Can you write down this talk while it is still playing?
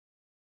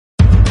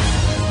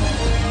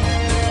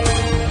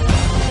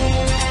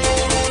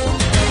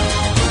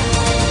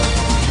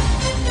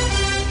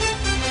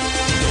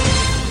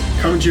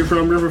to you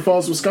from River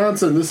Falls,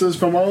 Wisconsin. This is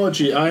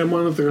Filmology. I am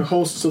one of the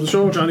hosts of the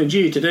show, Johnny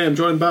G. Today I'm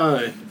joined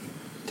by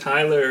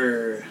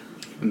Tyler,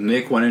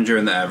 Nick Wenninger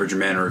in the Average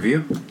Man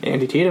Review,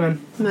 Andy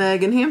Tiedemann,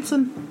 Megan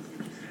Hampson.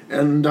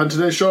 And on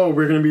today's show,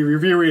 we're going to be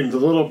reviewing The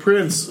Little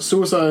Prince,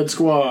 Suicide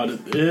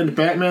Squad, and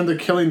Batman the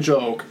Killing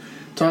Joke.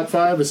 Top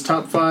 5 is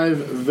Top 5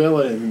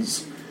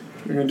 Villains.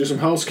 We're going to do some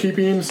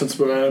housekeeping, since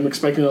I'm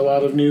expecting a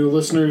lot of new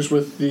listeners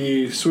with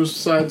the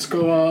Suicide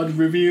Squad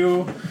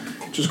review.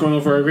 Just going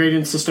over our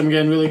rating system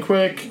again really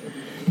quick.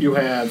 You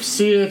have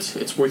see it.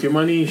 It's worth your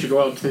money. You should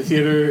go out to the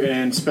theater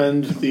and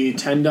spend the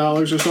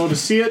 $10 or so to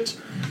see it.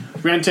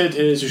 Rent it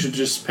is you should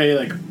just pay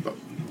like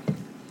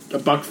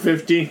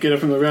 $1.50, get it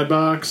from the Red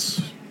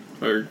Box,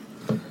 or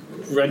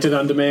rent it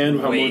on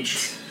demand,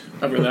 much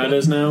ever that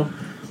is now.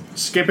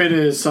 Skip it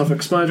is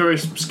self-explanatory.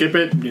 Skip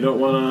it. You don't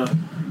want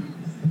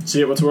to see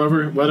it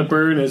whatsoever. Let it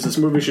burn is this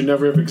movie should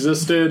never have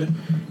existed,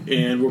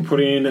 and we're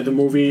putting the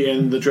movie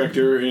and the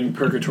director in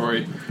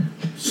purgatory.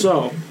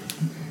 So,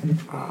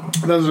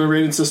 that's our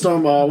rating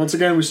system. Once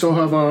again, we still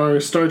have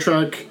our Star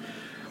Trek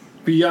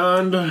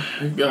Beyond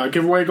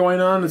giveaway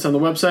going on. It's on the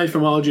website,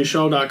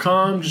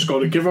 filmologyshow.com. Just go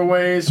to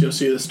giveaways. You'll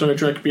see the Star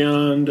Trek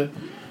Beyond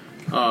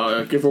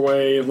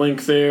giveaway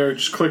link there.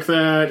 Just click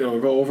that.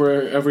 It'll go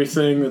over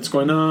everything that's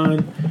going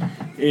on.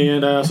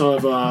 And I also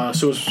have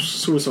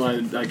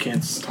Suicide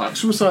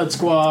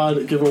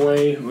Squad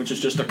giveaway, which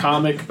is just a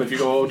comic. But if you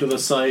go to the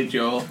site,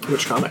 you'll...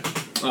 Which comic?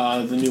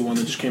 The new one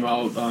that just came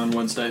out on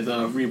Wednesday,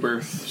 the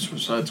Rebirth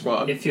Suicide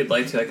Squad. if you'd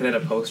like to, I could add a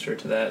poster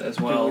to that as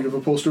well. Can we give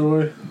a poster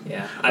away?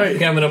 Yeah, I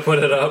think I'm going to put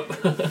it up.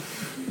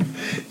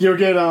 You'll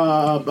get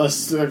a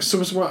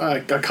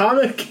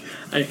comic,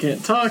 I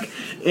can't talk,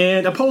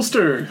 and a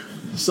poster.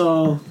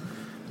 So,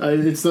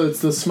 it's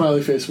the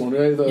smiley face one,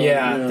 right?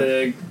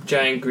 The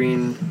giant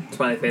green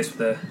smiley face with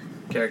the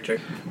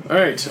character.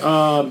 Alright,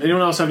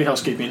 anyone else have any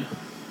housekeeping?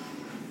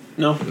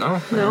 No? I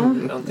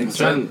don't think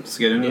so. Let's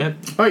get into it.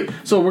 Alright,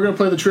 so we're going to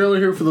play the trailer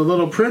here for The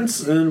Little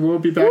Prince, and we'll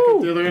be back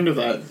at the other end of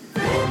that.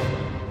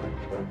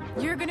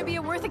 You're going to be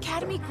a Worth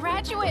Academy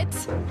graduate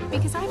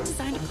because I've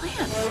designed a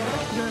plan.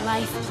 Your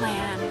life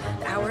plan.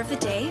 The hour of the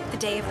day of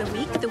the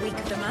week of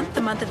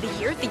the month of the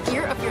year of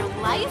your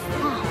life.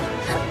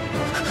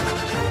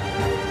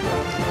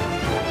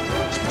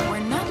 We're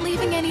not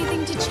leaving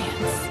anything to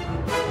chance.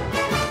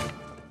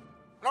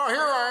 Now here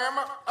I am,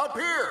 up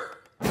here.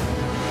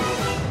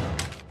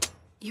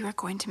 You are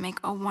going to make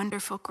a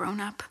wonderful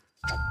grown-up.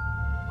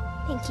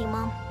 Thank you,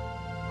 Mom.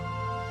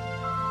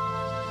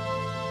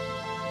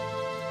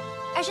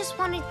 I just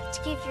wanted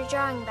to give your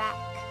drawing back.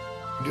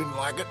 You didn't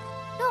like it?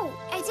 No,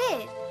 I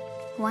did.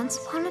 Once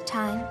upon a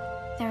time,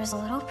 there was a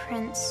little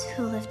prince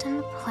who lived on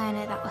a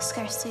planet that was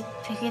scarcely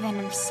bigger than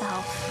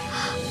himself.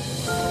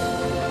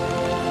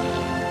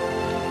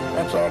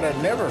 I thought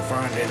I'd never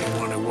find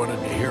anyone who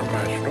wanted to hear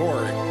my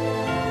story.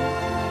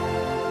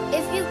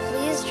 If you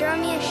please, draw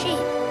me a sheep.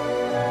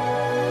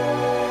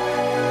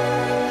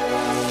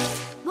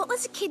 What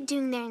was a kid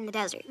doing there in the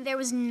desert? There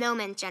was no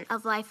mention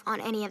of life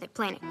on any other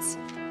planets.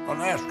 An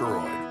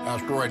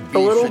asteroid B. A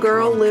little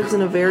girl lives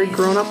in a very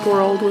grown-up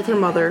world with her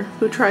mother,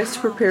 who tries to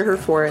prepare her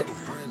for it.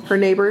 Her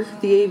neighbor,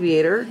 the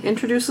aviator,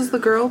 introduces the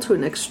girl to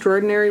an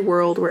extraordinary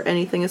world where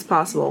anything is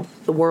possible,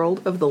 the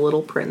world of the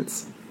Little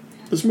Prince.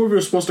 This movie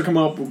was supposed to come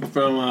up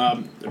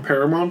from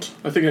Paramount.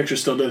 I think it actually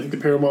still did. I think the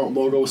Paramount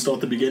logo was still at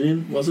the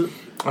beginning, was it?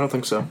 I don't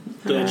think so.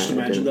 Did I just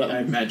imagine that? I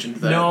imagined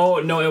that. No,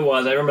 it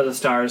was. I remember the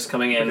stars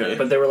coming in, Okay.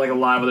 but there were like a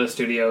lot of other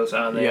studios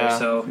on there. Yeah,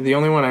 So the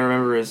only one I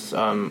remember is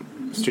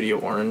Studio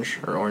Orange,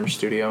 or Orange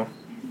Studio.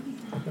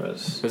 it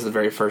was. It was the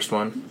very first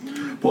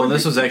one. Well,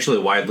 this was actually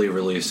widely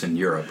released in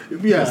Europe. Yeah.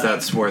 Because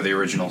that's where the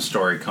original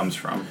story comes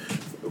from.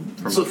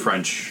 From So- a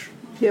French...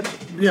 Yep.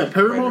 Yeah,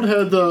 Paramount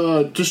had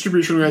the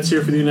distribution rights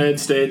here for the United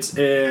States,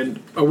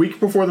 and a week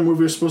before the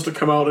movie was supposed to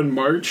come out in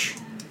March,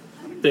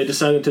 they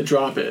decided to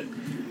drop it.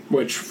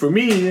 Which, for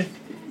me,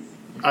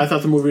 I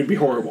thought the movie would be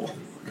horrible.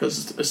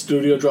 Because a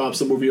studio drops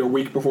the movie a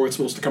week before it's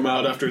supposed to come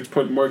out after it's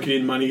put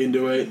marketing money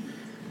into it.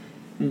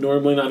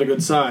 Normally not a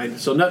good sign.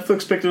 So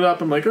Netflix picked it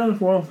up. I'm like, oh,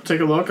 well, take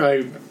a look.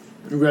 I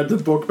read the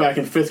book back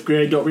in 5th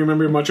grade. Don't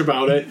remember much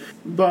about it.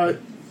 But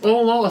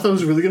all in all, I thought it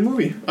was a really good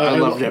movie. I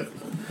loved it.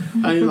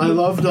 I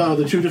loved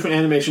the two different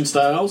animation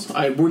styles.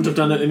 I wouldn't have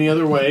done it any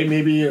other way.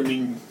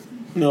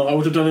 No, I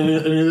would have done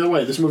it any other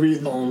way. This movie...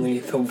 Only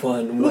the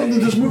one Well, way.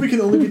 this movie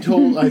can only be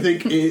told, I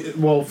think,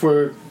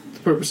 for the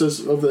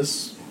purposes of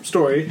this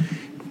story,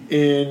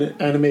 in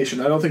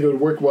animation. I don't think it would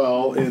work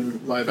well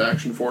in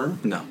live-action form.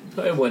 No.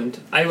 It wouldn't.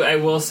 I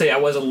will say I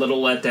was a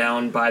little let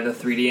down by the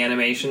 3D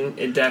animation.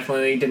 It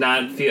definitely did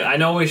not feel... I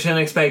know we shouldn't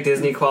expect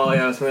Disney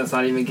quality out of something that's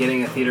not even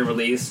getting a theater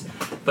release,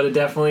 but it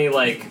definitely,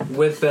 like,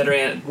 with better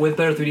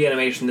 3D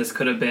animation, this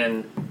could have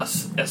been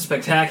a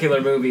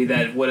spectacular movie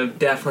that would have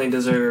definitely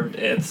deserved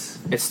its.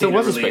 It still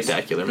theater was a release.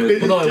 spectacular movie.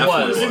 Well, no, it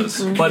Definitely was.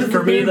 was. But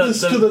for me, Compare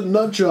this to the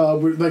Nut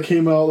Job that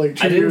came out like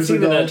 2 I didn't years see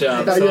ago. the Nut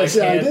Job, so yes,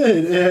 I I can't-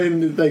 did,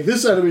 and like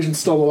this animation's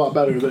still a lot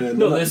better than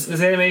No, this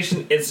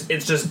animation it's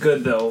just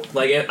good though.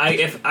 Like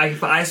if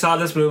I saw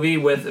this movie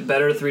with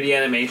better 3D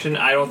animation,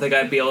 I don't think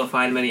I'd be able to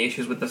find many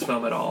issues with this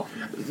film at all.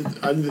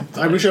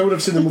 I wish I would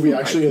have seen the movie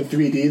actually in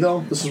 3D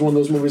though. This is one of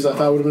those movies I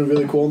thought would have been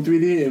really cool in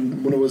 3D,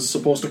 and when it was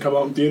supposed to come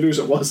out in theaters,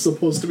 it was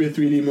supposed to be a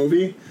 3D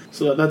movie.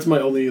 So that's my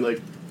only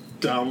like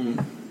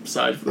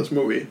downside for this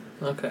movie.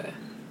 Okay.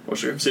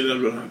 Wish I could see it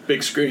on a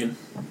big screen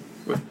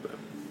with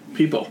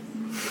people.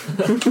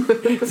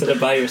 Instead of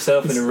by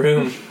yourself in a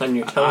room on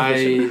your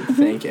television. I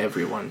think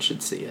everyone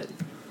should see it.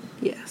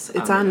 Yes,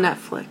 it's on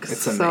Netflix.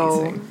 It's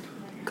So amazing.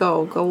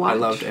 go watch. I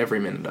loved every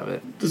minute of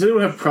it. Does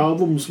anyone have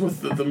problems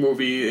with the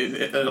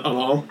movie at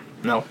all?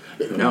 No.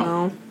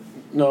 No.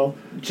 No.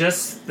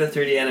 Just the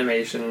 3D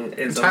animation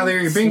is Tyler,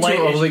 you're being too slight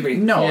overly. issue.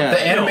 No, Yeah.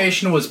 the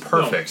animation was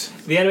perfect.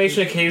 The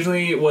animation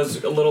occasionally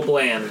was a little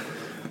bland.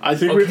 I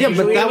think Okay. we're... Yeah, but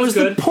Usually that it was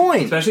was good, the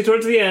point. Especially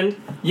towards the end.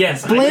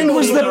 Yes. Bland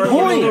was the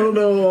point.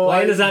 No.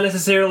 Bland is not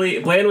necessarily...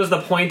 Bland was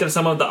the point of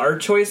some of the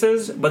art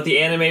choices, but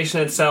the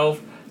animation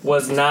itself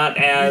was not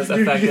as You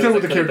effective talking as about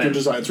it the could have character been.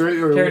 designs, right?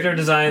 Or, Character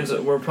designs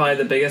were probably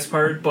the biggest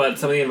part, but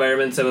some of the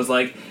environments, it was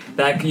like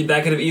that could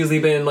have easily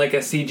been like a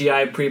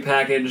CGI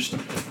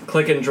prepackaged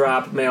click and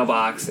drop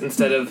mailbox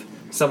instead of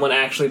someone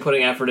actually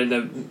putting effort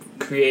into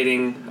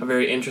creating a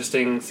very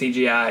interesting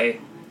CGI.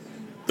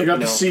 They got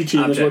the C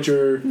team is object. what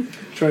you're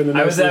trying to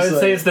I would nicely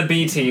say it's the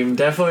B team,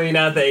 definitely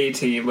not the A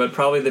team, but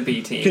probably the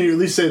B team. Can you at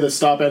least say the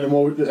stop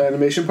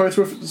animation parts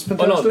were fantastic?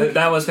 Oh no,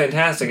 that was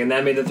fantastic, and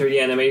that made the 3D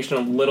animation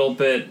a little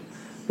bit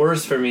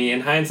worse for me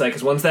in hindsight,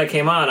 because once that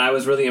came on, I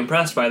was really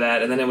impressed by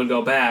that, and then it would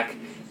go back,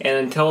 and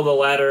until the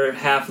latter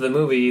half of the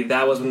movie,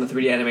 that was when the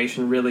 3D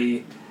animation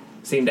really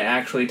seemed to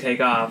actually take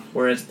off,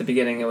 whereas at the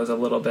beginning it was a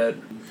little bit,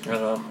 I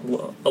don't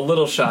know, a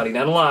little shoddy.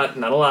 Not a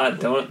lot,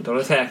 don't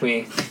attack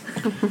me.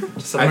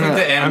 Just a I think little-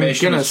 the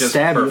animation gonna was just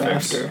stab you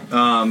perfect.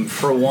 after.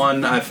 For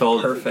one, I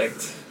felt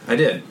perfect. I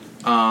did.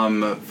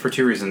 For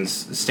two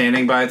reasons.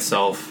 Standing by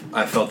itself,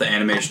 I felt the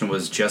animation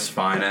was just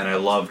fine, and I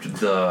loved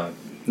the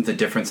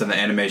difference in the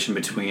animation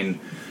between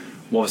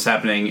what was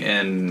happening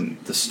in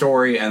the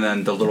story and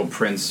then the Little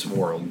Prince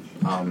world,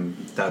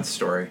 that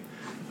story.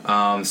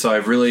 So I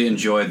really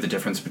enjoyed the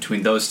difference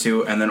between those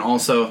two, and then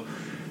also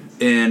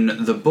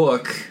in the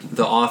book,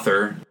 the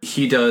author,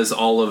 he does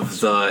all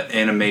of the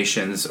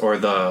animations or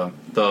the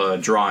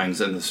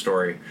drawings in the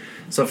story.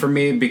 So for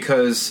me,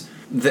 because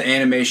the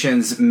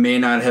animations may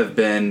not have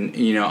been,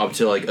 up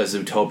to like a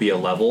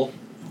Zootopia level,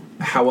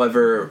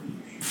 however,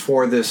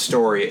 for this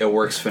story, it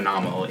works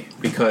phenomenally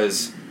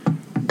because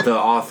the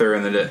author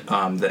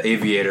and the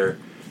aviator,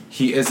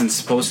 he isn't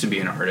supposed to be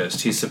an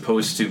artist. He's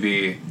supposed to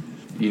be,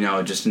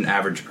 just an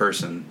average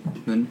person.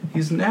 Then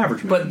he's an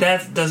average man. But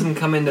that doesn't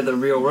come into the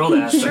real world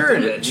aspect Sure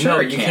of it- it. sure No,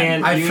 it you can.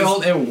 can't. I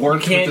felt it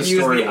worked You can't with the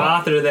use story the well.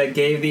 author that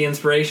gave the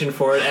inspiration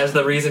for it as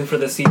the reason for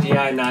the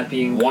CGI not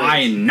being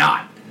Why great.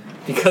 not?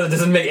 Because it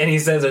doesn't make any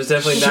sense. There's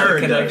definitely not Sure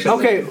a it does. connection.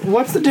 Okay,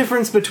 what's the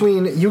difference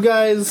between you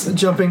guys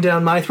jumping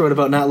down my throat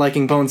about not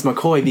liking Bones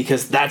McCoy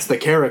because that's the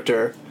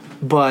character,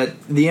 but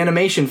the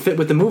animation fit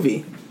with the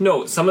movie?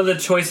 No, some of the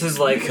choices,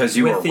 like Because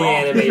you with were the wrong.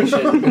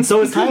 animation, And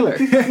so is Tyler.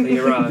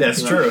 you're wrong.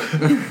 That's You're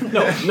true.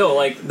 wrong. No,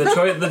 like the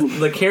choice,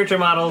 the character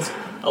models,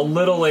 a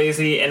little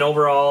lazy, and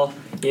overall,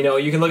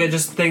 you can look at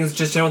just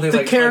general things The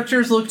like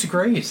characters looked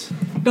great.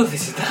 no,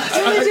 this is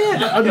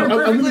not. I'm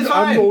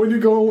going to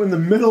go in the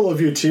middle of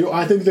you two.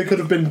 I think they could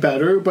have been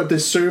better, but they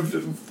served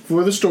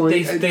for the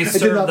story. They it did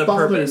served not the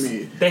bother purpose.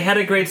 me. They had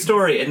a great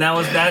story, and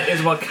that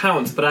is what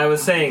counts. But I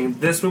was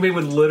saying this movie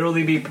would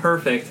literally be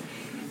perfect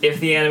if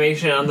the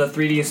animation on the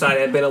 3D side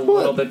had been a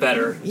little bit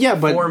better. Yeah,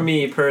 but- for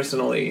me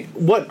personally,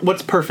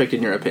 What's perfect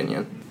in your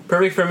opinion?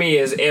 perfect for me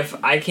is if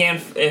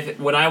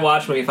when I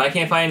watch a movie, if I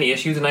can't find any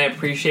issues and I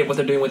appreciate what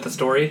they're doing with the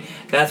story,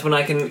 that's when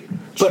I can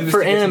choose But for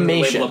to give them the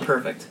animation- label of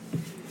perfect.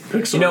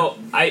 Pixar.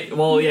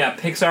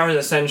 Pixar is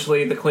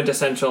essentially the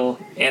quintessential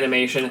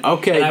animation.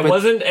 Okay, and I but-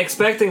 wasn't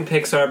expecting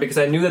Pixar because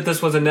I knew that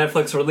this was a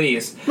Netflix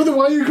release. But then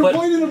why are you But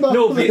complaining about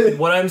it?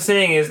 what I'm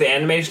saying is the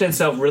animation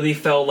itself really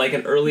felt like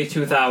an early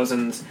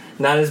 2000s.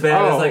 Not as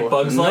bad as like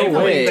Bugs no Life.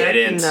 way. It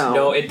didn't.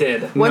 No, it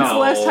did. When's the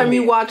last time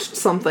you No. watched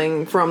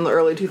something from the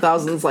early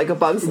 2000s like A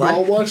Bug's Life?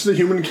 I'll watch the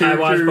human I characters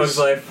watched Bugs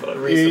Life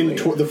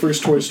recently. in the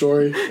first Toy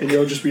Story, and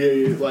you'll just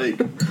be like,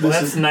 Well, this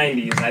that's is,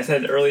 90s. I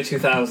said early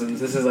 2000s.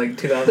 This is like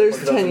 2000. There's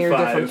 10-year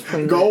 2005. difference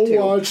between go the two.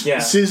 watch Yeah.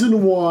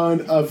 season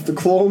 1 of the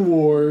Clone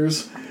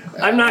Wars.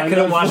 I'm not going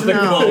to watch the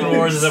No. Clone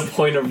Wars as a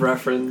point of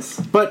reference.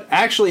 But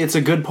actually, it's a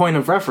good point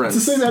of reference.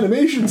 It's the same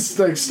animation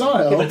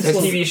style. It's a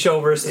TV show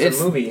versus It's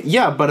a movie.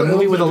 Yeah, but a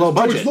movie with a low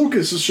budget. George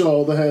Lucas'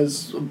 show that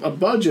has a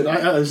budget.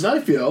 As I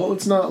feel,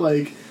 it's not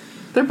like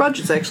Their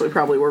budgets actually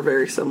probably were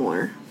very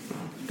similar.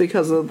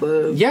 because of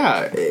the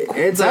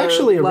it's the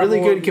actually a really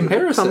level good of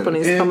comparison.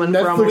 companies And coming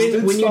Netflix from.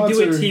 did When you do a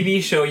sponsor-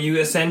 TV show, you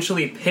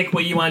essentially pick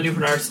what you want to do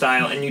for an art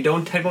style, and you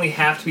don't technically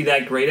have to be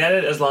that great at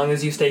it as long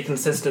as you stay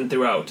consistent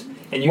throughout.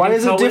 And you Why can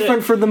is it tell when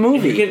different for the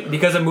movie?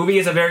 because a movie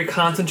is a very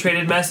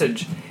concentrated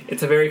message.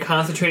 It's a very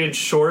concentrated,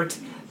 short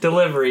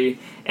delivery,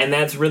 and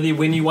that's really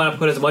when you want to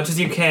put as much as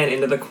you can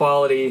into the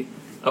quality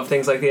of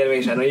things like the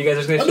animation. I know you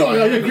guys are going to No,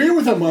 I agree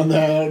with him on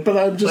that, but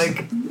I'm just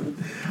like.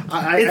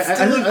 It's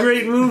still a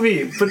great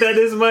movie, but that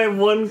is my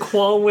one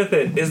qualm with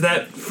it, is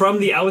that from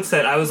the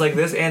outset, I was like,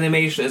 this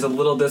animation is a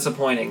little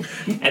disappointing.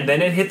 And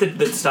then it hit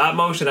the stop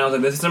motion, I was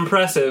like, this is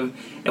impressive.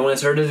 And when it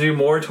started to do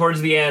more towards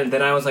the end,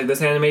 then I was like,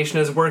 this animation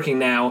is working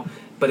now,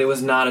 but it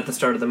was not at the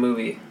start of the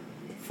movie,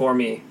 for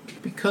me.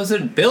 Because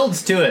it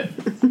builds to it.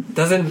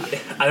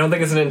 I don't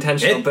think it's an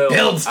intentional It build.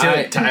 builds to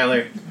it,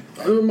 Tyler.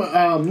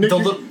 Nick,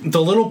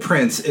 The Little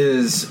Prince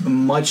is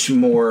much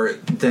more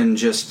than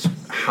just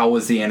how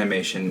was the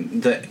animation.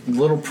 The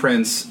Little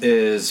Prince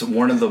is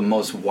one of the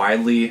most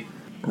widely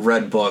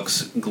read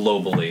books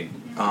globally.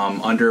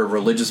 Under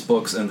religious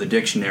books and the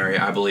dictionary,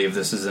 I believe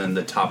this is in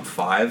the top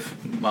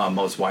 5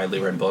 most widely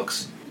read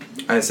books.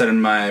 I said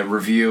in my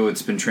review,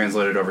 it's been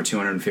translated over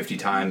 250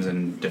 times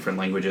in different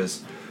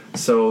languages.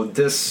 So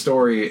this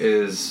story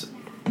is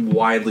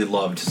widely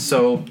loved.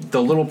 So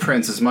The Little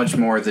Prince is much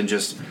more than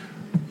just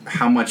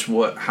how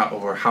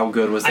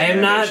good was the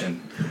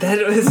animation.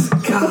 That was,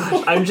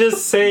 gosh, I'm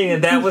just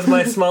saying that was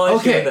my small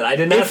issue with it. I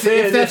did not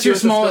say if that's your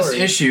smallest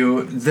story.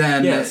 issue,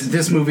 then Yes.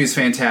 this movie is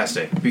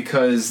fantastic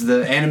because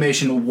the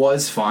animation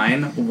was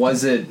fine.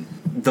 Was it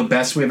the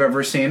best we've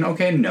ever seen?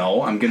 Okay,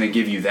 no, I'm going to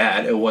give you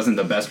that. It wasn't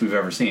the best we've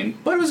ever seen,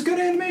 but it was good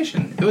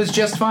animation. It was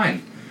just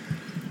fine.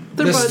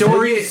 The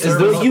story is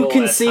Will you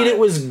concede it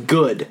was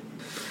good?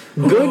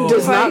 Good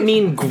does not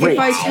mean great. If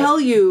I tell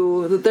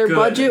you that their Good,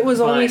 budget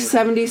was only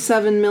fine.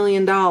 $77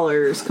 million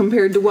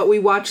compared to what we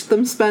watched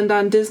them spend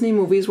on Disney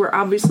movies, where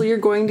obviously you're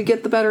going to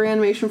get the better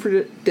animation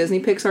for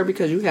Disney Pixar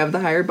because you have the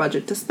higher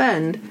budget to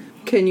spend,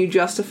 can you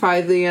justify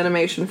the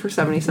animation for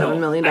 $77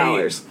 million?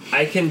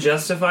 I can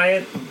justify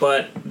it,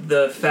 but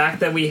the fact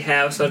that we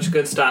have such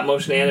good stop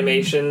motion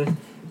animation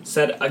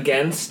set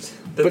against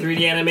the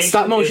 3D animation,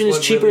 Stop motion is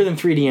what cheaper really- than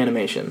 3D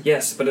animation.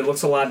 Yes, but it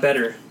looks a lot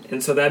better,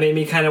 and so that made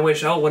me kind of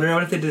wish. Oh, wonder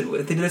what if they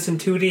did this in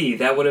 2D?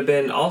 That would have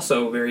been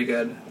also very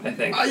good. I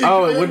think It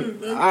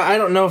would. I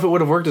don't know if it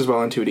would have worked as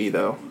well in 2D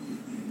though.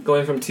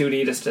 going from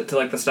 2D to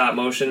like the stop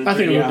motion. I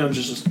think it would 3D.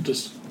 have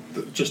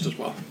done just as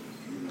well.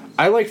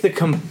 I like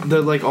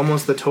the like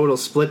almost the total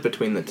split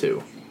between the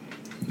two.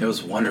 It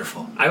was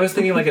wonderful. I was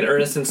thinking like an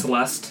Ernest and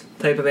Celeste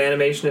type of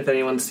animation. If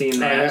anyone's seen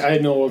that, I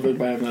know of it,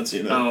 but I have not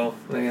seen it. oh,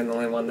 I think I'm the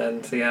only one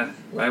then. So yeah,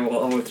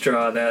 I'll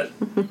withdraw that.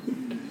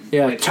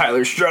 Yeah, Wait.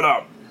 Tyler, shut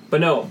up.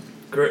 But no,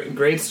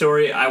 great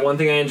story. One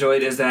thing I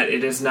enjoyed is that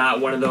it is not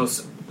one of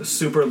those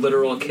super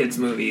literal kids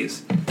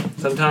movies.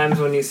 Sometimes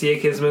when you see a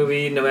kids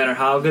movie, no matter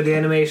how good the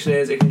animation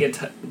is, it can get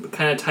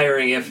kind of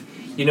tiring if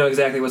you know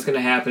exactly what's going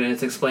to happen and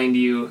it's explained to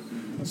you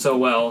so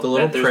well The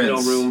Little that there's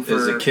Prince no room for.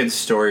 is a kid's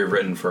story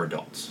written for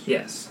adults.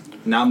 Yes.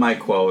 Not my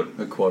quote,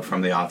 a quote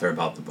from the author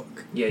about the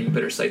book. Yeah, you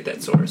better cite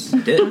that source.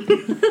 Did.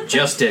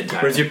 Just did,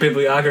 Tyler. Where's your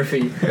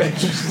bibliography?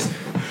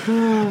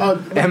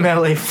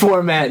 MLA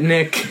format,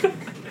 Nick.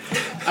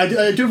 I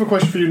do have a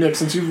question for you, Nick,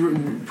 since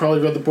you've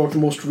probably read the book the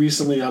most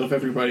recently out of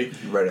everybody.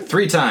 Read it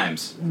 3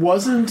 times.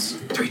 Wasn't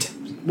 3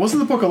 times.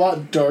 the book a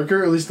lot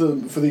darker, at least for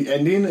the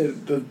ending?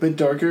 A bit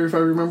darker, if I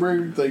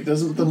remember? Like,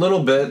 doesn't the... A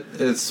little bit.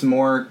 It's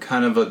more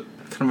kind of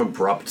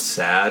abrupt,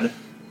 sad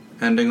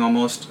ending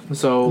almost.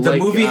 So The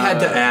like, movie had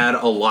to add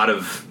a lot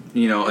of,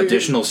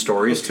 additional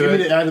stories to I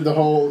mean, it. it added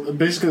little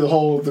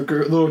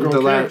girl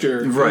The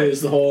character. right.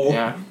 Is the whole...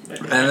 Yeah.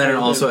 And then it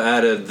also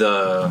added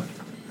the...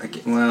 I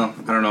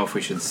don't know if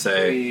we should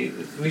say...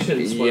 We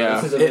shouldn't spoil Yeah.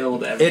 this. Is available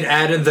to It everyone.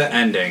 added the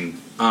ending.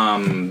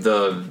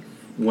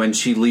 When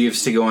she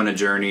leaves to go on a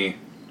journey,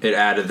 it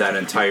added that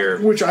entire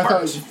Which I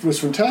part. thought was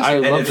fantastic. I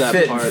And love it that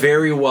fit part.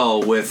 very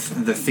well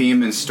with the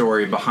theme and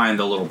story behind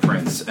The Little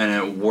Prince, and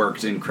it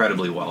worked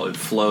incredibly well. It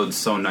flowed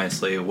so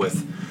nicely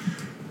with...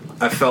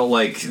 I felt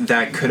like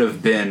that could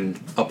have been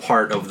a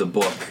part of the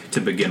book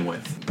to begin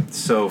with.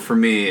 So for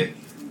me,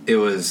 it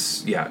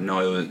was...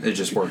 it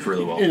just worked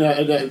really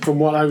well. From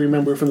what I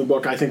remember from the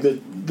book, I think that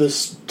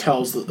this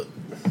tells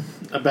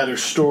a better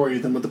story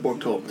than what the book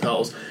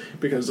tells,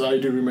 because I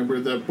do remember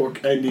the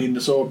book ending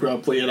so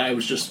abruptly, and I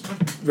was just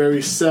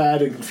very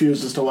sad and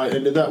confused as to why it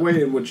ended that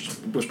way, and which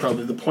was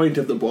probably the point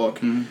of the book.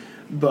 Mm-hmm.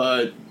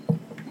 But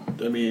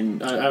I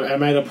mean,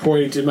 I'm at a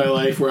point in my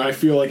life where I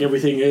feel like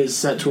everything is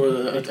set to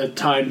a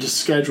time to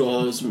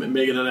schedule, as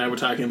Megan and I were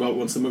talking about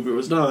once the movie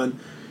was done,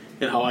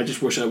 and how I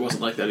just wish I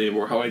wasn't like that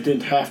anymore. How I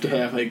didn't have to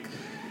have, like,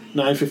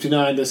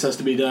 9:59, this has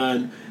to be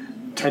done,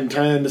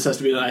 10:10, this has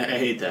to be done. I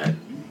hate that.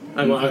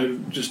 I want to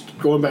just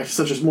going back to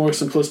such a more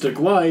simplistic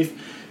life,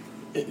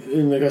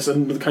 and like I said,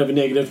 kind of a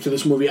negative to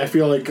this movie. I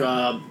feel like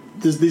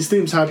these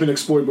themes have been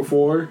explored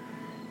before,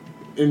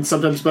 in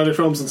sometimes better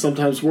films and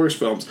sometimes worse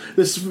films.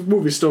 This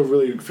movie's still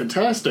really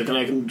fantastic, and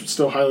I can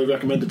still highly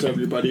recommend it to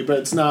everybody, but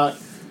it's not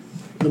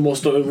the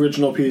most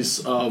original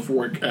piece of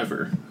work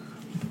ever.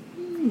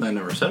 I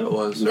never said it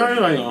was. No,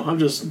 I know. I'm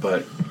just...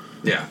 But,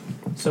 yeah.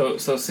 So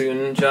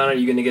soon, John, are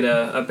you going to get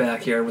a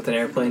backyard with an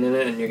airplane in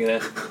it, and you're going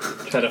to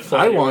try to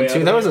fly? I want to.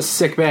 That was a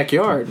sick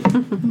backyard.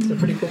 It's a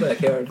pretty cool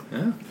backyard.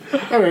 Yeah.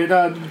 All right,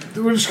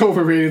 we'll just go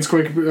over ratings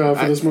quick for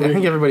this movie. I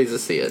think everybody's to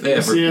see it. Yeah,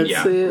 See it?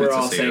 yeah. See it? We're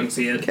all saying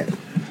see it. Okay.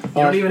 You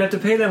don't even have to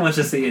pay that much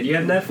to see it. You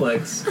have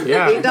Netflix.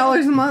 Yeah.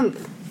 $8 a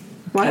month.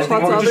 Watch lots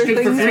of Or other just get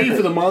it for things. free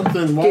for the month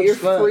and watch Get your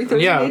that. free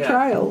 30-day Yeah.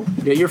 trial.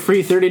 Get your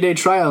free 30-day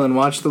trial and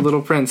watch The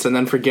Little Prince, and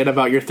then forget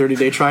about your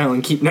 30-day trial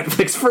and keep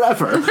Netflix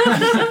forever.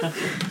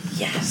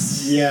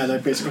 Yes. Yeah,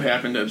 that basically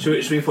happened.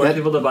 Should we force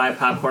people to buy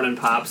popcorn and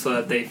pop so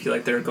that they feel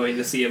like they're going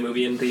to see a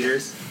movie in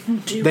theaters?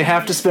 They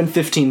have to spend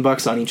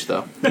 $15 on each,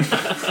 though.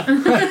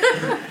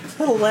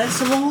 It'll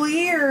last a whole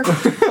year.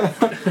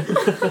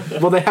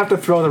 Well, they have to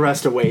throw the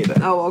rest away,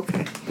 then. Oh,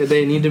 okay.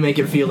 They need to make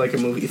it feel like a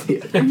movie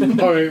theater.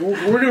 All right,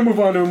 we're going to move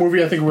on to a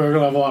movie I think we're going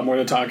to have a lot more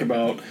to talk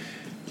about.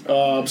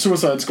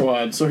 Suicide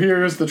Squad. So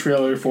here's the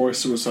trailer for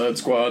Suicide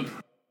Squad.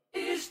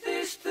 Is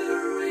this the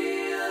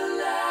real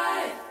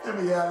life?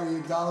 Let me out of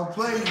here, Donald,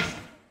 please.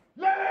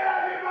 Let me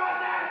out of here,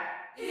 Martin!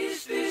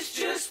 Is this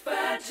just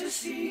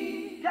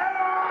fantasy? Come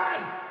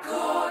on!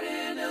 Caught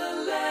in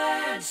a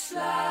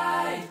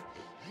landslide.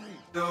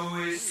 No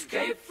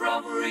escape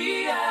from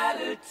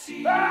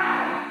reality.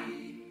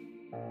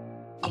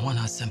 I want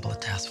to assemble a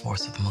task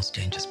force of the most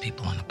dangerous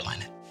people on the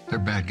planet. They're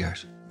bad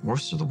guys.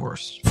 Worst of the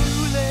worst. Too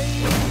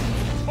late.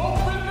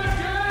 Open the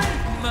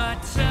gate! My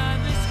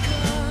time has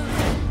come.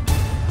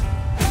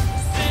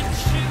 Send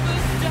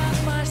shivers down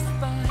my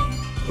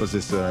spine. Was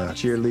this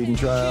cheerleading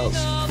trials?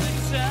 All the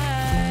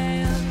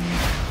time.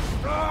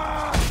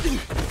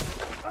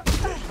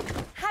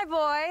 Hi,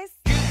 boys.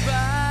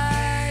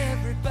 Goodbye,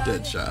 everybody.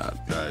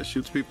 Deadshot. Guy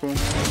shoots people.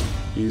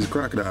 He's a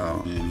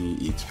crocodile, and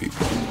he eats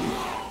people.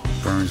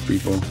 Burns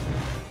people.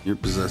 You're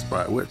possessed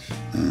by a witch,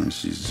 and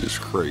she's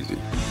just crazy.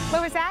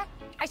 What was that?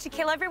 I should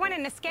kill everyone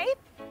and escape?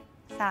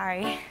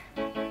 Sorry.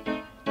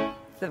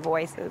 The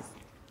voices.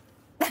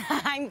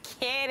 I'm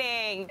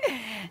kidding.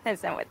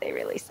 That's not what they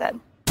really said.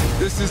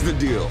 This is the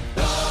deal.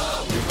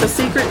 A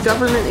secret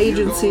government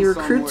agency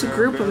recruits a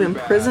group of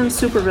imprisoned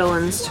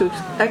supervillains to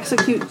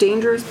execute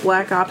dangerous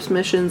Black Ops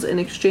missions in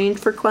exchange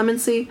for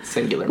clemency,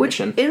 Singular which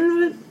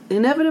mission.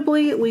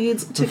 inevitably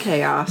leads to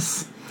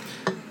chaos.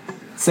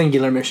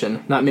 Singular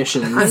mission, not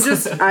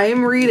missions. I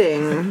am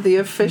reading the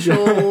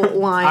official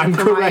line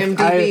from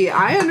IMDb.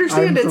 I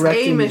understand it's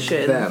a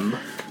mission, them.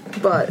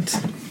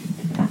 but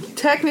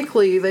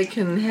technically they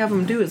can have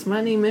them do as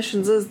many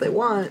missions as they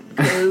want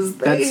because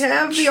they That's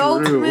have the true.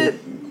 ultimate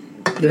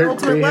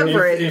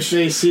leverage. If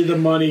they see the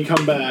money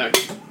come back,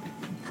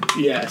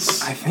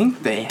 yes. I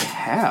think they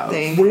have.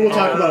 We will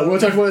talk about it. We'll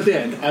talk about it at the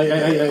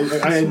end.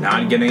 It's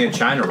not getting a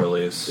China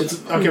release.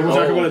 Okay, we'll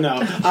talk about it now.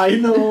 I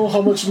know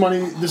how much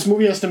money this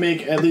movie has to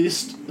make. At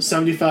least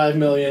 $75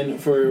 million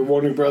for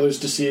Warner Brothers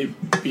to see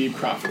it be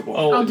profitable.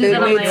 Oh, They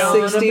made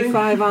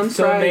 65 on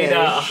So it Friday. made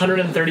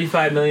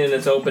 $135 million in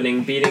its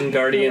opening, beating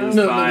Guardians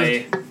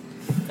by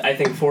I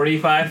think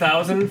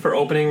 45,000 for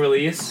opening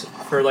release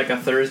for like a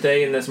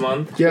Thursday in this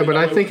month. Yeah, but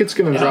I think it's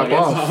going to drop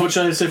off. How much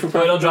did I say for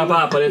Well, it'll drop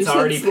off, but it's You said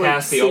already it's like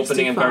past the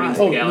opening of Guardians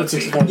of the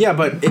Galaxy. Yeah,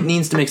 but it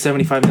needs to make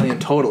 75 million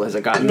total. Has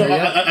it gotten No, there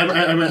yet?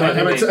 I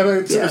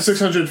meant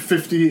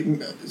 650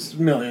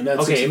 million.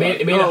 That's Okay, it made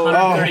 65.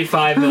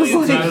 135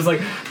 million. So I was like,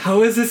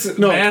 how is this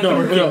math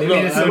working? They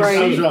made it so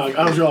cheap.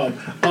 I was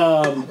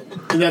wrong.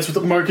 And that's with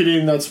the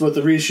marketing, that's with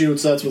the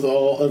reshoots, that's with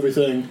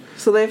everything.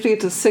 So they have to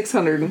get to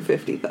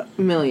 650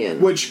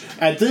 million. Which,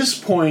 at this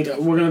point,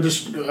 I'm going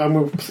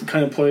to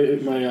kind of play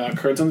my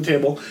cards on the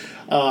table.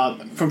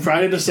 From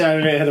Friday to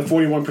Saturday, it had a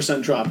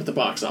 41% drop at the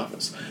box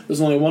office. There's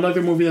only one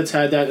other movie that's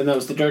had that, and that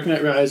was The Dark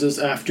Knight Rises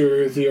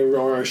after the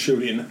Aurora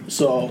shooting.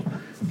 So,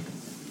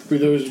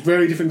 there was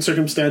very different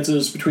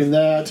circumstances between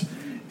that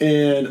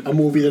and a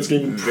movie that's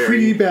getting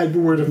pretty bad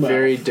word of mouth.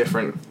 Very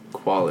different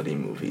quality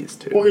movies,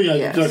 too. Well,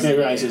 yeah, Dark Knight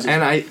Rises.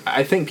 And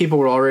I think people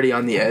were already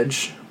on the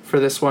edge for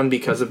this one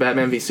because of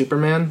Batman v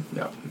Superman.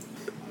 No.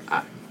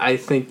 I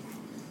think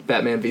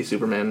Batman v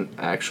Superman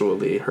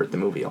actually hurt the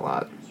movie a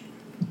lot.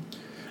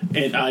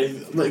 And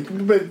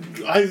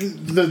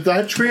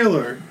that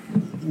trailer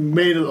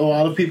made a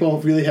lot of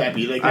people really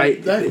happy.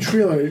 Like that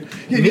trailer.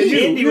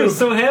 Andy was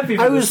so happy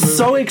for I was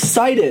so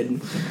excited.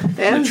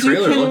 And you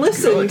can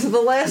listen to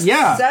the last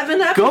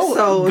 7 episodes.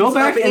 Go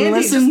back of and Andy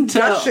listen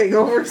just gushing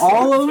over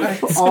all of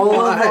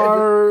Squad.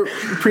 our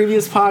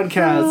previous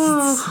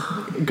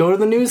podcasts. Go to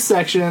the news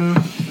section.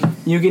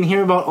 You can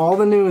hear about all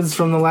the news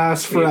from the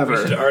last forever.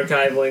 We should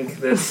archive link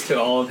this to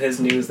all of his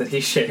news that he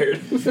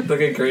shared.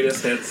 Look at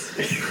greatest hits.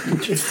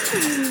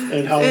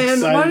 And how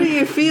And what do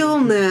you feel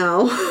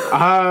now?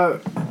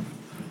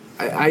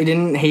 I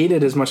didn't hate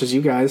it as much as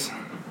you guys.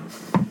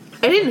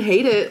 I didn't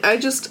hate it. I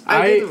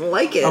didn't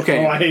like it.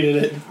 Okay. I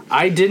hated it.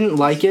 I didn't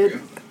like it,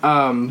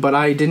 but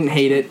I didn't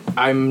hate it.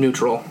 I'm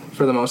neutral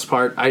for the most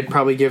part. I'd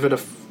probably give it a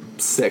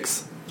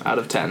 6 out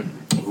of 10.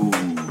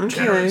 Ooh,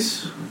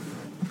 generous.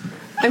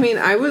 I mean,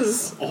 I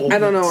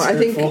don't know. I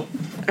think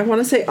I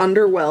want to say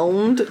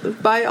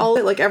underwhelmed by all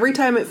it. Like, every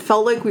time it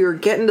felt like we were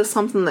getting to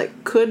something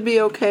that could be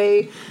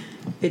okay,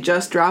 it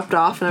just dropped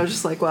off, and I was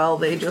just like, well,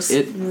 they just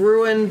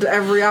ruined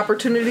every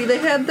opportunity they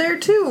had there,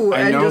 too.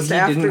 I know and just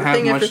he didn't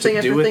have much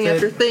to do with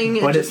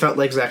it, but it felt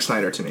like Zack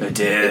Snyder to me. It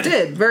did. It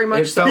did, very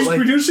much so. He's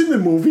producing the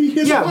movie. He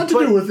has a lot to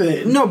do with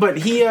it. No, but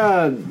he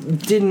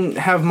didn't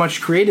have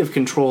much creative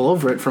control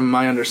over it, from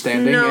my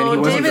understanding. and he No,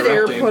 wasn't David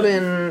Ayer directing. put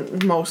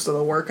in most of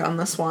the work on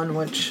this one,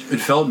 which...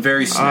 It felt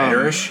very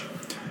Snyderish.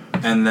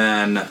 And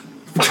then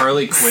for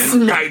Harley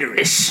Quinn...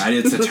 Snyderish!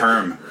 It's a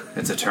term.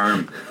 It's a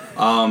term.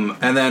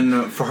 And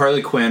then for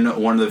Harley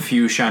Quinn, one of the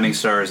few shining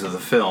stars of the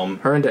film...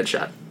 Her and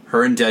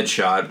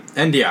Deadshot.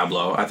 And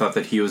Diablo. I thought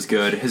that he was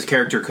good. His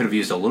character could have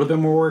used a little bit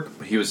more work,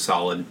 but he was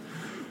solid.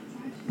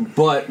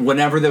 But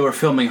whenever they were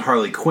filming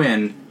Harley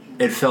Quinn,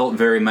 it felt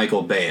very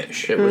Michael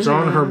Bay-ish. It was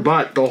on her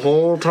butt the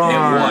whole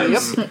time. It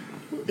was. Yep.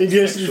 You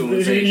just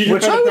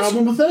had a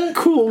problem with that?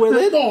 Cool with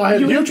it. No, I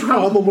had a huge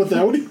problem with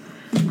that. What do you...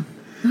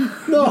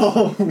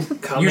 No.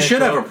 You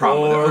should have a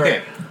problem with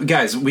it. Okay,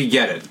 guys, we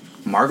get it.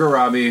 Margot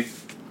Robbie,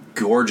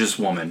 gorgeous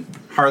woman.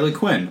 Harley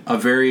Quinn, a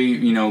very,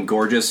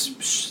 gorgeous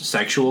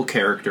sexual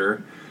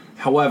character.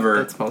 However,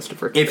 that's most of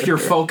her if you're character.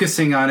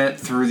 focusing on it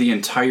through the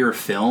entire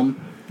film,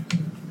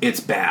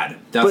 it's bad.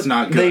 That's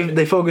not good.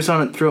 They focus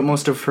on it throughout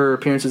most of her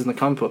appearances in the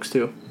comic books,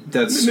 too.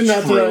 That's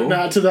true.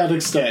 Not to that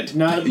extent.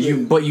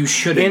 But you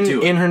shouldn't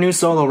do it. In her new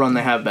solo run,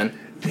 they have been.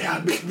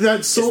 Yeah,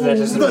 that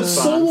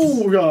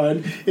solo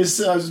run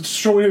is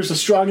showing her as a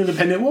strong,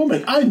 independent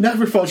woman. I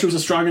never felt she was a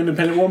strong,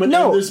 independent woman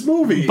in this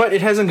movie. But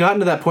it hasn't gotten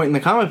to that point in the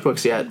comic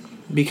books yet.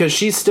 Because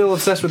she's still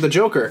obsessed with the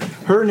Joker.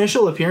 Her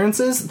initial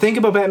appearances, think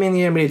about Batman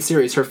the Animated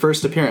Series, her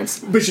first appearance.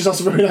 But she's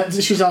also very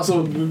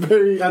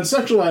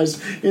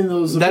unsexualized in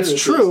those appearances.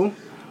 That's true,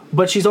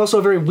 but she's also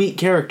a very weak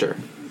character.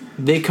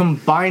 They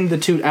combined the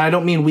two. I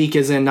don't mean weak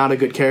as in not a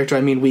good character,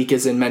 I mean weak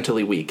as in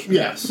mentally weak.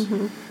 Yes.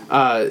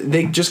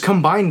 They just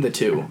combined the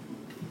two.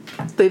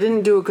 They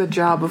didn't do a good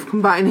job of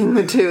combining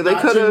the two. They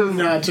could have...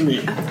 Not to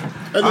me.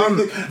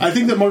 I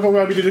think that Margot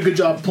Robbie did a good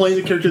job playing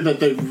the character that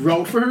they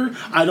wrote for her.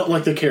 I don't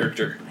like the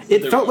character.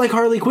 It felt like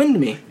Harley Quinn to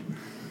me.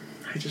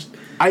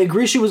 I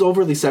agree she was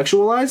overly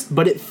sexualized,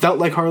 but it felt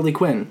like Harley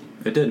Quinn.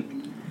 It did.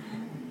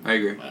 I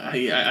agree.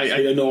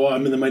 I know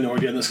I'm in the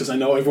minority on this because I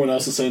know everyone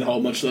else is saying how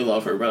much they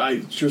love her,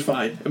 but she was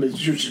fine. I mean,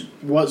 she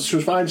was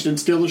fine. She didn't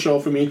steal the show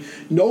from me.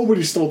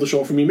 Nobody stole the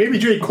show from me. Maybe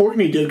Jay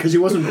Courtney did because he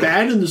wasn't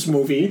bad in this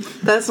movie.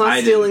 That's not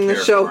stealing the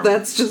show.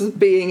 That's just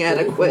being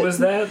adequate. Who was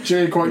that?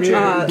 Jay Courtney.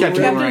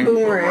 Captain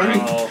Boomerang.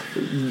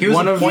 He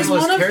was He's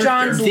one of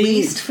John's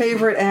least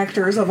favorite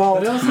actors of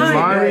all time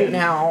right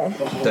now.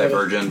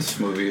 Divergent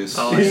movies.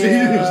 He's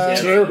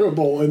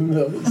terrible in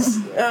those.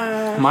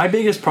 My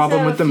biggest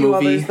problem with the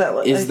movie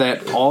is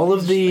that all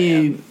of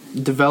the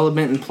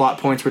development and plot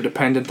points were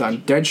dependent on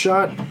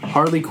Deadshot,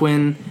 Harley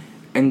Quinn,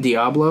 and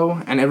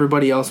Diablo, and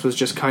everybody else was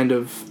just kind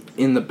of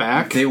in the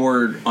back. They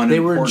were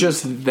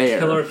just there.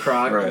 Killer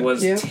Croc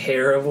was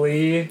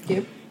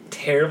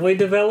terribly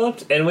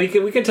developed, and we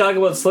could talk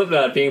about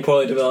Slipknot being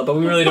poorly developed, but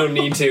we really don't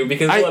need to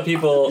because a lot of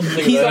people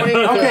think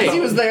he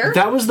was there.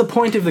 That was the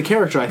point of the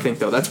character, I think,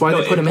 though. That's why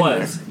they put him in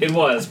there. It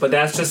was, but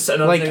that's just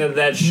another thing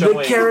that's showing.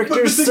 The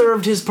character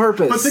served his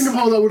purpose. But think of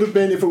how that would have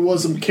been if it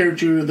was some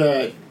character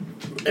that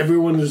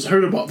everyone has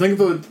heard about. Think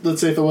of let's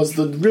say if it was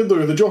the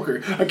Riddler or the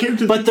Joker.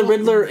 But the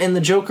Riddler and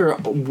the Joker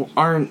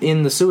aren't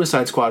in the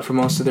Suicide Squad for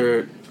most of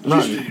their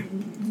run.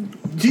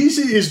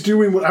 DC is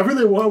doing whatever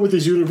they want with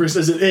this universe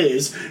as it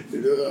is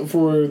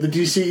for the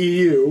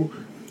DCEU.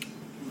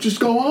 Just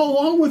go all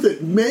along with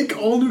it. Make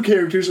all new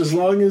characters as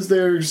long as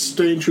they're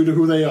staying true to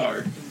who they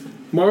are.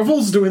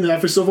 Marvel's doing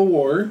that for Civil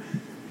War.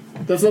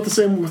 That's not the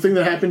same thing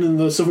that happened in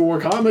the Civil War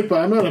comic,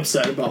 but I'm not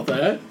upset about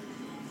that.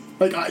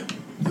 Like,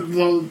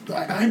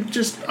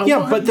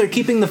 but they're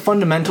keeping the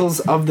fundamentals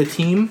of the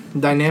team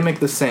dynamic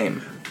the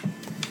same.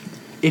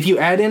 If you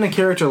add in a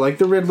character like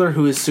the Riddler,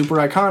 who is super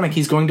iconic,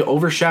 he's going to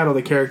overshadow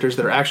the characters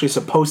that are actually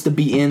supposed to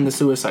be in the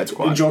Suicide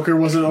Squad. The Joker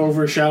wasn't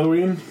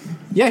overshadowing?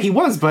 Yeah, he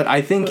was, but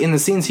I think in the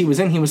scenes he was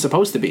in, he was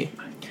supposed to be.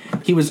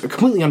 He was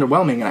completely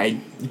underwhelming, and I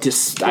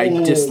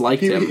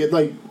disliked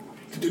him.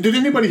 Did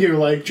anybody here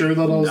like Jared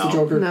Leto as the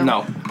Joker?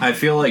 No. I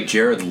feel like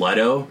Jared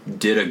Leto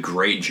did a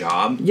great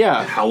job.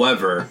 Yeah.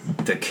 However,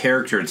 the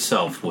character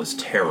itself was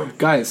terrible.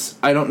 Guys,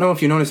 I don't know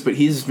if you noticed, but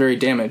he's very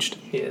damaged.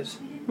 He is.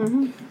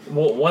 Mm-hmm.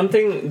 Well, one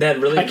thing that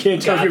really I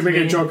can't tell if you're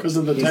making a joke because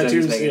of the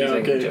tattoos. He's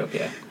making a joke,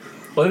 yeah.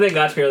 One thing that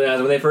got to me early on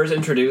is when they first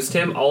introduced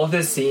him, all of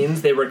his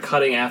scenes they were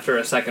cutting after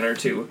a second or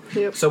two.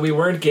 Yep. So we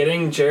weren't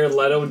getting Jared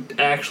Leto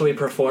actually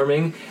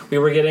performing. We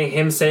were getting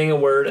him saying a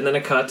word and then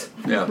a cut.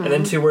 Yeah. And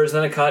then 2 words,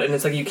 then a cut. And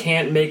it's like you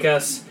can't make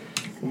us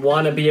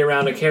want to be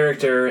around a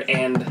character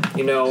and,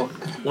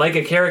 like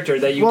a character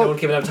that you don't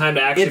give enough time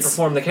to actually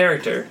perform the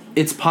character.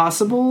 It's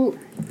possible.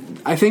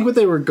 I think what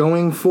they were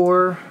going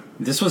for...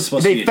 This was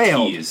supposed to be a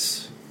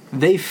tease.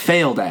 They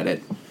failed at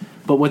it.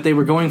 But what they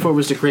were going for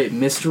was to create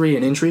mystery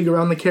and intrigue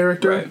around the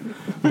character. Right.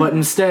 But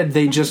instead,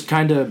 they just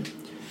kind of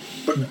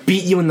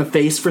beat you in the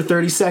face for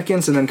 30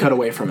 seconds and then cut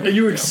away from Are it.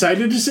 you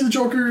excited to see the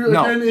Joker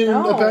No. again in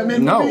a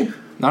Batman movie? No,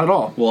 not at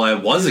all. Well, I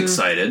was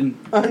excited.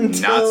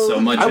 Until Not so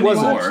much I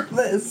wasn't. anymore.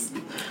 This.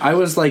 I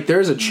was like,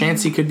 there's a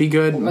chance he could be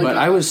good, but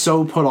I was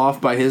so put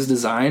off by his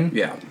design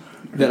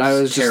that I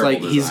was just like,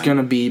 he's going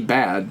to be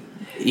bad.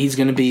 He's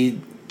going to be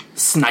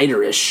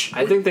Snyderish.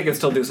 I think they could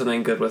still do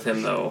something good with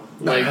him, though.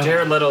 Like,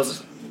 Jared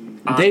Leto's...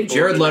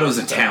 Jared Leto's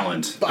a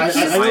talent. He's I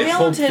hope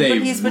talented, they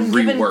but he's been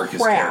given rework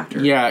his crap.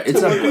 character. Yeah, it's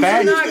a They're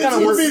bad... not going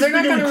to work. They're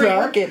not going to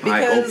rework it because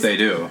I hope they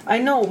do. I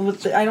know,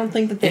 but I don't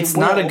think that they It's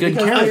will. not a good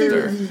because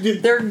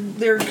character.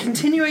 They're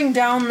continuing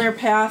down their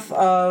path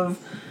of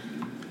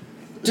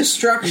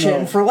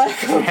destruction, for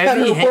lack of a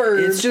better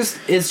word. It's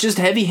just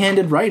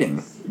heavy-handed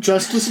writing.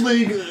 Justice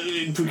League,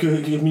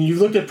 I mean, you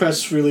look at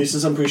press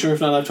releases, I'm pretty sure, if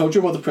not, I've told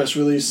you about the press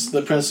release,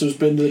 the press who's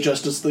been to the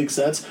Justice League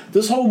sets.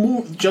 This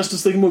whole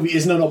Justice League movie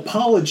is an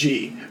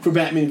apology for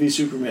Batman v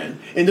Superman.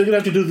 And they're going to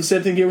have to do the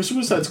same thing here with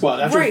Suicide Squad.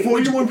 After a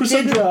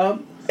 41%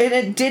 job... And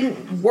it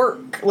didn't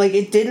work. Like,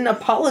 it didn't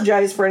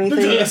apologize for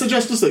anything. That's a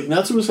Justice League,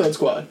 not Suicide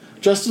Squad.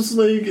 Justice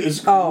League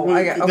is...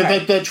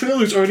 That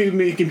trailer's already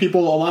making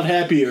people a lot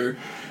happier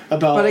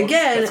about... But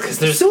again,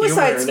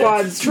 Suicide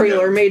Squad's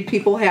trailer made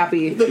people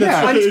happy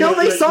until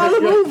they saw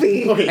the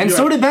movie. And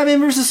so did Batman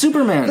vs.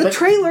 Superman. The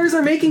trailers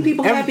are making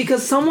people happy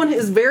because someone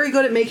is very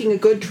good at making a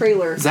good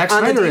trailer Zack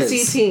on the Snyder DC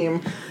is.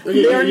 team.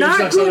 They're not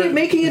Zack good Snyder. at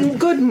making a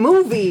good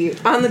movie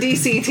on the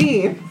DC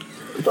team.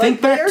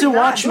 Think back to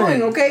Watchmen. They're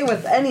not doing okay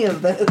with any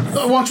of this.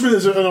 Watchmen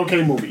is an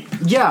okay movie.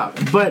 Yeah,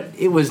 but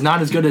it was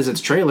not as good as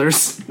its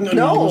trailers.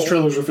 No. Those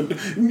trailers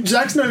were...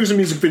 Zack Snyder's a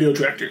music video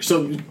director,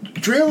 so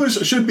trailers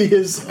should be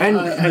his...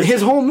 And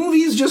his whole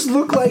movies just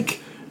look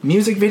like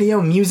music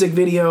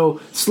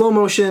video, slow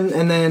motion,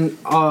 and then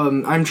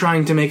I'm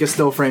trying to make a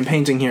still frame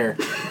painting here,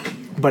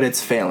 but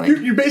it's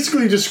failing. You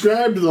basically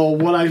described, though,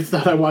 what I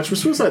thought I watched with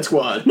Suicide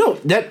Squad. No,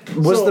 that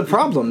was the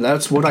problem.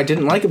 That's what I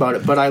didn't like about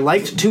it, but I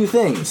liked two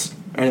things,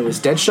 and it was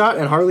Deadshot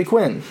and Harley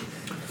Quinn.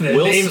 Their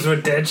names were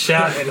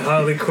Deadshot and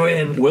Harley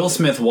Quinn. Will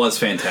Smith was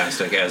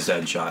fantastic as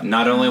Deadshot.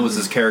 Not only was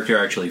his character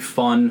actually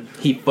fun,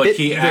 but fit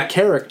the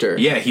character.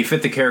 Yeah, he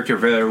fit the character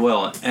very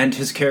well, and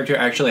his character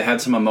actually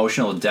had some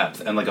emotional depth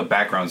and like a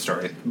background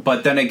story.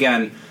 But then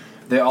again,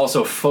 they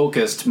also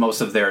focused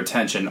most of their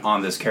attention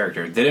on this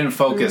character. They didn't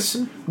focus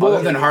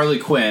other than Harley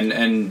Quinn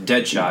and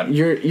Deadshot.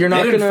 You're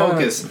not they didn't gonna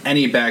focus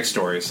any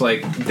backstories.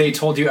 Like they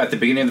told you at the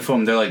beginning of the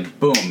film, they're like,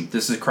 "Boom,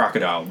 this is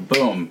Crocodile.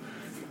 Boom."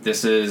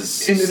 This is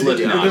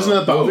Slipknot. Doesn't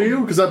that bother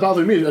you? Because that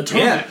bothered me a ton.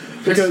 Yeah.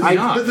 Because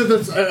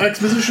that's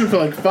exposition for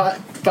like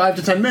 5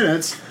 to 10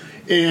 minutes.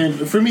 And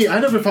for me,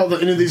 I never felt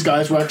that any of these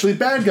guys were actually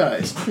bad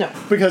guys. No.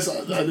 Because,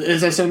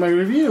 as I said in my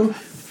review...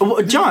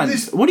 John,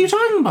 what are you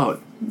talking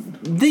about?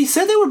 They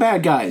said they were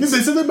bad guys. They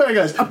said they're bad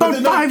guys. About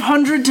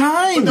 500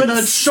 times! But they're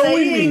not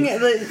showing me...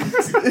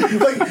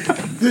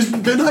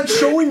 they're not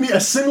showing me a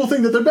single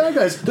thing that they're bad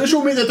guys. They're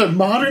showing me that they're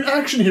modern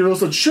action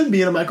heroes that should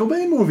be in a Michael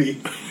Bay movie.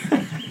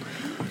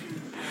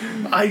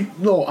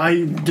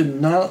 I did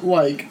not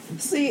like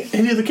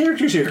any of the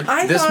characters here.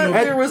 I thought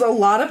there was a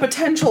lot of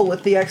potential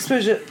with the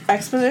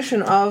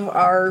exposition of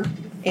our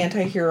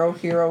anti-hero,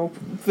 hero,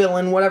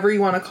 villain, whatever you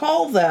want to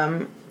call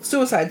them,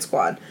 Suicide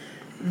Squad.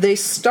 They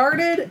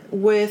started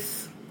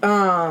with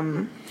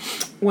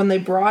when they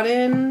brought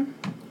in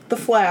the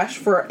Flash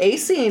for a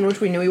scene,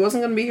 which we knew he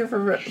wasn't going to be here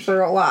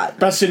for a lot.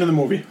 Best scene in the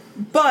movie.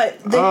 But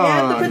they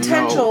had the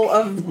potential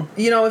of,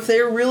 if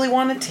they really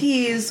want to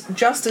tease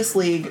Justice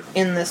League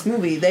in this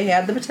movie, they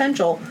had the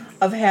potential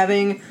of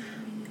having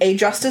a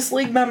Justice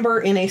League member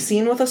in a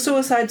scene with a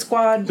Suicide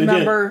Squad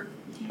member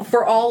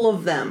for all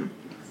of them.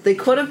 They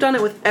could have done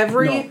it with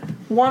every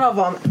one of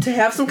them to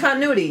have some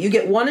continuity. You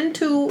get 1 and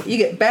 2, you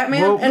get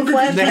Batman and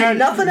Flash, and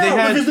nothing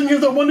else. Because then you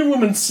have the Wonder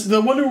Woman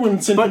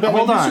scene but Batman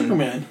hold on. v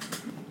Superman.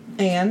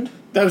 And?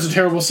 That was a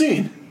terrible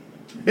scene.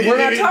 We're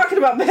not talking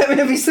about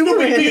Batman v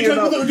Superman here,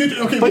 though. But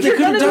if you're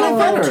going to do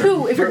it for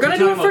 2, If you're going to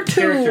do it for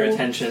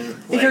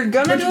 2, if you're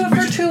going to do it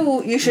for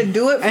 2, you should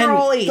do it for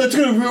all 8. That's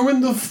going to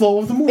ruin the flow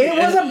of the movie. It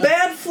was a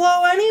bad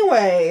flow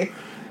anyway.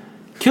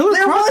 Killer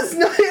Croc?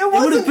 It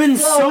would have been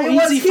so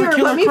easy for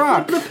Killer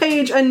Croc. Let me flip the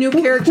page, a new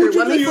character.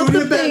 Let me flip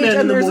the page,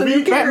 and there's a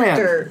new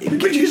character.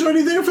 But he's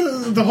already there for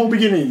the whole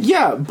beginning.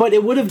 Yeah, but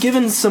it would have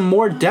given some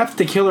more depth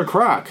to Killer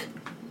Croc.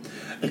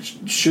 It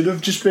should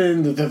have just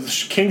been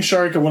the King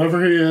Shark or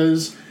whatever he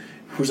is,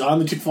 who's on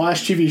the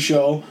Flash TV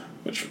show,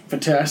 which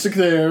fantastic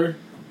there.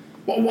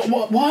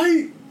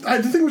 Why?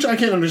 The thing which I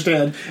can't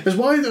understand is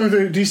why are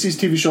the DC's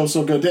TV shows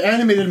so good, the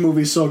animated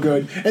movies so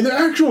good, and their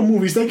actual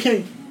movies they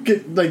can't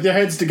get their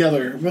heads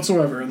together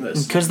whatsoever in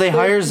this. Because they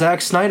hire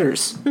Zack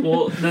Snyder's.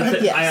 Well,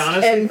 yes. I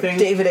honestly think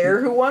David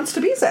Ayer, who wants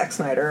to be Zack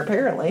Snyder,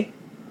 apparently.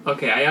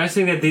 Okay, I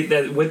honestly think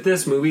that with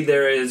this movie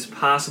there is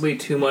possibly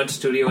too much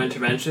studio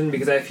intervention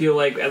because I feel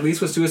like, at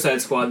least with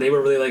Suicide Squad, they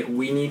were really like,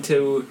 we need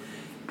to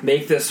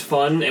make this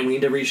fun and we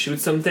need to reshoot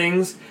some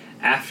things.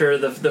 after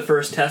the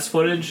first test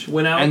footage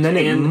went out, and then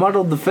it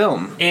muddled the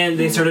film. And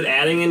they started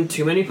adding in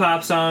too many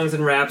pop songs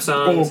and rap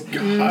songs. Oh,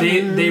 God.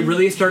 They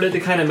really started to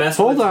kind of mess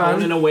with the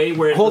tone in a way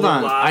where it Hold really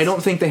on. lost. I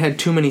don't think they had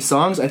too many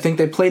songs. I think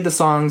they played the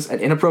songs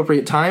at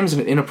inappropriate times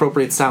and at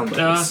inappropriate sound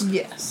levels.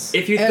 Yes.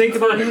 If you think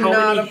about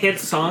how many hit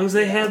songs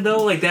they had,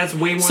 though, like that's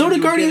way more. So than did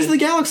you would Guardians get of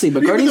the Galaxy,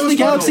 but Yeah, Guardians of the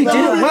those Galaxy did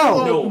songs- it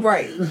well. No,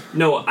 Right.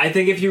 no. I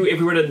think if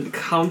we were to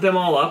count them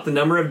all up, the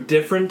number of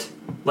different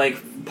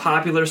like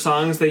popular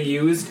songs they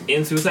used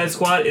in Suicide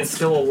Squad is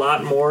still a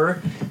lot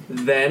more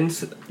than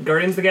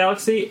Guardians of the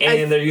Galaxy,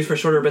 and they're used for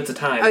shorter bits of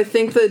time. I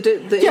think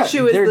the Yeah,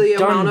 issue is they're the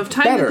done amount of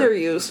time better. that they're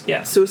used.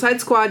 Yeah. Suicide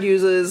Squad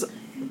uses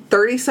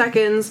 30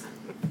 seconds,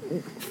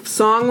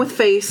 song with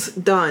face,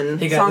 done.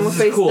 Hey guys, song this with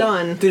is face, cool.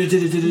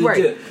 done.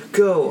 Right.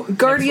 Go.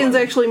 Guardians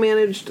actually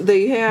managed,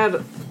 they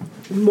had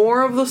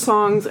more of the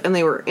songs and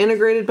they were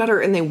integrated better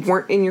and they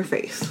weren't in your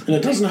face. And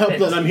it doesn't help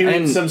that I'm hearing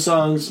And- some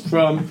songs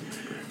from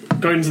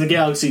Guardians of the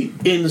Galaxy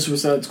in the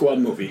Suicide Squad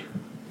movie.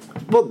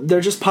 Well,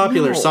 they're just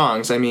popular No.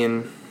 songs. I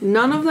mean,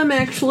 None of them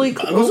actually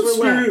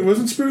overlap.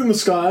 Wasn't Spirit in the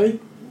Sky?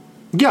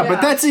 yeah,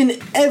 but that's in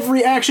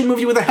every action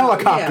movie with a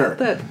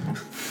helicopter.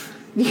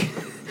 Yeah,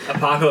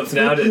 Apocalypse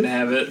Now didn't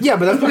have it. Yeah,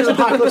 but that's because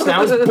Apocalypse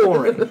Now is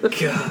boring. God,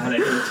 I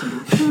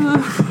hate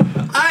you.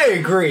 I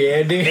agree,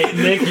 Andy. Hey,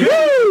 Nick,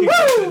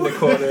 you in the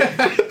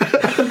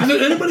corner.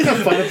 Did anybody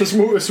have fun at this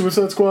movie,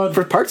 Suicide Squad?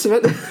 For parts of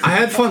it. I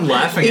had fun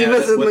laughing at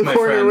Eva's it in with the my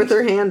corner friends. with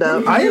her hand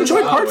up. I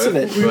enjoyed parts of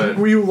it. But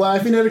Were you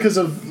laughing at it because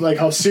of like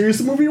how serious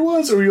the movie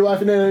was, or were you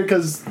laughing at it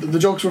because the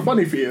jokes were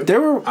funny for you?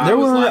 I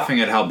was laughing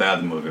at how bad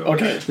the movie was.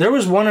 Okay. There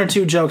was one or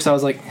two jokes I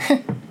was like,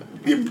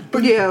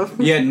 But yeah.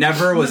 Yeah,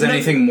 never was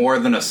anything more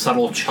than a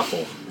subtle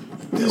chuckle.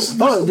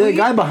 oh, the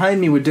guy behind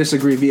me would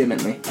disagree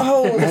vehemently.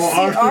 Oh,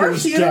 our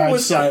theater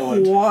was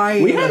silent.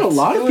 quiet. We had a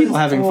lot of people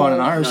having fun in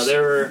ours. No,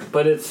 there were,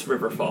 but it's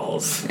River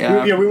Falls.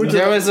 Yeah, Yeah, we went to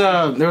there was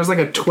like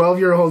a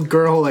 12-year-old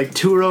girl like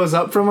 2 rows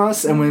up from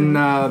us, and when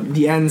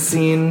the end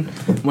scene,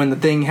 when the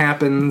thing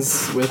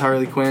happens with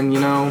Harley Quinn,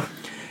 you know,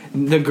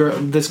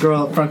 this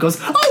girl up front goes,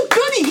 "Oh,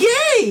 goody,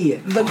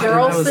 yay!" The I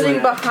girl was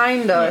sitting like-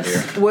 behind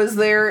us was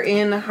there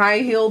in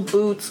high-heeled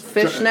boots,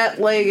 fishnet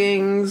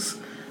leggings,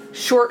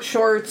 short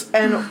shorts,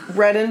 and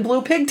red and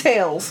blue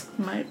pigtails.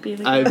 Might be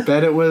the I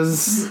bet it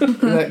was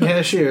that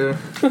cashier.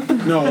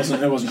 No,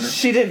 it wasn't her.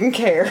 She didn't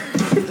care.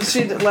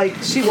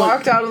 She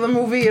walked out of the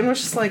movie and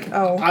was just like,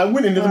 "Oh." I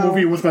went into the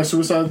movie with my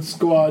Suicide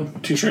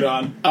Squad t-shirt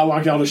on. I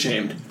walked out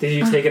ashamed. Did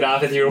you take it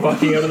off as you were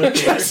walking out of the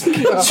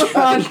theater?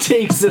 John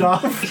takes it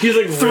off. He's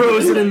like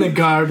Throws it in the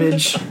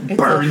garbage.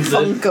 Burns it.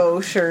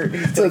 Funko shirt.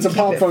 So it's a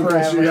pop Funko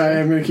shirt. Yeah,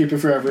 I'm going to keep it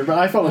forever. But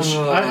I felt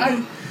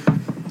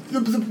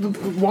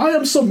why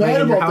I'm so mad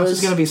Man, your about house this.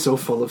 is gonna be so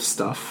full of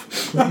stuff.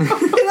 It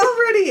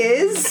already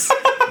is.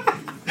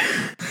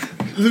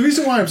 The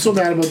reason why I'm so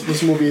mad about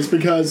this movie is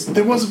because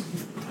there's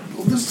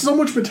so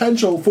much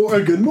potential for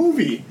a good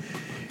movie.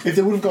 If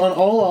they would have gone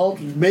all out,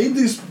 made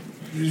these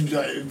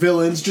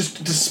villains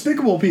just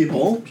despicable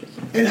people,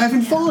 and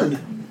having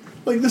fun.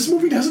 Like, this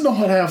movie doesn't know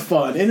how to have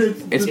fun. And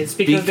It's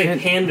because they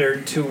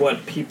pandered to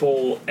what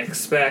people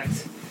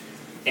expect,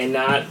 and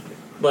not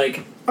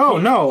like. Oh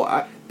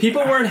no!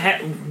 People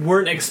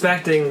weren't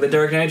expecting the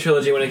Dark Knight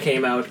trilogy when it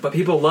came out, but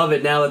people love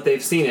it now that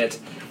they've seen it.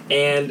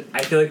 And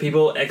I feel like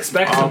people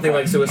expect something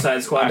like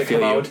Suicide Squad to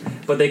come out,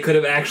 but they could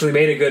have actually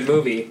made a good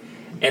movie.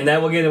 And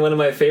that will get in one of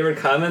my favorite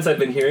comments I've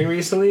been hearing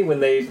recently when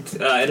they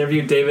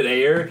interviewed David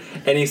Ayer,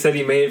 and he said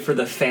he made it for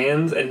the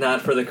fans and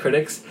not for the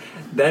critics.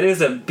 That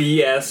is a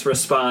BS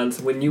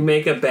response. When you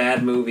make a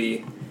bad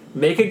movie,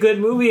 make a good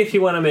movie if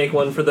you want to make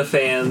one for the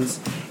fans,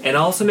 and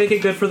also make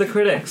it good for the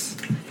critics.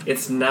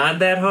 It's not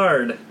that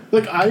hard.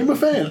 Like, I'm a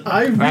fan.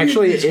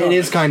 Actually, it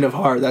is kind of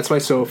hard. That's why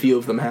so few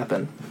of them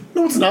happen.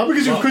 No, it's not,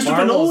 because you have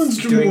Christopher Nolan's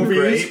doing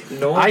movies.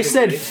 great. I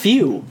said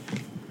few.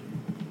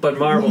 But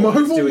Marvel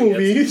doing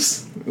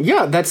movies.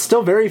 Yeah, that's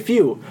still very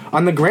few.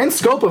 On the grand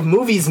scope of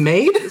movies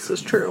made, this is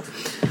true.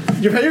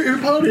 You have Harry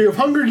Potter, you have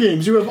Hunger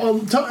Games, you have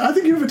I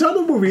think you have a ton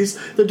of movies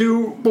that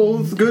do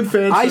both good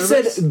fan I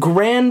service. said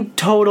grand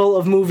total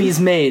of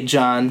movies made,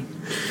 John.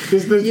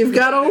 You've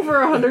got over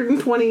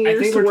 120 years I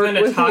think to we're work trying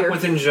to with talk here.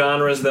 within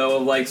genres, though,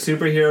 of like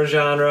superhero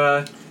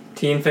genre,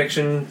 teen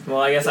fiction.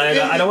 Well, I guess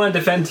I don't want to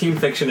defend teen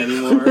fiction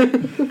anymore.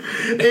 And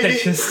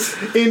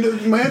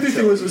my other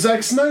thing was,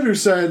 Zack Snyder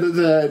said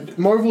that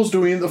Marvel's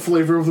doing the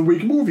flavor of the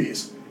week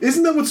movies.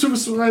 Isn't that what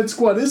Suicide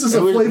Squad is? It's a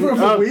flavor of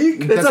the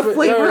week? It's a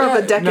flavor of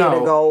a decade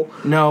ago.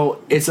 No,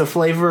 it's a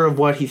flavor of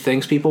what he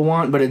thinks people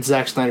want, but it's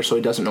Zack Snyder, so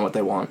he doesn't know what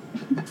they want.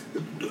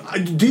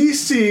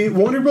 DC,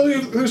 Warner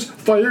Brothers,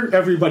 fire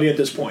everybody at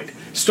this point.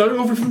 Start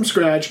over from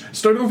scratch.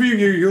 Start over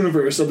your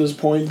universe at this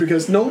point,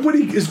 because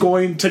nobody is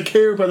going to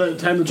care by the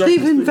time the Justice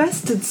They've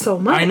invested so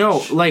much. I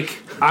know,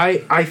 like,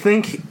 I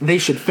think they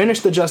should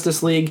finish the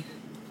Justice League,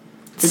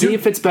 see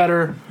if it's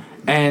better,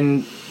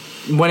 and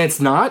when it's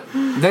not,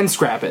 then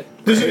scrap it.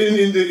 There's an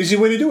easy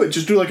way to do it.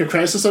 Just do like a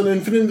Crisis on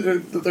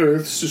Infinite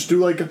Earths. Just do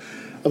like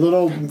a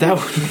little... No.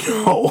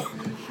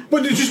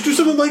 But just do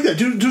something like that.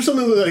 Do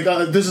something like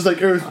this is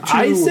like Earth 2.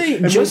 I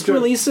say just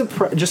release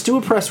just do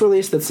a press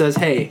release that says,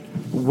 "Hey,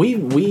 we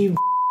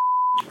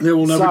they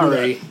will never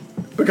do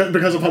that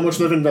because of how much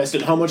they've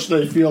invested, how much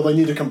they feel they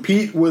need to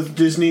compete with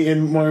Disney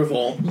and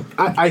Marvel."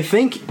 I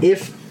think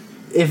if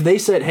they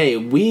said, "Hey,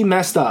 we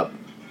messed up,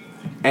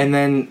 and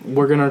then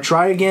we're gonna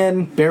try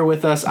again. Bear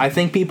with us." I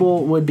think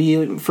people would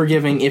be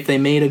forgiving if they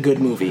made a good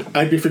movie.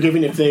 I'd be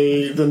forgiving if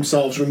they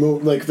themselves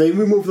removed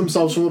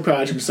themselves from the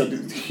project and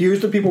said, "Here's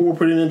the people we're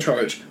putting in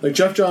charge." Like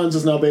Jeff Johns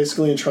is now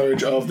basically in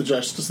charge of the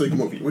Justice League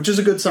movie, which is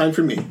a good sign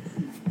for me.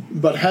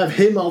 But have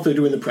him out there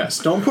doing the press.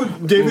 Don't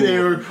put David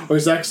Ayer or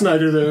Zack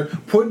Snyder there.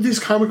 Put these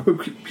comic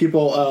book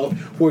people out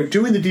who are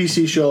doing the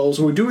DC shows,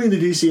 who are doing the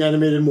DC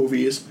animated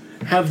movies.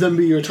 Have them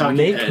be your talking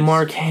heads. Make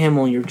Mark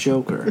Hamill your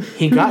Joker.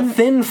 He got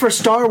thin for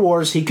Star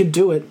Wars. He could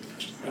do it.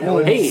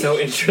 Hey, so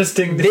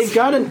interesting. They've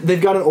got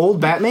an old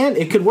Batman.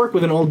 It could work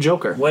with an old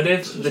Joker. What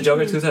if the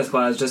Joker Suicide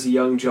Squad is just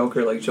young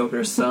Joker, like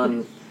Joker's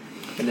son?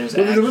 And there's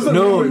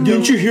no.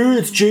 Didn't you hear?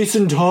 It's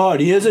Jason Todd.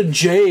 He has a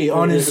J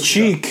on his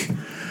cheek.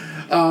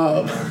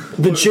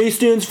 The J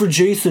stands for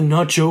Jason,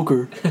 not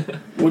Joker.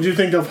 What do you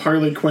think of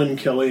Harley Quinn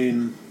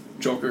killing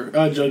Joker?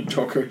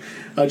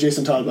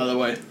 Jason Todd, by the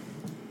way.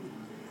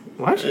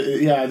 What?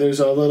 Yeah, there's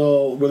a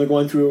little where they're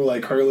going through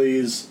like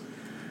Harley's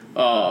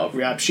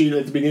rap sheet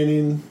at the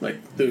beginning. Like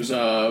there's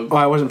a. Oh,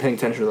 I wasn't paying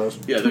attention to those.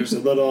 Yeah, there's a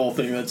little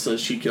thing that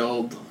says she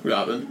killed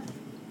Robin,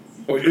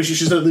 or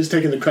she's at least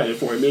taking the credit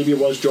for it. Maybe it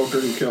was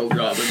Joker who killed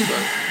Robin,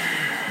 but.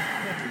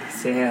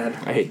 Sad.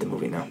 I hate the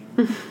movie now.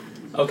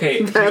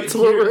 Okay, that's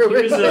what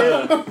we're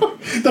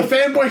the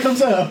fanboy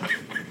comes out.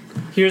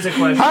 Here's a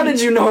question. How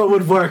did you know it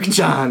would work,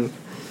 John?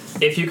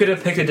 If you could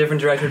have picked a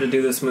different director to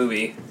do this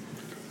movie,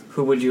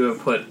 who would you have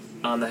put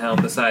on the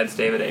helm besides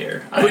David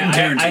Ayer? I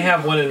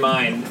have one in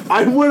mind.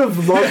 I would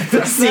have loved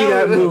to see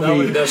that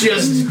movie.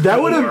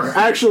 That would have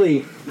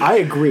actually. I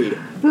agreed.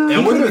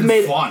 It would have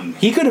made fun.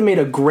 He could have made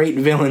a great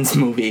villains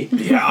movie.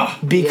 Yeah,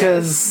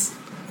 because.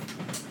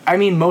 I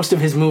mean, most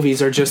of his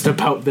movies are just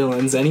about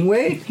villains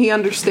anyway. He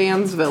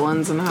understands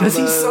villains and how he's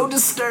so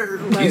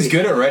disturbed. He's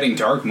good at writing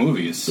dark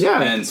movies.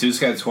 Yeah. And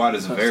Suicide Squad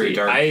is a very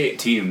dark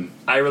team.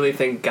 I really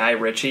think Guy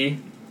Ritchie...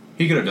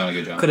 He could have done a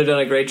good job. Could have done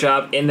a great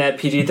job in that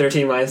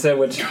PG-13 mindset,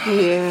 which...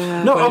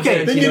 Yeah. No,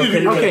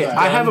 okay,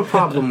 I have a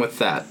problem with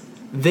that.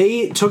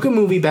 They took a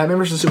movie, Batman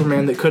vs.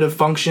 Superman, that could have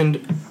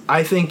functioned,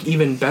 I think,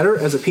 even better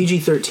as a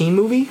PG-13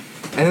 movie,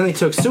 and then they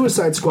took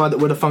Suicide Squad that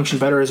would have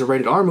functioned better as a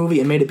rated R movie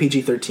and made it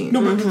PG-13.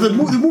 No, but the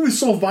movie's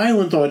so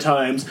violent though at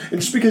times,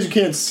 and just because you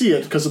can't see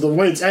it because of the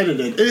way it's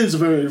edited, it is a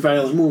very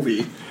violent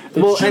movie.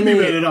 It should be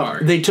rated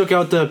R. They took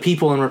out the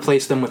people and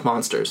replaced them with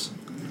monsters.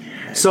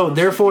 So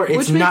therefore,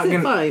 it's not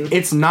going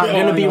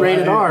to be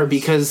rated R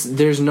because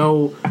there's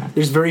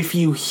very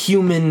few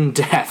human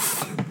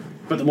death.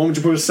 But the moment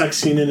you put a sex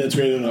scene in, it's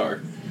rated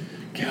R.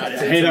 God,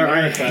 I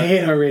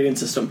hate our rating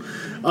system.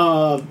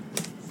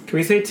 Can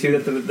we say too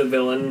that the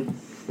villain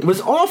was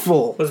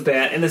awful, was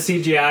bad, and the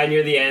CGI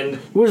near the end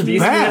was DC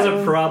bad. has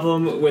a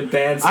problem with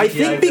bad CGI. I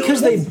think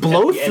because they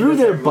blow through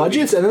their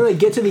budgets and then they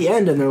get to the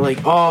end and they're like,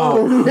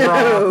 "Oh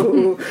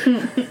no!"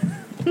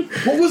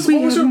 What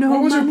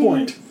was her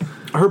point?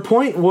 Her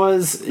point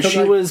was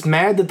she was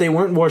mad that they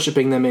weren't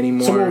worshiping them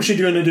anymore. So what was she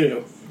going to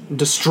do?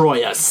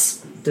 Destroy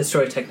us.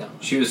 Destroy technology.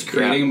 She was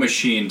creating a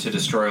machine to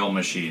destroy all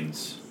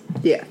machines.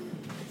 Yeah.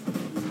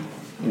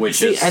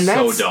 Which is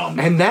so dumb.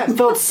 And that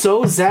felt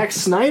so Zack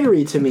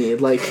Snyder-y to me.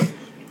 Like,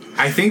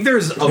 I think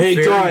there's a very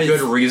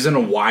good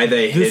reason why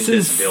they hid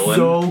this villain.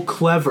 So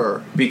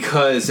clever.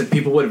 Because if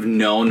people would have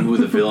known who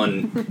the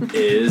villain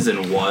is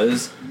and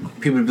was,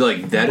 people would be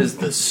like, that is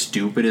the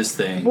stupidest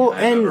thing I've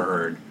ever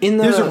heard.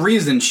 There's a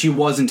reason she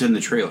wasn't in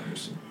the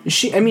trailers.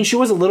 She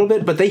was a little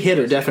bit, but they hit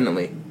her,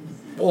 definitely.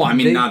 Well, I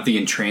mean, not the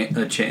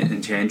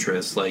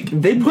Enchantress. Like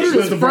they put her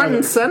as front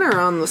and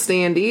center on the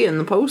standee and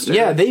the poster.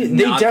 Yeah, they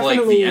not definitely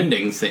like the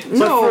ending thing.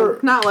 No,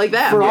 not like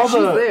that. For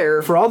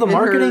all the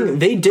marketing,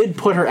 they did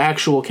put her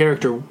actual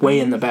character way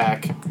in the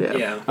back.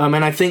 Yeah.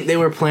 And I think they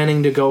were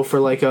planning to go for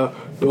like a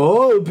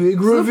big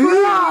reveal.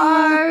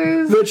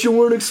 Surprise! Bet you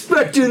weren't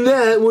expecting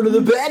that. One of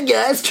the bad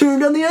guys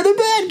turned on the other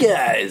bad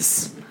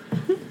guys.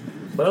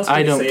 What else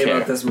can you say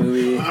about this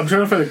movie? I'm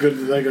trying to find a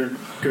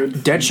good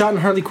Deadshot and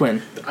Harley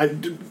Quinn.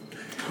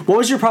 What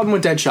was your problem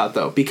with Deadshot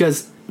though?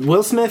 Because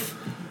Will Smith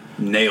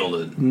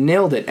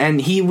nailed it,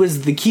 and he was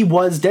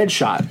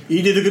Deadshot.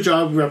 He did a good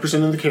job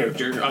representing the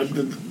character.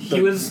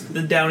 He was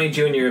the Downey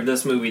Jr. of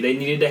this movie. They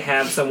needed to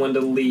have someone to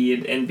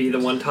lead and be the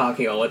one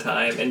talking all the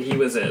time, and he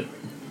was it.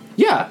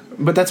 Yeah,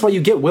 but that's why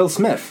you get Will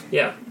Smith.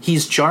 Yeah,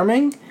 he's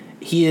charming.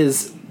 He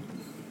is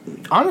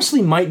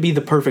honestly might be the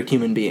perfect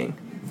human being.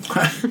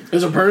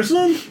 As a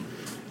person.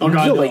 Oh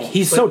God, no. Like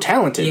he's so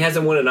talented. He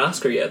hasn't won an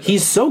Oscar yet. Though.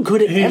 He's so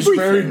good at everything. He's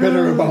very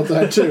bitter about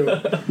that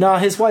too. No,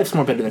 his wife's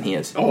more bitter than he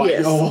is. Oh,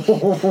 yes.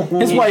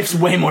 His wife's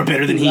way more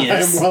bitter than he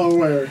is. I am well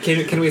aware.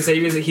 Can we say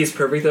he's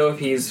perfect though if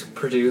he's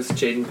produced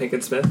Jaden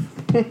Pinkett Smith?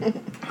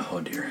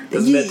 Oh dear.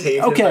 Doesn't that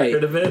taste his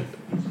record a bit?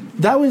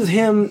 That was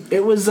him.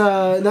 It was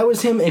that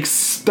was him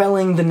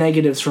expelling the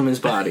negatives from his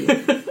body.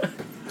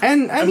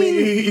 And I mean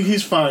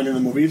he's fine in the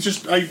movie. It's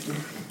just I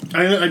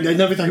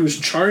never thought he was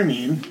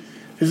charming.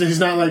 He's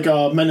not like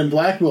Men in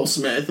Black Will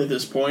Smith at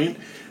this point,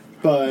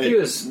 but he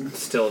was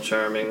still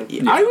charming.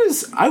 Yeah.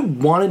 I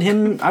wanted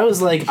him. I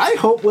was like, I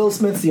hope Will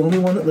Smith's the only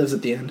one that lives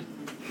at the end.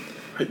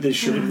 They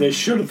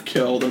should have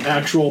killed an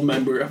actual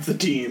member of the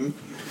team.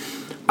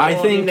 I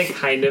think they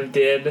kind of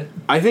did.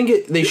 I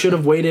think they should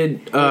have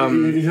waited.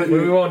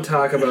 We won't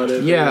talk about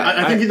it. Yeah,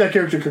 I think that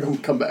character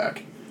could come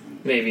back.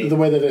 Maybe the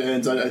way that it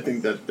ends, I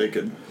think that they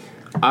could.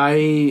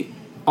 I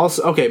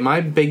also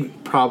my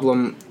big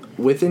problem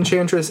with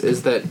Enchantress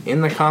is that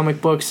in the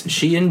comic books,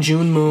 she and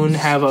June Moon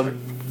have a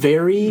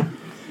very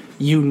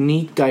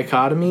unique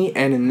dichotomy,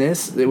 and in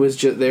this, it was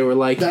just they were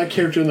like that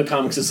character in the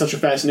comics is such a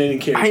fascinating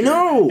character. I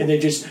know, and they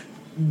just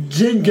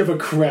didn't give a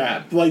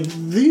crap. Like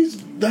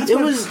these,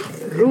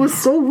 it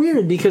was so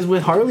weird because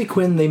with Harley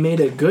Quinn, they made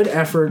a good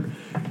effort.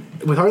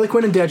 With Harley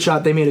Quinn and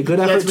Deadshot, they made a good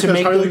effort to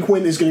make Harley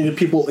Quinn is going to get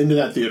people into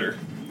that theater.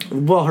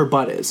 Well, her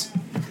butt is.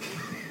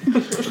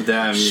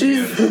 Damn.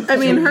 I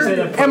mean, her.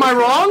 Am I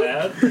wrong?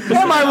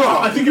 Am I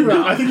wrong? I think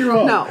you're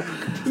wrong. No.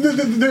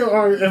 There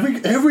are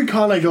every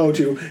con I go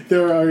to,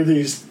 there are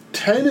these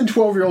 10 and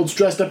 12-year-olds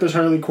dressed up as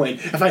Harley Quinn.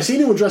 If I see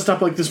anyone dressed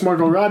up like this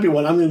Margot Robbie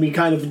one, I'm going to be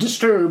kind of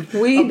disturbed.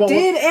 We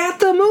did at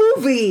the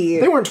movie.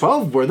 They weren't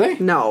 12, were they?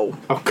 No.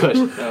 Oh,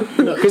 good.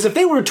 Because if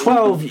they were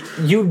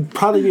 12, you'd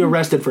probably be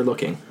arrested for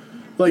looking.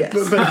 Like,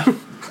 yes. but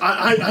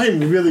I'm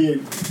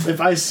really. If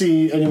I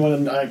see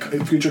anyone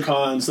in future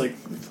cons, like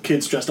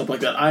kids dressed up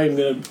like that, I'm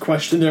going to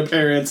question their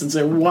parents and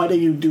say, "What are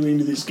you doing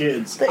to these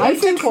kids?" The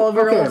 8 to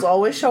 12-year-olds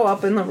always show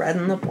up in the red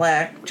and the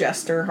black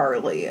Jester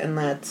Harley, and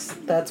that's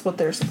what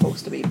they're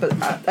supposed to be. But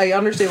I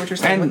understand what you're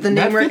saying. With the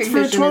name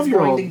recognition is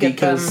going to get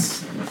them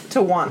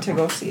to want to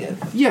go see it.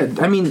 Yeah,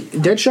 I mean,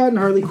 Deadshot and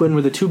Harley Quinn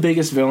were the two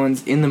biggest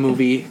villains in the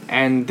movie,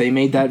 and they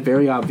made that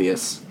very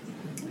obvious.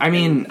 I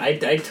mean,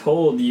 I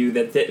told you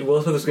that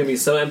Will Smith was going to be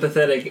so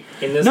empathetic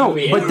in this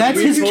movie. No, but that's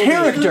his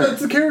character.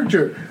 That's the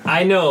character.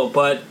 I know,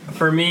 but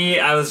for me,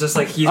 I was just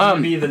like, he's going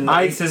to be the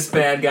nicest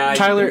bad guy you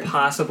can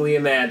possibly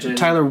imagine.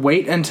 Tyler,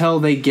 wait until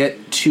they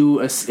get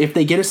to if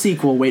they get a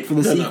sequel. Wait for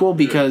the sequel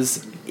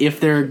because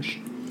if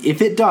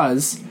it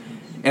does,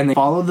 and they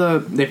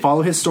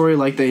follow his story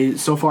like they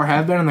so far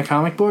have been in the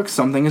comic books,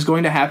 something is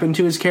going to happen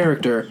to his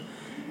character,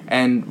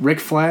 and Rick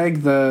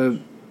Flag, the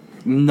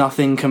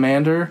Nothing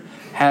Commander.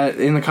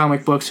 In the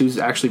comic books, who's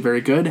actually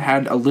very good,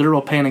 had a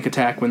literal panic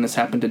attack when this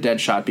happened to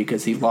Deadshot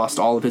because he lost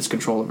all of his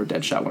control over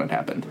Deadshot when it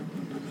happened.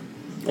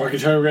 Well, I can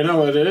tell you right now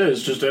what it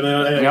is. Just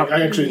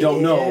I actually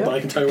don't know, but I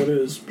can tell you what it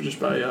is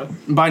just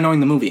by knowing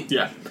the movie.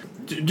 Yeah.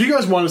 Do you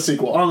guys want a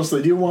sequel?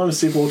 Honestly, do you want a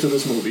sequel to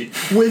this movie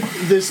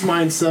with this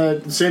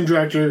mindset, same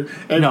director,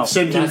 and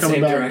same team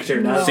coming back?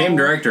 Same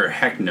director?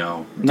 Heck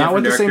no. Not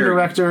with the same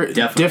director.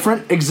 Definitely.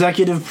 Different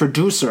executive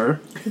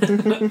producer.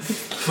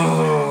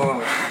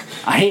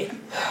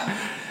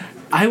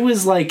 I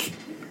was like,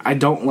 I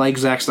don't like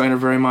Zack Snyder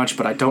very much,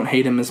 but I don't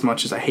hate him as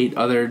much as I hate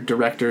other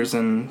directors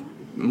and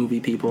movie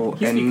people.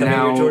 He's becoming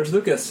your George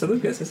Lucas. So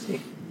Lucas, isn't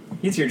he?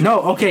 He's your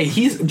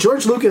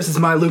George Lucas is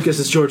my Lucas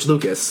is George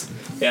Lucas.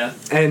 Yeah.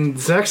 And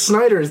Zack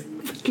Snyder is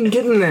fucking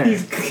getting there.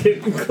 He's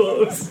getting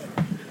close.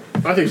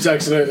 I think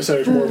Zack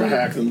Snyder's more of a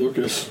hack than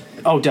Lucas.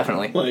 Oh,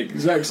 definitely. Like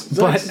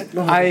But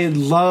I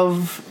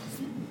love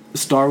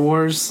Star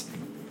Wars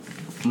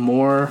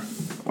more.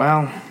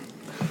 Well,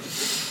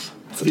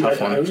 it's a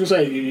tough one. I was gonna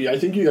say, I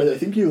think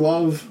you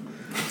love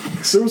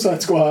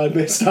Suicide Squad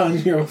based on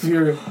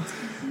your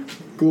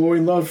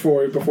glowing love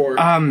for it before.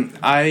 When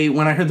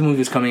I heard the movie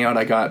was coming out,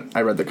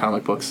 I read the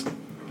comic books.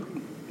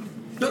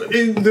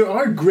 And there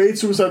are great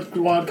Suicide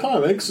Squad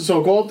comics,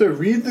 so go out there,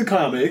 read the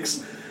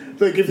comics.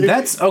 Like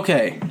that's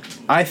okay.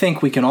 I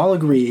think we can all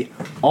agree.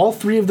 All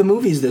three of the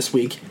movies this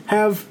week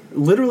have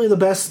literally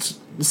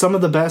some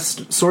of the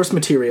best source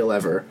material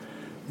ever.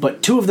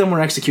 But two of them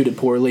were executed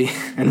poorly,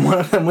 and one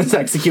of them was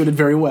executed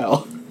very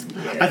well.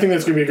 I think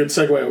that's going to be a good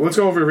segue. Let's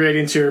go over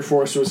ratings here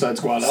for Suicide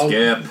Squad.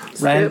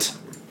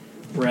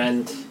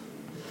 Rent.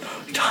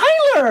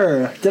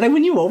 Tyler! Did I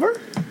win you over?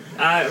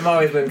 I've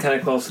always been kind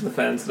of close to the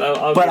fence.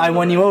 But I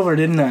won you over,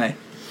 didn't I?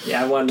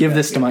 Yeah, I won. Give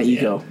this to my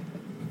ego.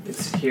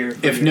 It's here.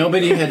 If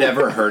nobody had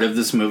ever heard of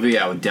this movie,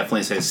 I would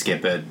definitely say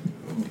skip it.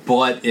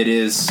 But it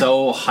is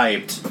so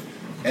hyped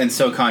and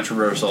so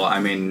controversial. I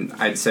mean,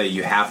 I'd say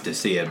you have to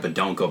see it, but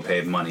don't go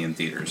pay money in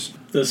theaters.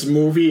 This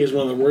movie is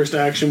one of the worst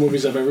action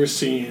movies I've ever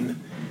seen.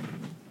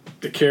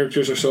 The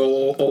characters are so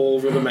all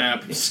over the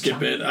map.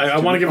 Skip it. I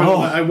want to give it.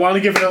 I want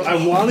to give it.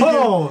 I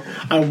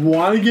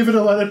want to give it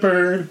a let it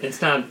burn.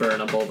 It's not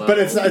burnable though. But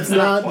it's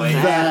not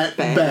that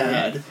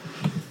bad.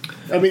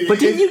 I mean, but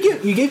didn't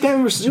you gave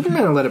Batman vs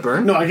Superman a let it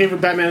burn? No, I gave it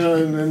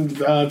Batman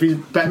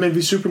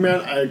v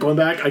Superman. Going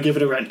back, I gave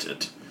it a rent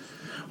it.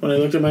 When I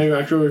looked at my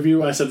actual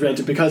review, I said rent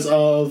it because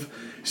of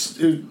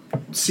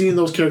seeing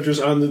those characters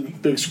on the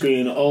big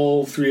screen.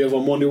 All three of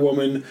them, Wonder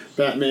Woman,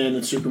 Batman,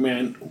 and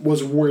Superman,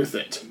 was worth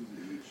it.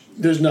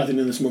 There's nothing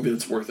in this movie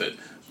that's worth it.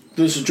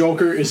 This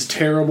Joker is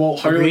terrible.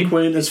 Harley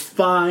Quinn is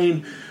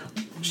fine.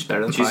 She's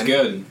better than She's fine.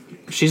 good.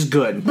 She's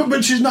good.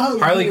 But she's not...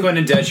 Harley Quinn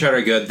and Deadshot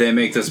are good. They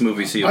make this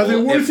movie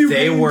seeable. If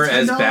they were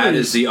as bad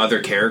as the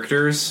other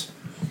characters,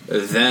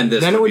 then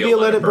it would be a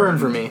Let It Burn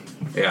for me.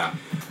 Yeah.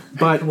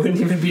 But it wouldn't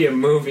even be a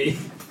movie.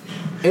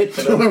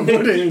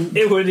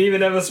 It wouldn't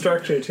even have a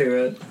structure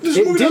to it.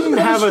 It didn't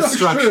have a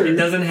structure. It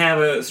doesn't have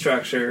a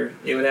structure.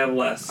 It would have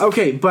less.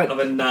 Okay, but of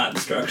a not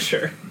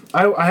structure.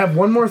 I have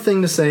one more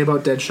thing to say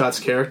about Deadshot's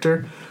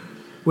character.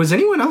 Was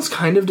anyone else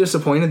kind of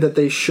disappointed that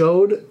they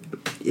showed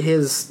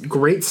his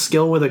great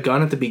skill with a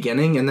gun at the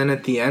beginning, and then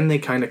at the end they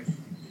kind of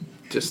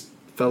just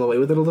fell away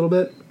with it a little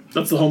bit?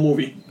 That's the whole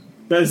movie.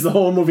 That is the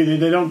whole movie.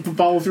 They don't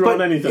follow through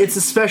on anything. It's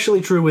especially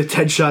true with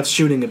Deadshot's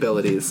shooting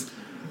abilities.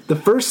 The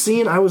first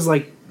scene, I was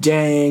like,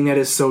 dang, that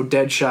is so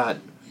Deadshot.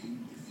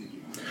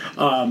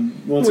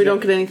 We don't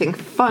get anything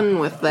fun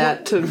with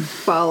that to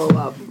follow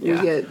up. Yeah.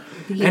 We get...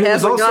 And it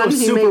was also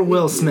super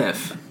Will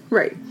Smith.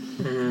 Right.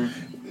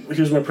 Mm-hmm.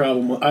 Here's my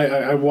problem.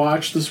 I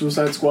watched the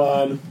Suicide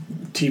Squad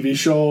TV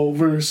show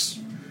verse.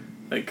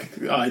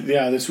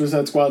 The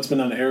Suicide Squad's been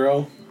on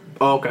Arrow.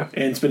 Oh, okay.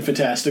 And it's been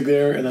fantastic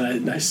there. And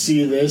then I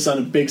see this on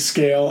a big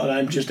scale, and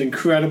I'm just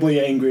incredibly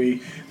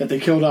angry that they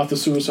killed off the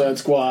Suicide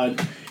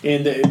Squad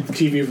in the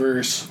TV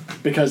verse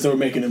because they were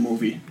making a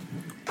movie.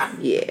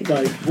 Yeah.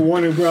 Like,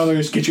 Warner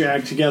Brothers, get your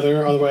act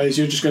together, otherwise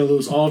you're just going to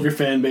lose all of your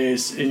fan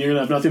base, and you're going to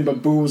have nothing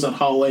but boos on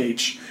Hall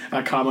H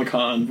at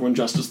Comic-Con when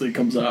Justice League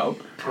comes out.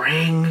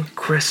 Bring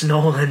Chris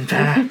Nolan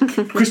back.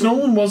 Chris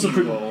Nolan was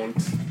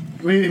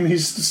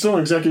he's still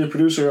an executive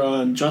producer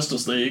on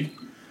Justice League.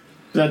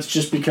 That's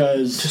just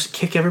because... Just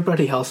kick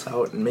everybody else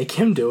out and make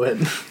him do it.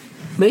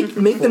 make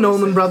the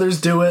Nolan brothers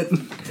do it.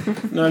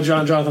 No,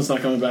 Jonathan's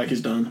not coming back.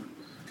 He's done.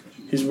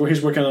 He's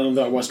working on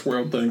that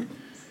Westworld thing.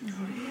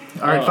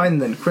 Alright, fine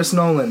then. Chris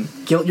Nolan,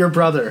 guilt your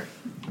brother.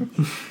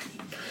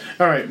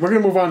 Alright, we're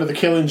going to move on to The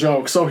Killing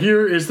Joke. So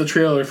here is the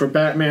trailer for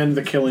Batman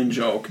The Killing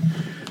Joke.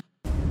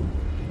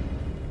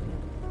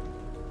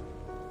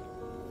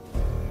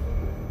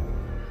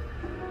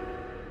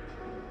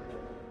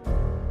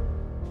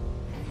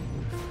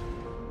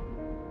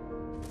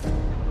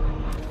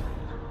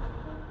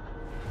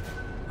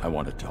 I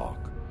want to talk.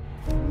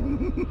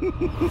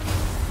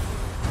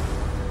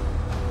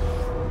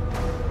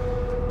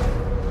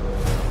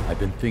 I've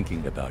been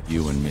thinking about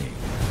you and me.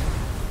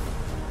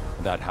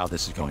 About how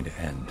this is going to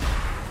end.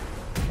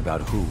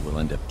 About who will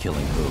end up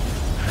killing who.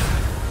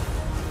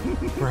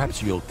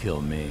 Perhaps you'll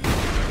kill me.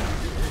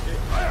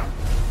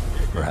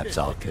 Perhaps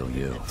I'll kill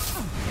you.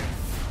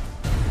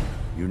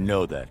 You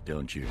know that,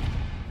 don't you?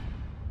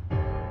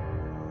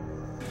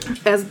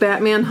 As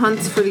Batman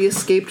hunts for the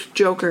escaped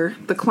Joker,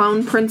 the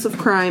clown prince of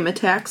crime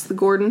attacks the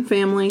Gordon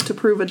family to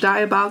prove a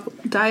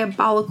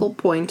diabolical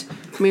point,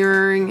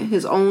 mirroring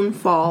his own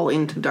fall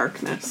into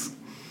darkness.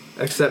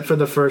 Except for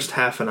the first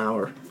half an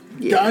hour.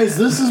 Yeah. Guys,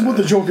 this is what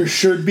the Joker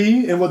should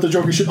be, and what the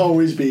Joker should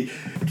always be.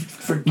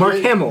 Mark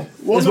Hamill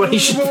is what he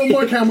should be.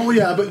 Mark Hamill,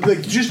 yeah, but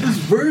like just this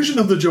version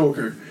of the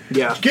Joker.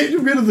 Yeah. Get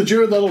rid of the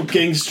Jared Leto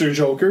gangster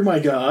Joker, my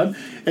God,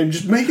 and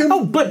just make him...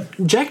 Oh,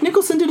 but Jack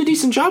Nicholson did a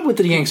decent job with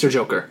the gangster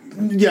Joker.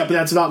 Yeah, but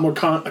that's a lot more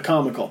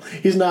comical.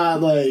 He's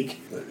not, like,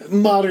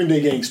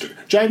 modern-day gangster.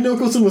 Jack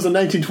Nicholson was a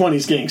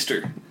 1920s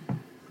gangster.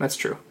 That's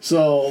true.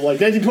 So, like,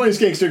 1920s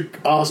gangster,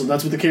 awesome.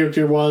 That's what the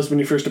character was when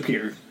he first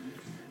appeared.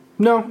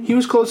 No, he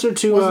was closer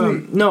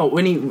to... No,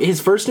 when his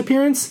first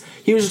appearance,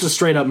 he was just a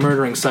straight-up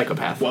murdering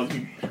psychopath. Well,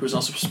 he was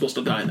also supposed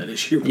to die in that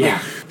issue.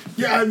 Yeah.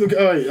 Yeah, look,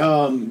 all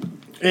right,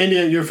 Andy,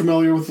 you're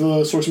familiar with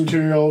the source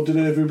material. Did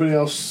everybody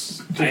else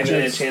I haven't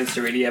had a chance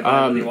to read it yet, but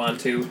I really want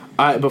to.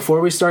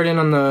 Before we start in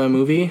on the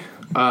movie,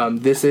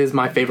 this is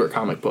my favorite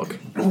comic book.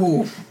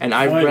 Ooh, and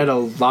I've read a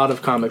lot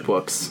of comic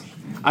books.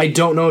 I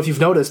don't know if you've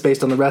noticed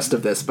based on the rest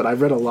of this, but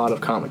I've read a lot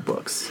of comic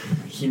books.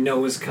 He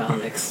knows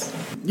comics.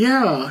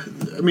 Yeah,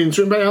 I mean, it's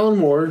written by Alan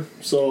Moore,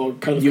 so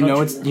kind of... You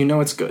know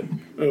it's good.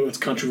 Oh, it's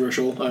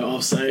controversial,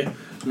 I'll say.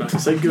 I'm not going to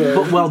say good.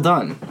 But well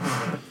done.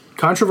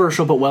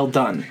 Controversial, but well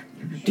done.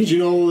 Did you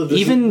know that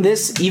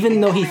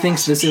even though he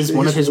thinks this is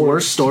one of his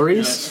worst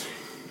stories,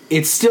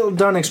 it's still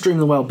done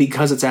extremely well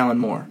because it's Alan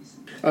Moore.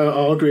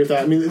 I'll agree with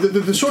that. I mean,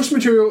 the source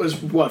material is,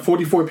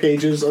 44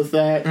 pages of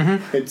that?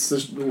 Mm-hmm. It's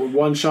this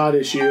one-shot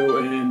issue,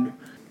 and...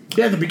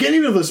 Yeah, the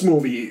beginning of this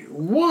movie,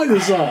 what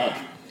is up?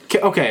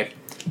 Okay,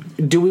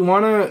 do we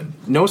want to...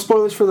 No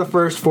spoilers for the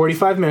first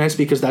 45 minutes,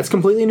 because that's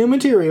completely new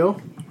material.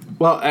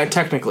 Well,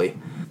 technically.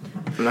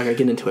 I'm not going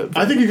to get into it.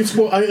 I think you can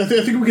spoil... I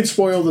think we can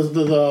spoil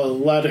the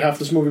latter half of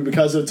this movie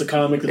because it's a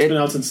comic that's been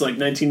out since, like,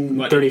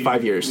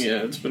 35 years.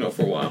 Yeah, it's been out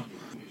for a while.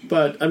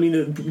 But, I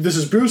mean, this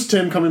is Bruce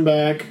Timm coming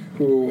back,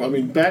 who, I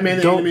mean, Batman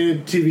the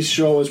Animated TV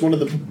show is one of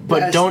the best...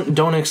 But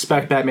don't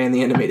expect Batman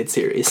the Animated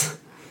Series.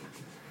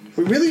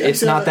 Really?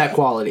 It's not that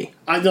quality.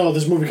 I know,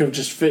 this movie could have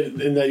just fit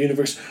in that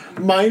universe.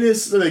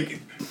 Minus, like...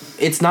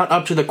 It's not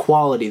up to the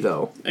quality,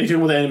 though. Are you talking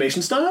about the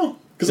animation style?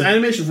 Because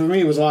animation, for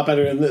me, was a lot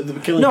better than the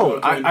Killing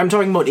Joke. No, I'm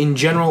talking about in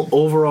general,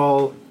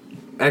 overall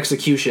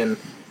execution.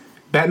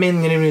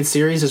 Batman the Animated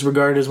Series is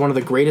regarded as one of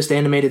the greatest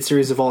animated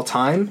series of all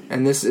time,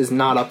 and this is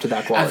not up to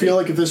that quality. I feel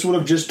like if this would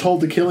have just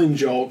told the Killing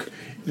Joke,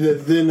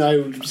 then I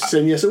would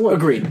say yes, it would.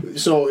 Agreed.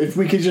 So if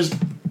we could just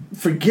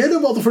forget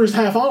about the first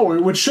half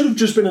hour, which should have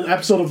just been an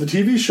episode of the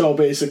TV show,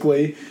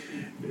 basically.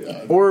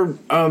 Or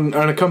an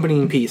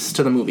accompanying piece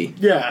to the movie.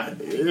 Yeah.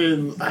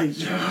 Did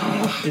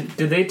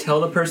they tell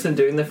the person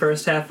doing the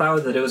first half hour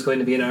that it was going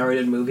to be an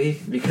R-rated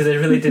movie? Because it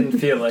really didn't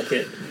feel like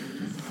it.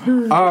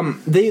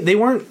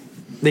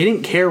 They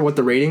didn't care what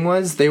the rating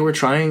was. They were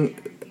trying,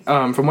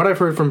 from what I've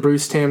heard from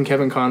Bruce Timm,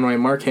 Kevin Conroy,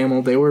 Mark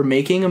Hamill, they were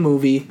making a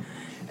movie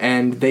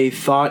and they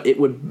thought it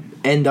would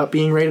end up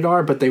being rated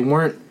R, but they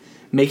weren't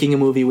making a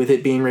movie with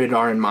it being rated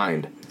R in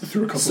mind. They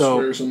threw a couple so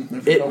swears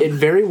in. It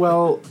very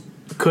well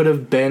could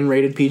have been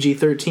rated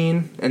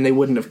PG-13 and they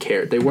wouldn't have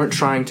cared. They weren't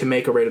trying to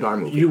make a rated R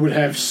movie. You would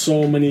have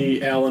so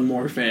many Alan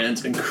Moore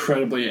fans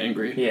incredibly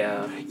angry.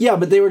 Yeah,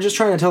 but they were just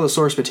trying to tell the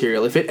source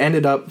material. If it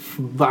ended up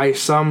by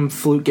some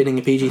fluke getting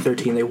a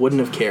PG-13, they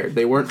wouldn't have cared.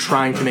 They weren't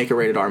trying to make a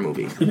rated R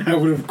movie. And I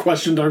would have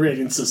questioned our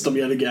rating system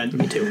yet again.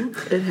 Me too.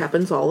 It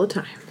happens all the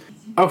time.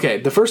 Okay,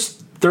 the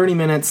first 30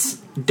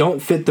 minutes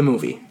don't fit the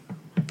movie.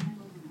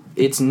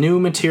 It's new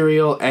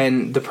material,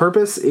 and the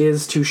purpose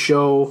is to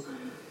show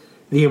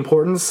the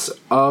importance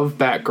of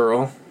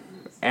Batgirl,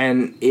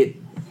 and it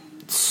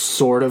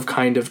sort of,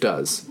 kind of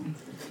does.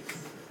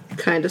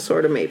 Kind of,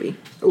 sort of, maybe.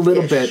 A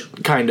little bit,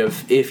 kind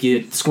of, if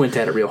you squint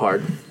at it real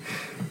hard.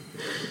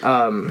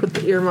 Put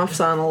the earmuffs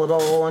on a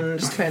little and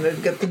just kind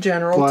of get the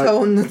general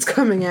tone that's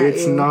coming at you.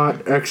 It's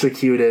not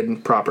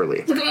executed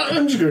properly. Look,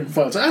 I'm just going to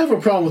confess. I have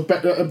a problem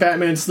with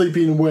Batman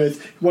sleeping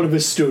with one of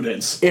his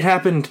students. It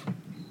happened.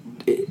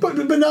 But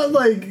not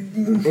like...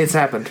 It's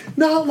happened.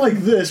 Not like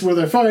this, where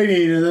they're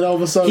fighting and then all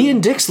of a sudden... He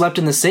and Dick slept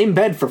in the same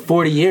bed for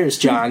 40 years,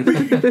 John.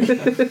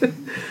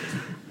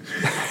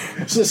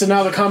 So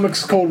now the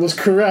comics code was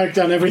correct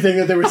on everything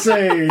that they were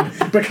saying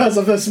because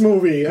of this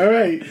movie. All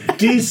right,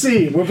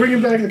 DC, we're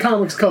bringing back the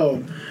comics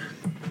code.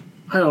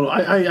 I don't know.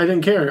 I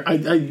didn't care. I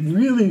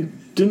really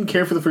didn't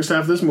care for the first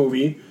half of this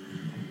movie.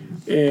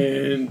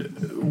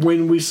 And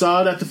when we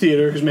saw it at the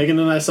theater, because Megan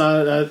and I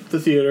saw it at the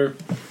theater,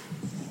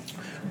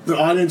 the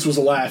audience was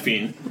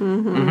laughing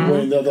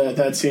when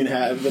that scene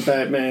had the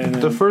Batman.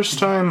 The first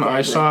time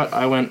I saw it,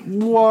 I went,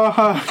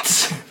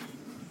 "What?"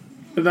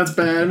 But that's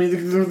bad. I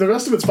mean, the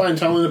rest of it's fine.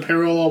 Telling the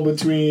parallel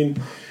between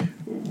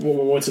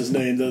what's his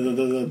name,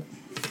 the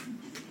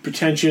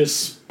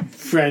pretentious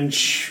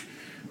French.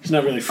 He's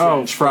not really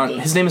French. Oh,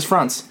 his name is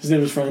Franz. His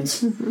name is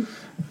Franz.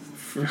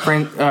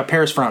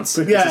 Paris France.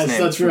 Yes,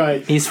 that's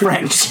right. He's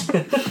French.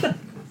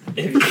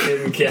 If you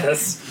didn't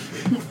guess.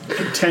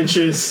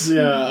 Pretentious,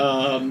 yeah.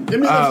 I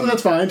mean,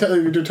 that's fine.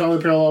 Telling the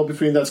parallel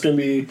between that's going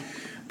to be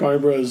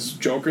Barbara's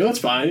Joker. That's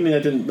fine. I mean,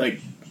 that didn't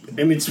like.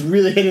 I mean, it's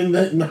really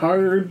hitting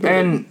hard.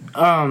 And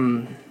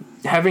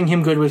having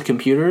him good with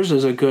computers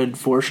is a good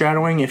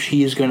foreshadowing. If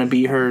he's going to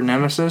be her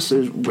nemesis,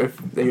 if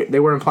they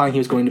were implying he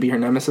was going to be her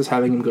nemesis,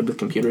 having him good with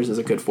computers is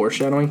a good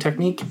foreshadowing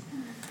technique.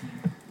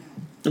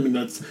 I mean,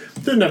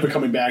 they're never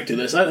coming back to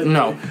this. I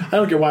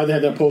don't get why they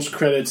had that post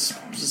credits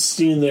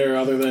scene there,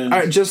 other than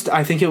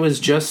I think it was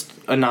just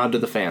a nod to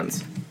the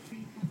fans.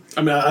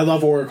 I mean, I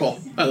love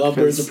Oracle. I love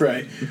Birds of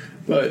Prey.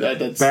 But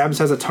that's... Babs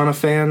has a ton of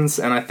fans,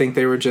 and I think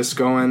they were just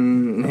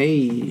going,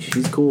 "Hey,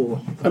 she's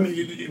cool." I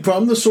mean,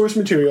 from the source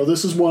material,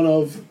 this is one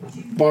of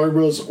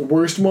Barbara's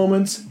worst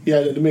moments,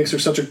 yet it makes her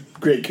such a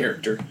great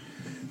character.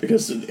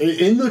 Because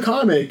in the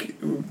comic,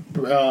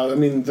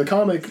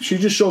 she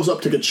just shows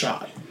up to get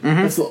shot.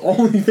 Mm-hmm. That's the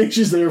only thing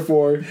she's there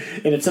for,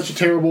 and it's such a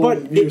terrible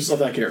use of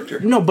that character.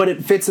 No, but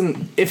it fits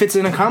in. If it's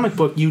in a comic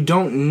book, you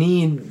don't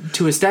need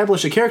to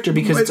establish a character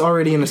because it's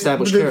already an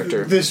established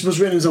character. This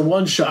was written as a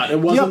one-shot. It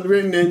wasn't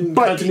written in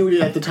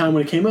continuity at the time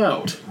when it came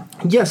out.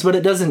 Yes, but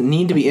it doesn't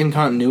need to be in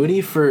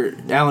continuity for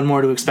Alan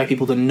Moore to expect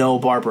people to know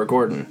Barbara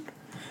Gordon.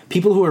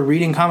 People who are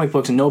reading comic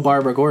books know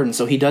Barbara Gordon,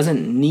 so he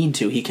doesn't need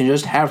to. He can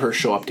just have her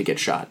show up to get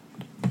shot.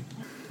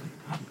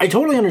 I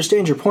totally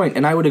understand your point,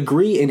 and I would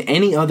agree in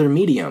any other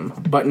medium,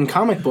 but in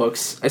comic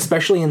books,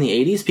 especially in the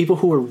 80s, people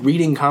who were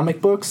reading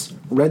comic books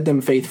read them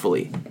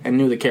faithfully and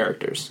knew the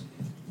characters.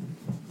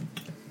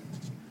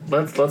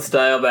 Let's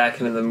dial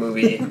back into the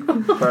movie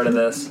part of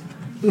this.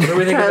 What do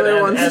we think Tyler of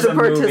it wants as to a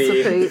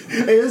participate. movie?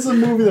 It is a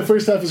movie. The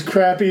first half is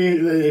crappy.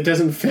 It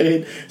doesn't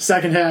fit.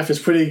 Second half is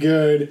pretty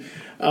good.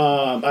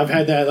 I've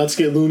had that Let's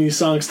Get Loony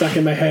song stuck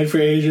in my head for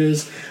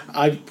ages.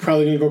 I'm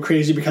probably going to go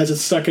crazy because it's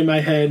stuck in my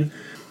head.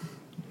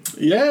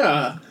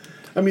 Yeah.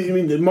 I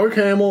mean, Mark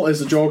Hamill as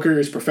the Joker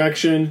is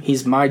perfection.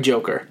 He's my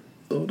Joker.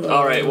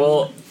 All right,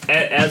 well,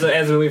 as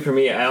a movie for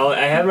me,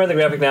 I haven't read the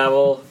graphic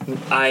novel.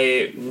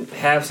 I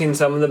have seen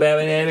some of the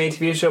Batman animated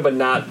TV show, but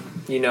not,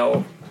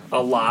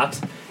 a lot.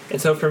 And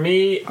so for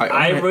me,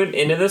 I went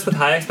into this with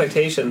high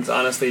expectations,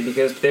 honestly,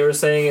 because they were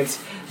saying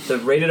it's the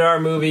rated R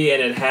movie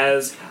and it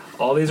has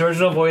all these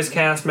original voice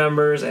cast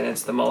members and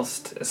it's the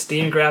most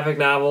esteemed graphic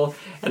novel,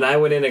 and I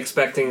went in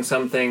expecting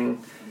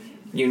something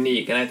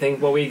unique, and I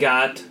think what we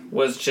got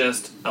was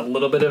just a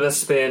little bit of a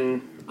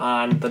spin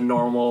on the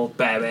normal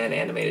Batman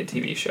animated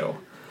TV show.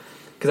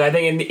 Because I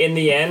think in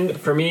the end,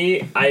 for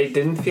me, I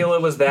didn't feel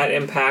it was that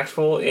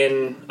impactful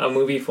in a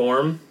movie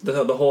form. The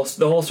whole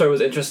story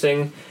was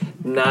interesting,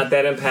 not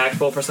that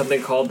impactful for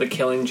something called The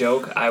Killing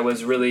Joke. I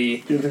was really...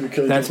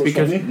 That's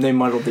because they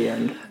muddled the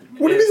end.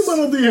 What do you mean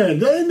muddled the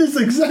end? The end is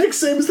the exact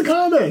same as the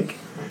comic.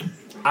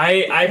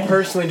 I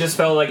personally just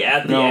felt like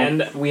at the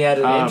end we had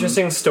an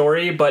interesting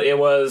story, but it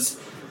was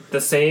the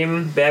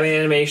same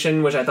Batman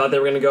animation, which I thought they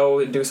were going to go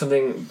and do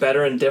something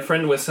better and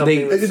different with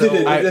something.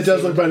 It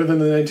does look better than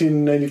the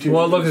 1992.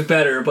 Well, it looks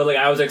better, but like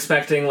I was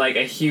expecting like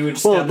a huge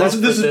step this up.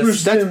 This is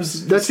Bruce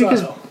Timm's That's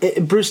style.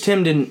 because Bruce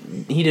Timm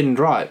didn't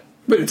draw it.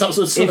 But it's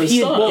also so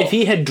if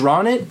he had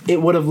drawn it,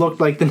 it would have looked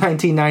like the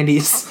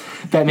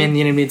 1990s Batman the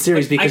Animated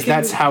Series because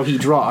that's how he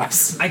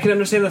draws. I can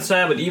understand the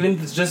style, but even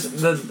just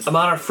the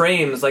amount of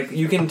frames, like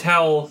you can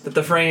tell that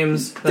the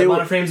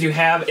amount of frames you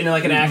have in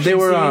like an action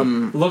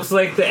scene looks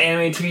like the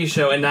anime TV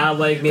show and not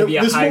like maybe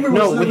a high.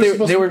 No,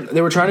 but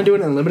they were trying to do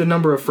it in a limited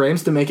number of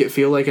frames to make it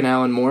feel like an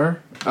Alan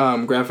Moore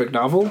graphic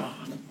novel.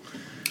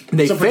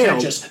 They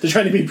failed. They're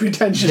trying to be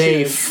pretentious.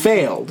 They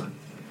failed.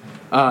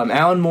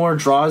 Alan Moore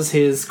draws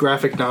his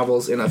graphic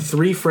novels in a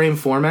 3-frame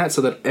format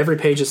so that every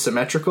page is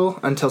symmetrical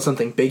until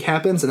something big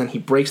happens, and then he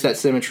breaks that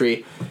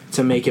symmetry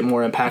to make it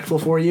more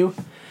impactful for you.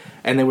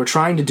 And they were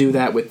trying to do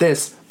that with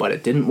this, but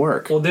it didn't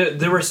work. Well,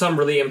 there were some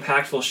really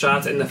impactful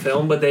shots in the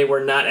film, but they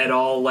were not at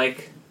all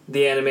like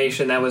the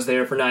animation that was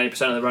there for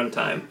 90% of the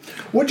runtime.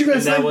 What do you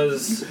guys think? That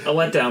was a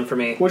letdown for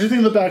me. What do you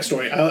think of the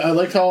backstory? I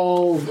liked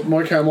how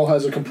Mark Hamill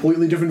has a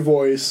completely different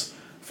voice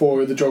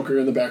for the Joker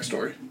in the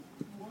backstory.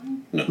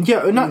 No.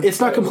 Yeah, it's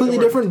not completely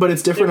different, but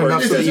it's different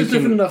enough so that you can...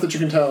 different enough that you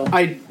can tell.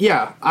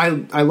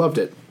 I loved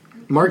it.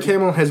 Mark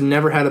Hamill has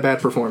never had a bad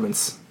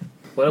performance.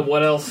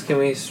 What else should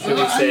we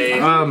say?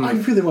 I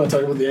really want to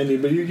talk about the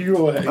ending, but you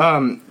go ahead.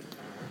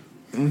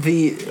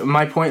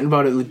 My point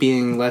about it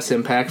being less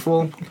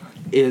impactful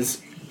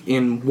is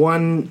in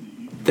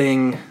one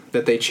thing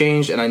that they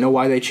changed, and I know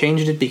why they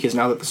changed it, because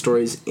now that the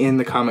story's in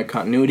the comic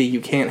continuity,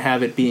 you can't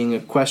have it being a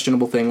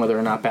questionable thing whether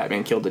or not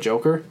Batman killed the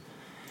Joker.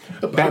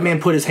 Batman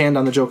put his hand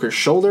on the Joker's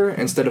shoulder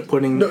instead of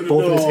putting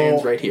both of his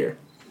hands right here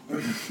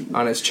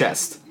on his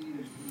chest.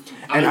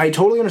 And I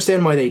totally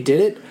understand why they did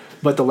it,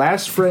 but the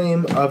last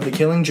frame of The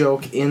Killing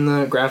Joke in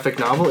the graphic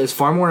novel is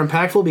far more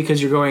impactful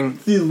because you're going...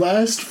 The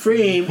last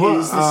frame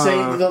is the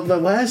same... The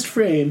last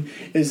frame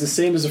is the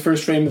same as the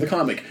first frame of the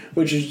comic,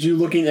 which is you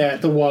looking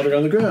at the water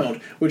on the ground,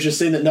 which is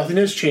saying that nothing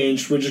has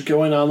changed, we're just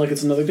going on like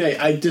it's another day.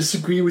 I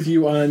disagree with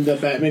you on that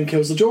Batman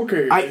kills the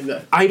Joker.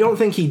 I don't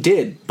think he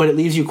did, but it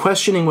leaves you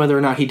questioning whether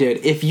or not he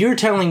did. If you're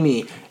telling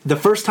me the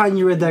first time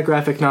you read that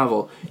graphic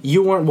novel,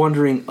 you weren't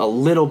wondering a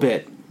little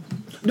bit...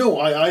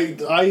 No,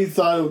 I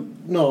thought...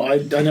 No, I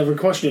never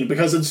questioned it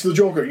because it's the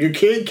Joker. You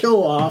can't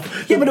kill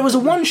off... Yeah, but it was a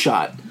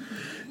one-shot.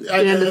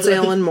 And it's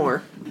Alan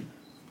Moore.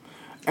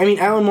 I mean,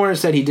 Alan Moore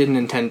said he didn't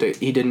intend to...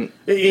 He didn't...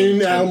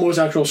 In Alan Moore's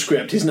actual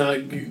script, he's not...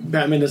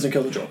 Batman doesn't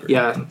kill the Joker.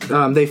 Yeah,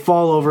 they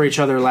fall over each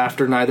other,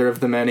 laughter, neither of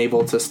them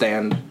unable to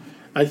stand.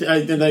 I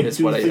think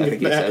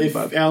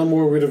if Alan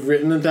Moore would have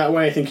written it that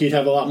way, I think he'd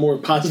have a lot more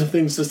positive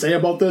things to say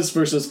about this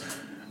versus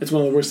it's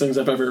one of the worst things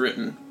I've ever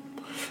written.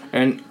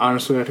 And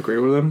honestly, I'd agree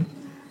with him.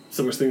 It's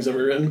the worst things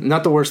ever written?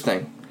 Not the worst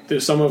thing.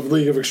 There's some of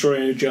League of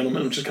Extraordinary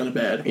Gentlemen, which is kind of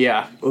bad.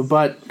 Yeah,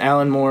 but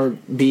Alan Moore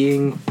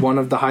being one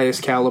of the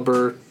highest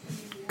caliber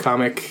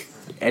comic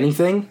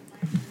anything,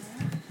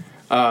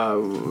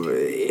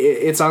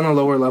 it's on the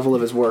lower level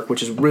of his work,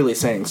 which is really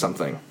saying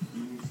something.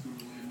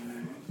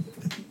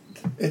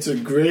 It's a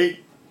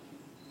great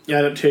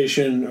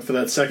adaptation for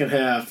that second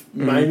half,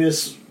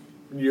 minus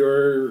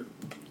your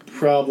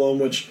problem,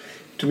 which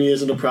to me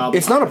isn't a problem.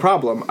 It's not a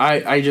problem.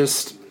 I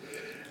just...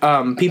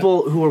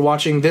 people who are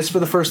watching this for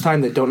the first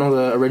time that don't know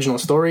the original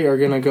story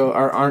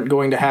aren't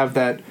going to have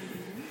that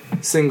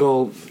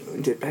single.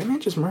 Did Batman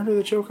just murder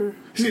the Joker?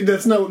 See,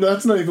 that's not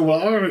even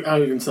what our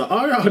audience thought.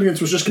 Our audience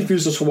was just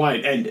confused as to why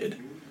it ended.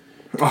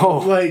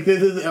 Oh, like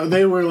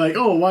they were like,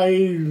 oh, why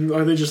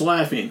are they just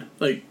laughing?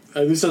 Like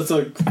at least that's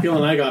the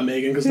feeling I got,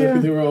 Megan, because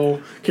they were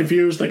all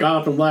confused. They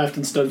got up and left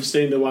instead of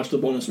staying to watch the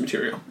bonus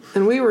material.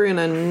 And we were in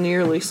a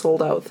nearly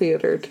sold out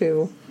theater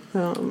too.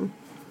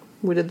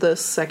 We did the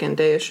second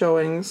day of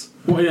showings.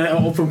 Well,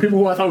 yeah, from people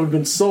who I thought would have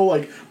been so,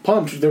 like,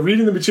 pumped. They're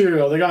reading the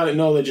material. They got it.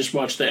 No, they just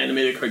watched the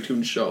animated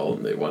cartoon show,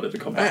 and they wanted to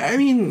come back. I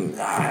mean,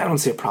 I don't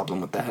see a problem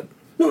with that.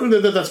 No,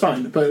 that's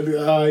fine. But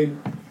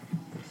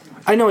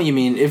I know what you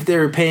mean. If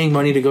they're paying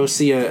money to go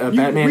see a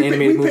Batman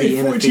animated movie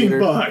in a theater...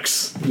 We paid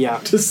 $14 yeah.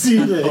 to see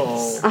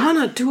this. On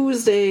a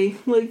Tuesday.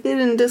 Like, they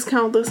didn't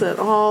discount this at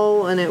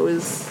all, and it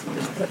was...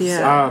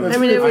 Yeah. I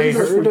mean, it was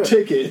for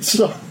tickets,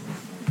 so...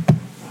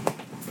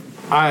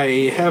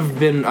 I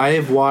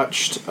have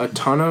watched a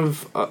ton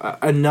of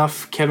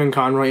enough Kevin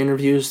Conroy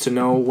interviews to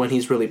know when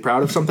he's really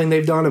proud of something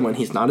they've done and when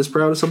he's not as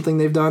proud of something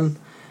they've done,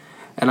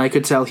 and I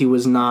could tell he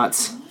was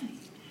not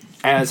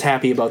as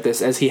happy about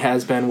this as he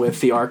has been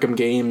with the Arkham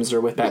games or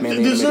with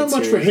Batman. There's not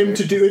much for him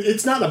to do.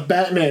 It's not a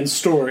Batman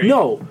story.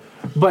 No,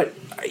 but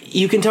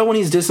you can tell when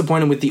he's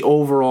disappointed with the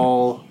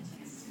overall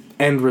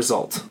end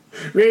result.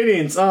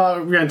 Ratings,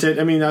 Rent It.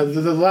 I mean,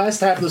 the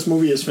last half of this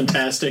movie is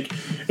fantastic.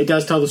 It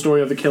does tell the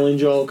story of the Killing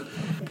Joke,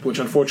 which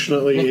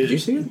unfortunately... Did you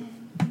see it?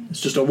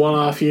 It's just a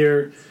one-off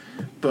here.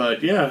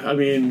 But, yeah, I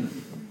mean,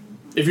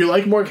 if you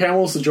like Mark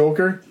Hamill's The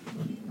Joker,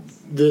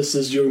 this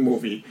is your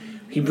movie.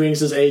 He brings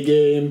his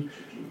A-game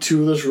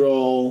to this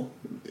role.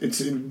 It's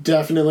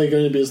definitely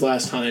going to be his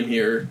last time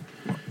here,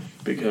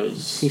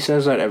 because... He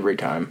says that every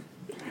time.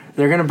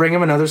 They're going to bring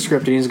him another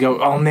script, and he's going to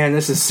go, oh, man,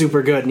 this is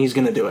super good, and he's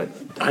going to do it.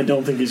 I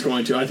don't think he's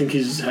going to. I think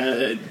he's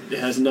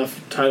has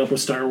enough tied up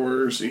with Star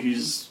Wars.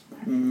 He's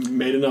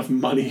made enough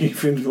money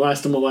for to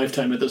last him a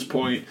lifetime at this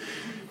point.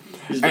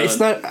 It's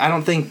not... I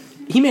don't think...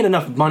 He made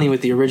enough money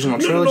with the original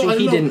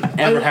trilogy. He didn't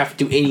ever have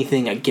to do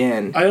anything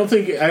again. I don't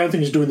think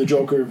he's doing the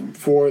Joker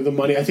for the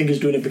money. I think he's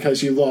doing it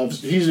because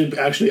he's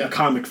actually a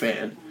comic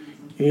fan.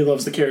 And he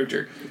loves the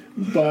character.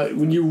 But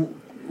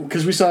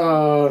because we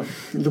saw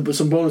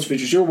some bonus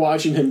features, you're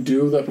watching him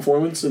do that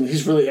performance, and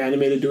he's really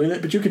animated doing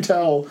it, but you can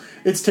tell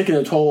it's taking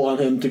a toll on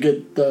him to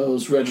get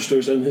those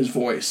registers in his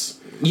voice.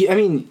 Yeah, I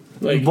mean,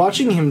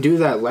 watching him do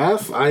that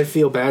laugh, I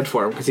feel bad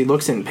for him, because he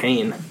looks in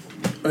pain.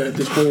 At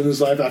this point in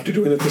his life, after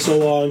doing it for so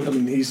long, I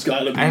mean, he's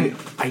got to be... And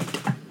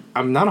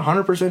I'm not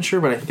 100% sure,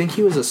 but I think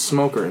he was a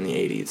smoker in the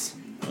 80s.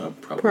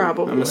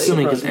 Probably. I'm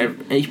assuming because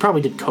he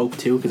probably did coke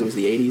too, because it was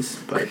the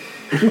 80s, but...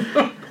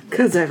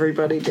 Because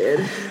everybody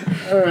did.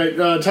 All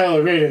right,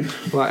 Tyler, rating.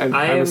 Well,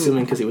 I'm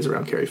assuming because he was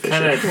around Carrie Fisher.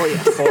 Kind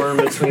of torn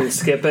between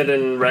Skip It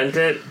and Rent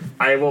It.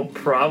 I will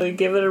probably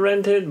give it a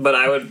Rent It, but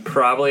I would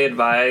probably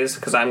advise,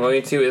 because I'm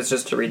going to, is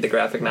just to read the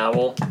graphic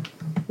novel.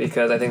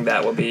 Because I think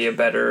that would be a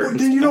better... But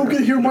then you don't get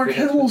to hear Mark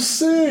Hamill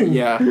sing!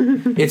 Yeah,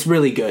 it's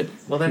really good.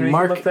 Well, then we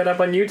can look that up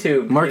on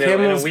YouTube. Mark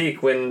Hamill's... in a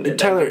week when...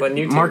 Tyler, on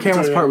YouTube. Mark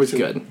Hamill's part was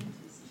good.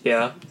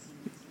 Yeah.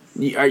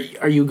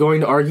 Are you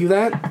going to argue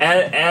that?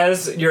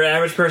 As your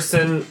average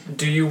person,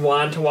 do you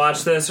want to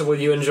watch this, or will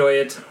you enjoy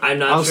it? I'm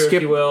not sure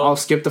if you will. I'll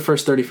skip the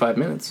first 35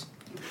 minutes.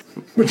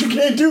 But you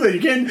can't do that.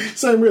 You can't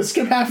say I'm going to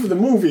skip half of the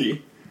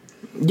movie.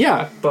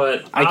 Yeah,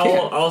 but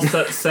I'll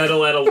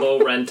settle at a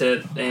low Rent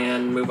It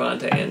and move on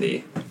to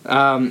Andy.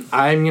 I'm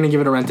going to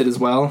give it a Rent It as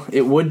well.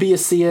 It would be a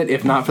See It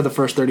if not for the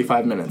first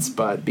 35 minutes,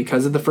 but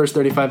because of the first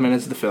 35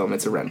 minutes of the film,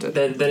 it's a Rent It.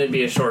 Then it'd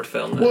be a short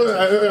film. Then.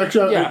 Well,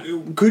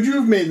 actually, could you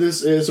have made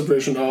this as a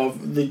version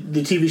of the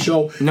TV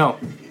show? No.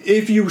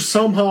 If you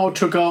somehow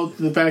took out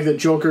the fact that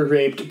Joker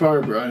raped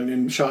Barbara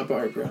and shot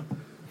Barbara.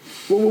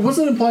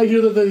 Wasn't it implied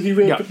here that he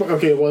raped Barbara?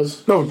 Okay, it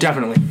was. No,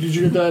 definitely. Did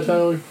you get that,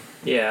 Tyler?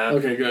 Yeah.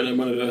 Okay, good. I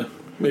wanted to...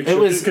 Make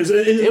sure, because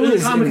in the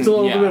comics, it's a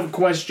little bit of a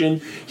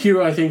question.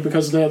 Here, I think,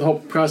 because they have the whole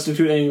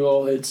prostitute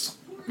angle, it's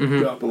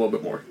up a little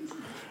bit more.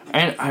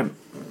 And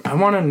I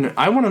want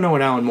to know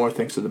what Alan Moore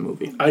thinks of the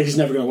movie. He's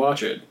never going to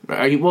watch it.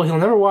 Well, he'll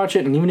never watch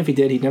it, and even if he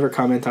did, he'd never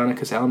comment on it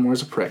because Alan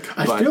Moore's a prick.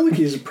 I feel like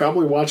he's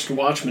probably watched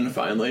Watchmen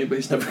finally, but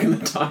he's never going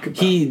to talk about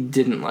it. He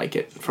didn't like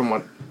it, from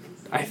what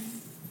I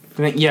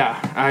think.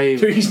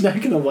 He's not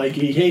going to like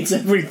it. He hates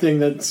everything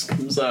that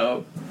comes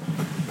out.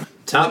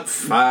 Top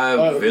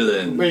 5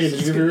 villains. Wait,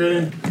 did you give it a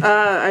rating?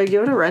 I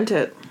give it a Rent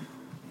It.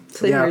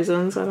 Same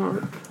reasons. I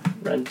don't...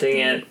 Renting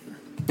it.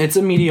 It's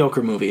a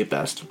mediocre movie at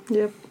best.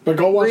 Yep. But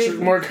go watch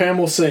Mark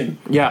Hamill sing.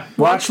 Yeah.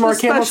 Watch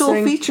Mark Hamill sing.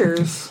 Special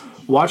features.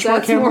 Watch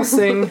Mark Hamill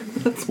sing.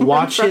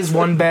 Watch his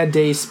One Bad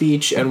Day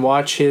speech, and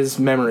watch his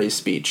Memories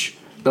speech.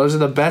 Those are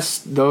the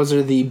best. Those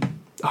are the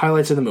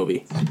highlights of the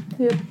movie.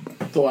 Yep.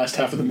 The last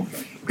half of the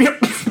movie. Yep.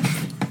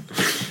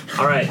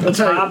 All right,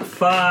 top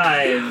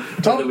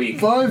 5 of the week.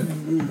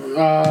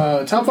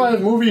 Top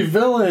 5 movie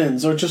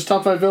villains, or just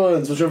top 5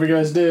 villains, whichever you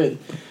guys did.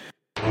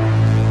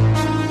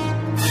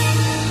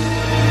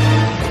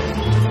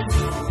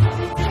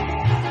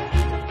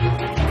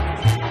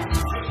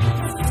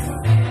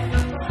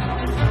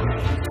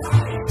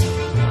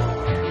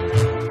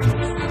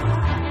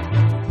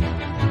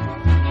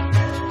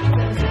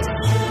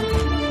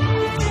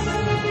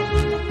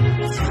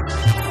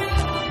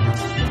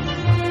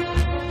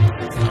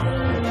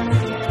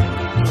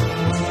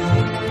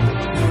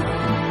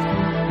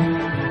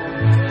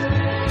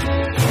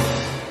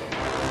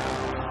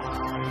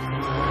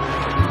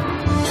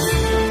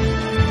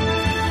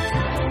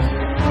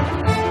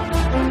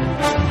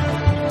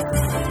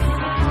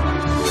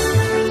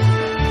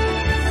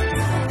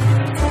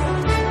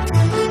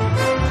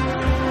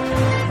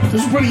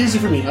 This was pretty easy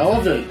for me. I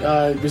loved it.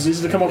 It was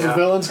easy to come up with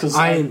villains because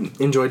I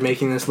enjoyed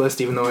making this list,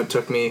 even though it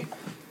took me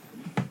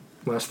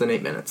less than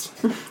 8 minutes.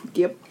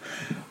 Yep.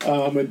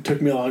 It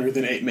took me longer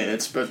than 8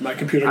 minutes, but my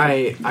computer...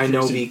 I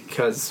know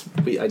because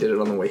I did it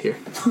on the way here.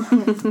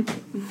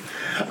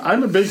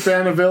 I'm a big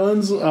fan of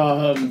villains.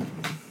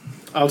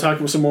 I'll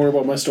talk some more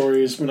about my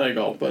stories when I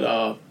go,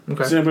 but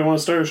does anybody want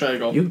to start, or should I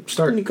go? You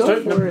start. You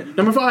go for it.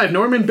 Number 5,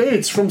 Norman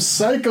Bates from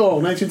Psycho,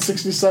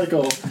 1960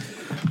 Psycho.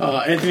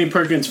 Anthony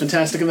Perkins,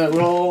 fantastic in that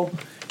role.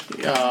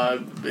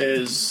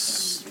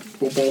 Is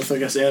both, I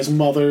guess, as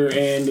Mother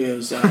and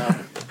as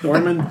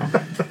Norman.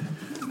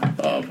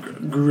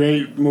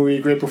 Great movie,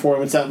 great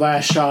performance. That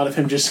last shot of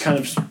him just kind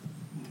of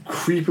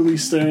creepily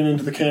staring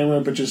into the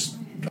camera, but just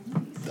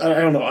I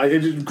don't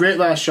know. Great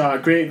last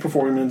shot, great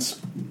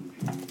performance.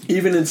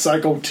 Even in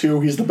Psycho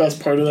 2, he's the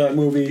best part of that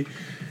movie.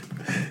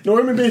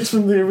 Norman Bates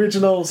from the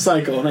original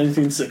Psycho,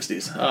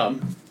 1960s.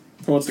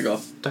 Who wants to go?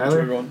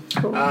 Tyler?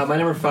 My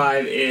number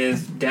 5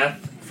 is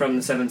Death from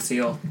the Seventh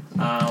Seal.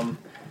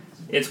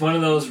 It's one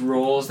of those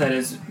roles that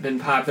has been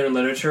popular in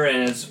literature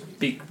and has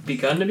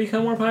begun to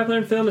become more popular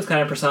in film. It's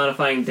kind of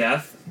personifying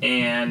death,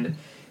 and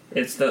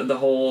it's the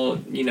whole,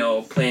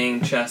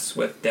 playing chess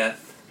with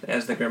death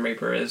as the Grim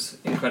Reaper is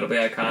incredibly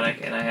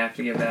iconic, and I have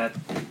to give that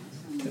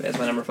as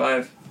my number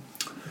 5.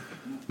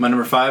 My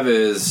number 5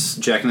 is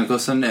Jack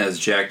Nicholson as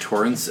Jack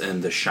Torrance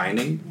in The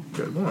Shining.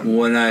 Good one.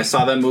 When I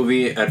saw that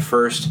movie at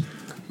first,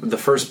 the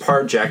first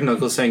part, Jack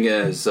Nicholson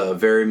is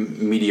very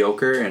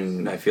mediocre,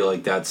 and I feel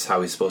like that's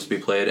how he's supposed to be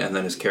played, and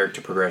then his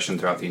character progression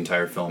throughout the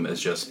entire film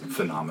is just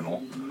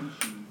phenomenal.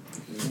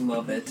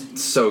 Love it.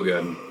 So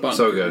good.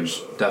 So good.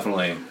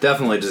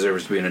 Definitely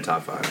deserves to be in a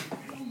top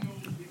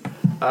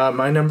 5.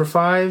 My number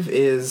 5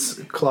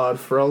 is Claude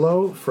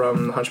Frollo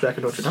from The Hunchback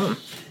of Notre Dame.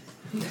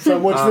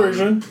 From which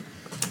version?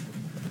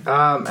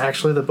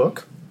 Actually, the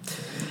book.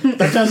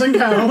 That doesn't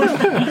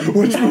count.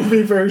 Which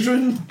movie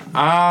version?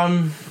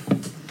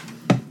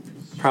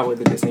 Probably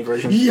the Disney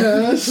version.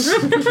 Yes.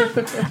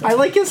 I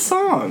like his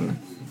song.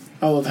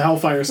 Oh, the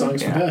Hellfire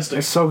song's fantastic.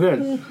 It's so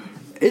good.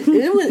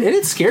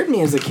 It scared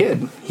me as a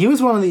kid. He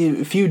was one of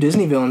the few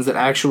Disney villains that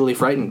actually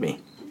frightened me.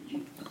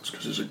 It's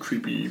because he's a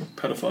creepy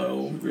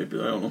pedophile. I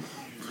don't know.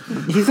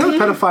 He's not a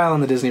pedophile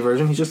in the Disney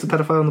version. He's just a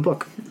pedophile in the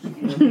book.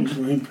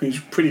 He's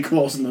pretty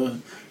close in the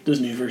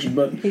Disney version,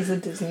 but he's a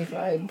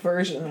Disney-fied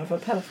version of a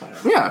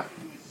pedophile. Yeah.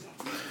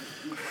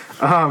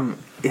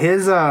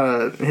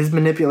 His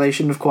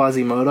manipulation of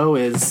Quasimodo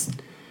is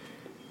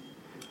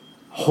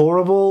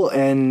horrible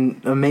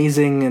and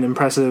amazing and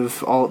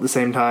impressive all at the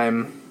same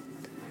time.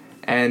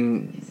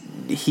 And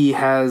he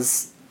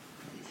has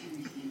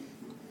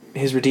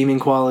his redeeming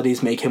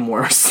qualities make him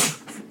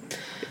worse.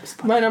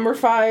 My number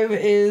 5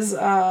 is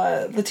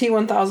the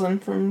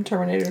T-1000 from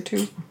Terminator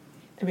 2.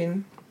 I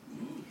mean,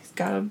 he's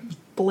got a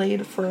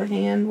blade for a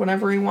hand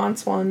whenever he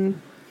wants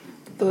one.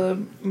 The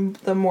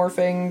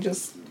morphing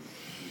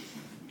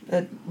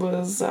it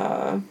was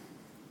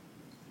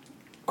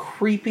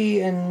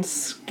creepy and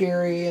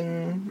scary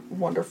and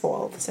wonderful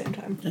all at the same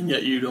time. And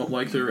yet you don't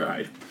like the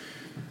ride.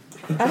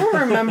 I don't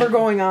remember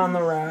going on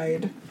the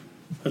ride.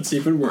 That's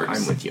even worse.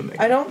 I'm with you, Mick.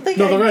 I don't think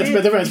the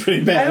ride's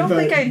pretty bad. I don't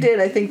think I did.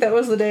 I think that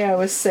was the day I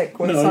was sick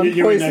with sun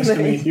you were next to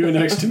me. poisoning. You were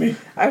next to me.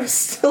 I was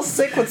still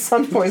sick with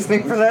sun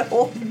poisoning for that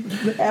whole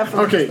half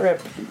of the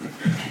trip.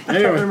 I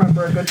don't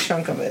remember a good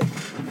chunk of it.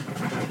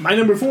 My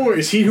number 4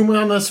 is He Who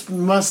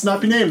Must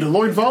Not Be Named,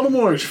 Lord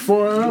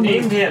Voldemort.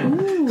 Named him.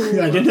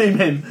 Yeah, I did name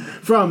him.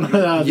 From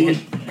the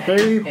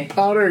Harry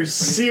Potter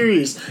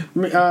series.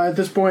 At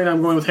this point,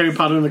 I'm going with Harry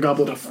Potter and the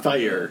Goblet of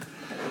Fire.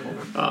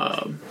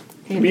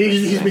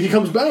 He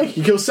comes back.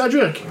 He kills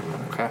Cedric.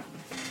 Okay.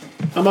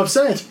 I'm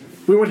upset.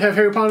 We would have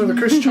Harry Potter the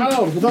Cursed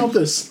Child without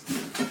this.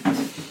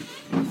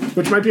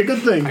 Which might be a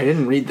good thing. I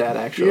didn't read that,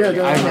 actually.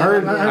 Yeah,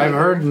 I've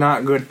heard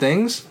not good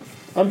things.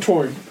 I'm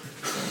torn.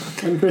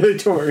 I'm really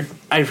torn.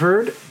 I've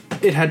heard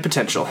it had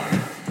potential.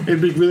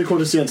 It'd be really cool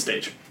to see on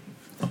stage.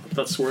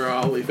 That's where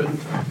I'll leave it.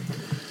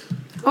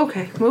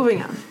 Okay,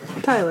 moving on.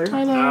 Tyler.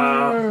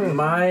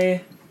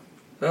 My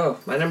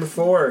number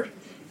 4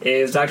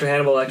 is Dr.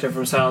 Hannibal Lecter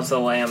from Silence of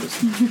the Lambs.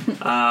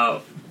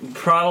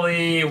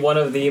 Probably one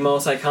of the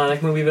most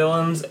iconic movie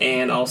villains,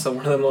 and also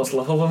one of the most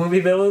lovable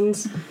movie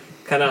villains.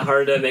 Kind of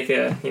hard to make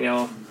a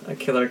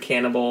killer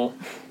cannibal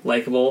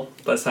likable,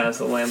 but Silence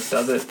of the Lambs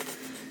does it,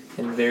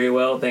 and very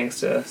well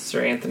thanks to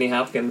Sir Anthony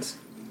Hopkins.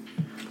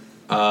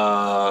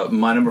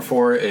 My number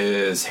 4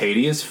 is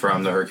Hades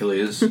from the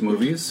Hercules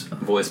movies,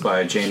 voiced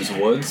by James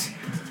Woods.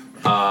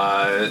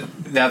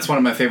 That's one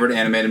of my favorite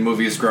animated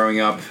movies growing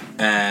up,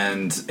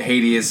 and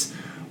Hades,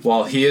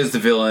 while he is the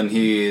villain,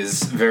 he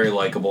is very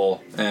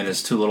likable, and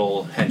his 2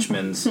 little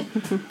henchmen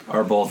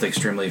are both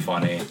extremely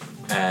funny,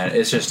 and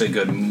it's just a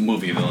good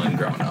movie villain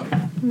growing up.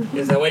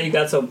 Is that why you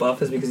got so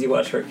buff, is because you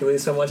watched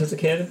Hercules so much as a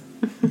kid?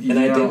 And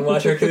I didn't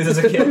watch Hercules as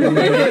a kid?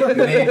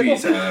 Maybe,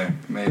 Tyler.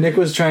 Maybe. Nick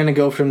was trying to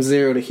go from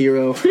 0 to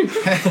hero.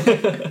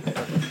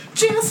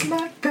 Just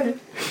like that.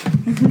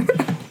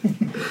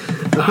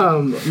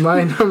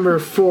 My number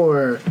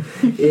 4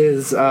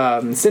 is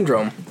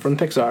Syndrome from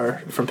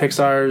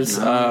Pixar's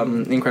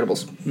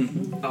Incredibles.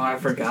 Oh, I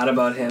forgot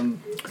about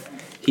him.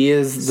 He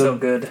is so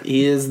good.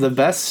 He is the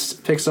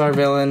best Pixar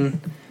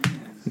villain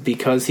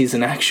because he's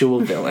an actual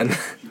villain.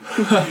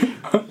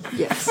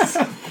 Yes.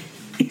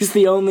 He's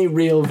the only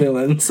real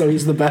villain, so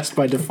he's the best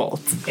by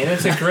default. And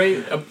it's a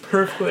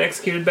perfectly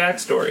executed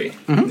backstory,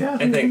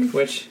 I think,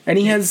 which... And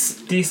he has...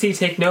 DC,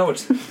 take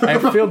note. I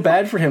feel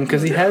bad for him,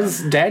 because he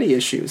has daddy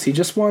issues. He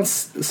just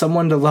wants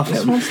someone to love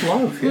him. Just wants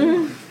love,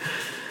 yeah.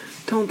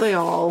 Don't they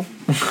all?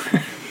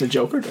 The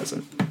Joker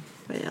doesn't.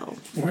 Well...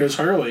 Where's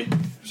Harley?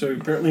 So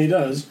apparently he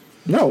does.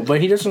 No, but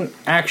he doesn't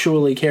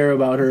actually care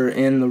about her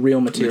in the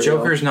real material. The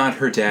Joker's not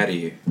her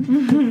daddy.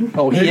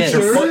 Oh, he is.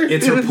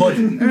 It's her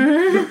pudding.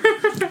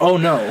 Oh,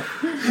 no.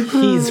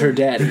 He's her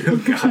daddy.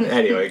 God,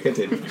 anyway,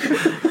 continue.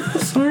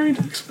 sorry,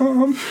 Dick's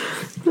mom.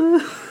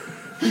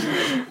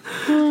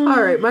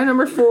 Alright, my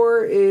number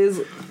 4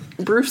 is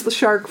Bruce the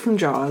Shark from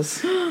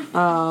Jaws.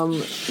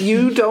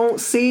 You don't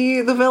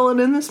see the villain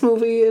in this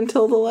movie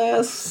until the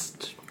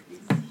last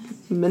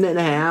minute and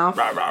a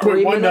half.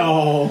 Wait, what?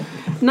 No.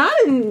 Not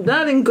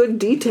in good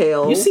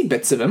detail. You see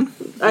bits of him.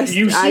 I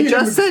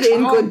just said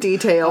in good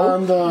detail.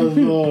 On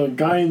the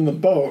guy in the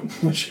boat,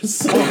 which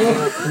is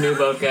canoe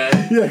boat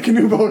guy. Yeah,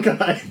 canoe boat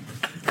guy.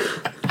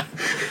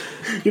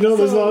 You know,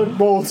 there's a lot of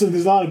boats and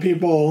there's a lot of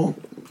people.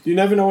 You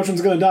never know which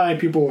one's going to die,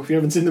 people, if you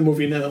haven't seen the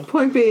movie now.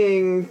 Point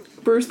being,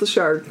 Bruce the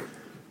Shark.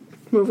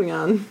 Moving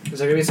on. Is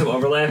there going to be some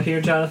overlap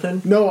here,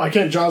 Jonathan? No, I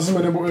can't. Jaws is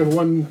my number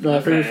one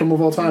favorite film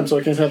of all time, so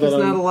I can't have that on.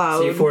 It's not allowed.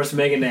 So you forced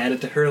Megan to add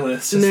it to her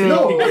list.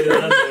 No.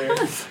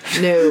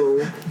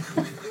 No.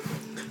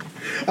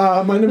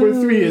 My number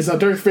 3 is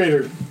Darth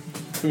Vader.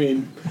 I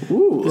mean,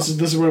 this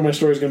is where my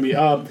story's going to be.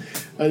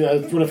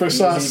 When I first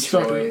saw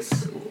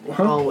choice.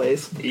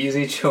 Always.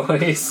 Easy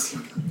choice.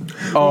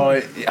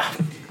 Oh, yeah.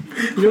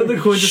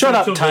 Shut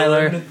up,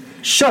 Tyler.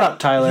 Shut up,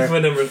 Tyler. He's my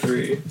number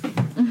 3.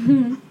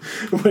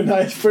 When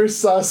I first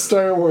saw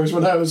Star Wars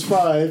when I was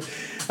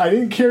 5, I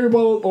didn't care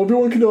about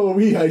Obi-Wan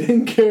Kenobi. I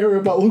didn't care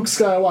about Luke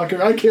Skywalker.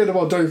 I cared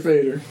about Darth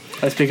Vader.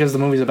 That's because the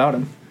movie's about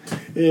him.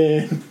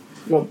 And,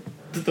 well,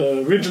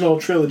 the original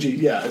trilogy,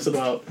 yeah, is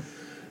about,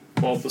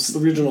 well, the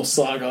original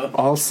saga.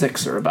 All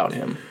 6 are about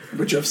him.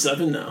 But you have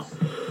 7 now.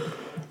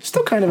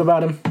 Still kind of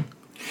about him.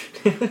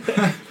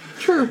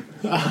 True.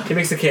 He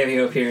makes a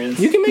cameo appearance.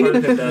 You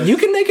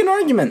can make an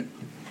argument.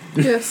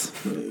 Yes.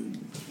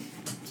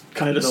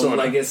 Kind of, the sort of.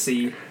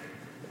 legacy.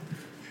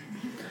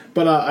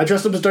 But I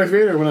dressed up as Darth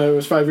Vader when I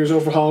was 5 years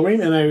old for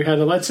Halloween, and I had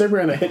a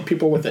lightsaber, and I hit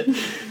people with it.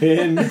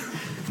 And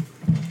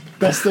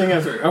best thing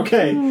ever.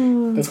 Okay,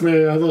 that's my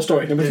little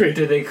story. Number 3.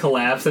 Did they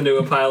collapse into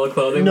a pile of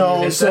clothing?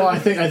 No, so I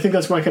think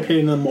that's why I kept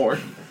hitting them more.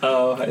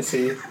 Oh, I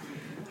see.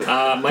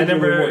 My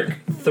number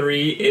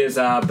 3 is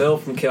Bill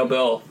from Kill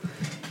Bill.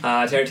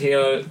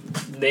 Tarantino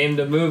named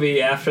a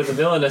movie after the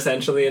villain,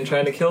 essentially, and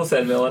trying to kill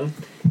said villain.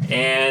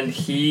 And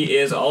he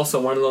is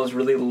also one of those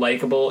really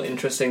likable,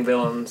 interesting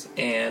villains.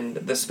 And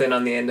the spin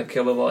on the end of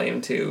Kill Bill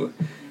Volume 2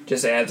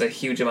 just adds a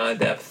huge amount of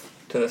depth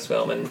to this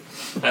film. And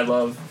I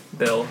love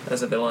Bill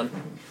as a villain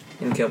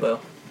in Kill Bill.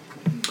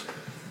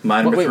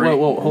 My number 3. Wait,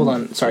 hold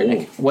on. Sorry,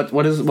 Nick. What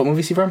movie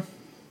is he from?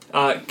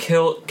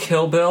 Kill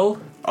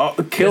Bill. Oh,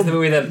 It's the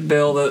movie that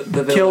Bill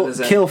the villain is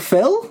in. Kill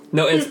Phil?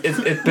 No, it's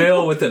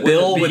Bill with the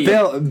Bill with the B.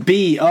 Bill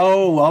B.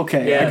 Oh,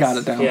 okay. Yes, I got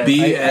it now. yes.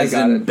 B I as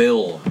got in it.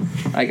 Bill.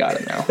 I got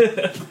it now.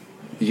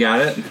 You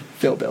got it?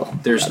 Bill.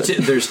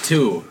 There's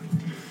two.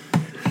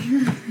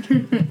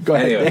 Go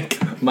ahead, Anyway, Nick.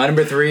 my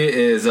number 3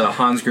 is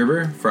Hans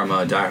Gruber from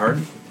Die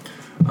Hard.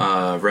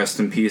 Rest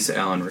in peace,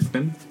 Alan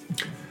Rickman.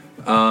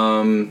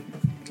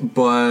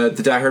 But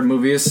the Die Hard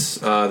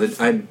movies,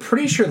 I'm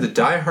pretty sure the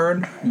Die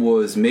Hard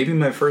was maybe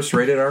my first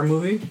rated R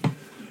movie.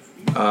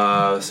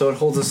 So it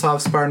holds a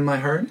soft spot in my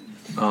heart,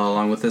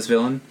 along with this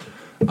villain.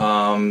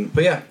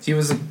 But yeah, he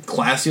was a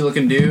classy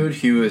looking dude.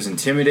 He was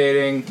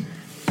intimidating.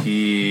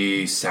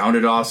 He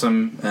sounded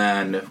awesome.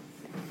 And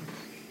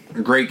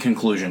a great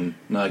conclusion.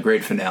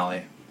 Great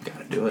finale.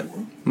 Gotta do it.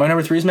 My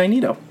number 3 is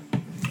Magneto.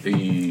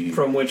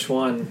 From which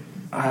one?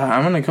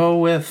 I'm going to go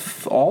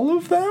with all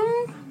of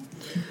them.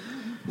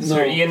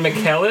 Sir Ian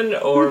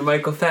McKellen or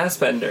Michael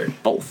Fassbender?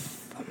 Both.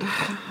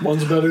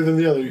 One's better than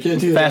the other. You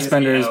can't do that.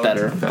 Fassbender is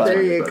better.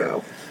 There you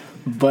go.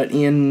 But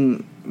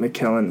Ian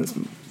McKellen is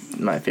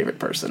my favorite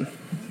person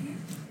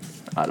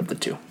out of the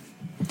 2.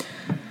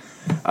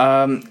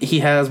 He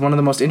has one of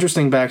the most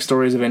interesting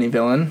backstories of any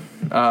villain.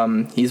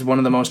 He's one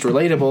of the most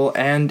relatable,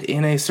 and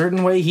in a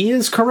certain way, he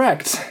is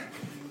correct.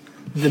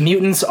 The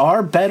mutants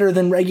are better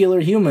than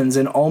regular humans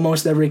in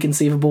almost every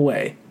conceivable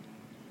way.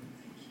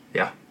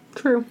 Yeah.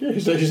 True. Yeah,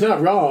 he's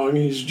not wrong.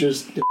 He's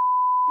just.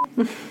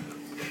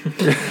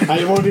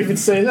 I won't even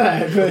say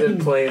that. But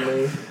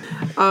plainly.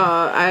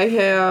 I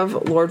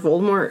have Lord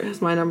Voldemort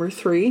as my number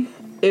 3.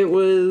 It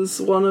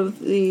was one of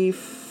the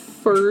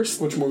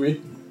first. Which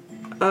movie?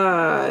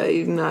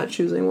 I'm not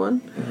choosing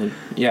one.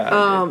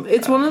 Yeah.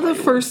 It's one of the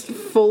first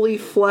fully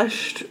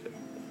fleshed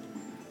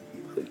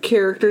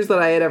characters that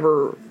I had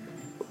ever,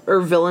 or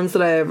villains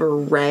that I ever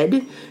read,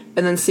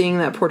 and then seeing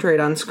that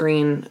portrayed on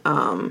screen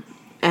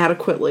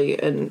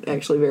adequately and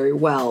actually very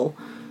well,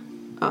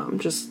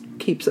 just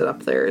keeps it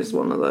up there as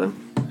one of the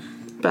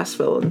best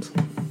villains.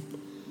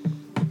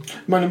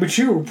 My number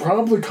 2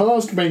 probably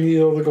caused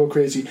Magneto to go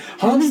crazy.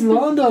 Hans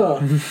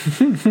Landa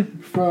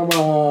from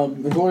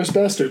Inglourious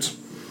Bastards,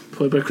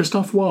 played by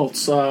Christoph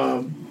Waltz.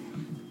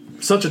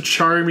 Such a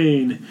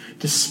charming,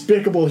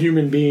 despicable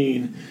human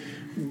being,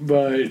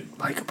 but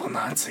likable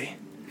Nazi.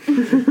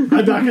 I'm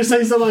not gonna say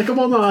he's a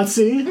likable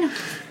Nazi.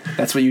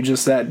 That's what you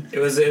just said. It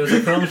was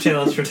a film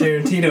challenge for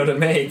Tarantino to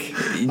make.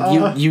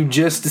 You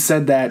just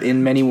said that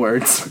in many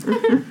words.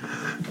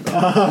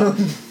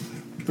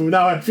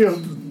 Now I feel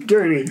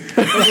dirty.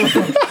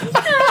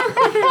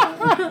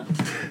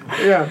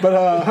 Yeah,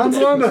 but Hans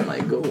Landa, my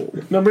goal.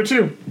 number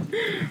 2.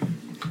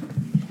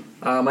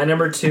 My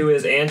number 2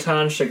 is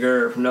Anton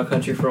Chigurh from No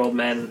Country for Old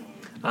Men.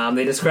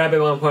 They describe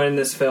at one point in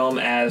this film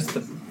as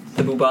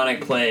the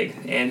bubonic plague,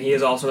 and he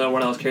is also another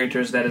one of those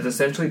characters that is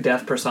essentially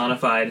death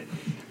personified,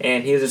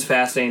 and he is just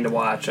fascinating to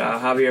watch.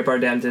 Javier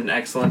Bardem did an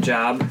excellent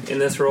job in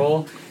this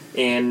role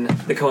in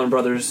the Coen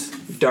brothers'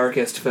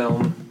 darkest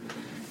film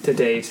to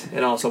date,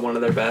 and also one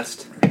of their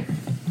best.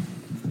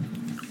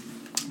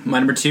 My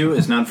number 2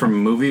 is not from a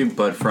movie,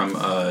 but from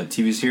a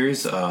TV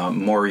series,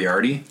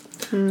 Moriarty,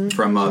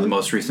 from the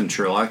most recent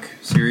Sherlock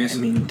series. I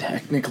mean,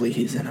 technically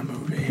he's in a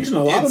movie. He's in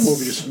a lot of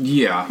movies.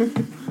 Yeah.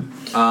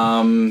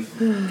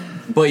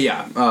 But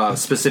yeah,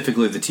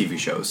 specifically the TV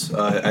shows.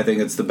 I think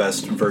it's the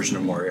best version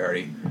of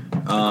Moriarty.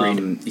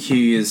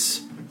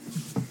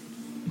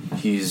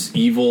 He's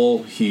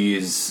evil,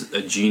 he's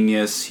a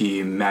genius,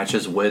 he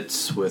matches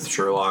wits with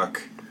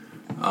Sherlock,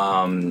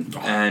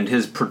 and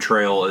his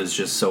portrayal is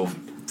just so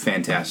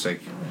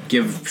fantastic.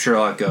 Give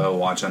Sherlock a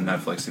watch on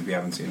Netflix if you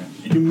haven't seen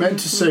it. You meant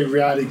to say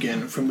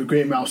Ratigan from The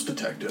Great Mouse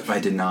Detective. I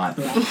did not.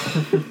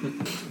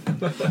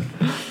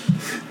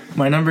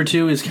 My number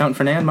 2 is Count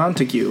Fernand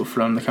Montague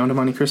from The Count of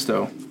Monte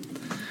Cristo.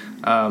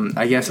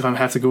 I guess if I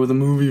have to go with the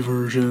movie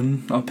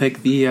version, I'll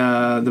pick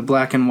the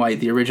black and white,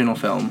 the original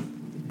film.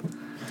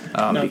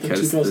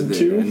 Because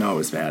 2002? No, it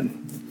was bad.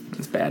 It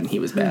was bad, and he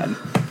was bad.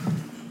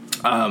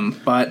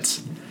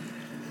 But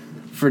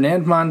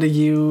Fernand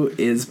Montague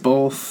is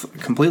both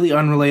completely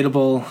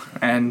unrelatable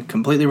and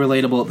completely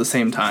relatable at the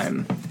same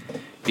time,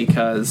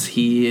 because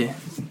he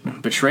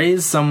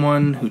betrays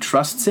someone who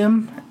trusts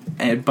him,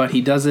 but he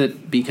does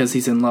it because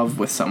he's in love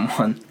with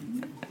someone.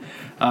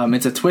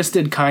 It's a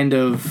twisted kind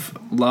of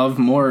love,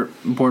 more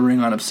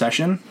bordering on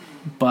obsession,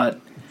 but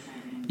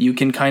you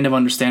can kind of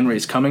understand where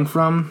he's coming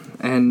from,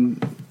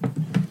 and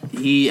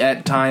he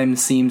at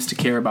times seems to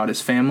care about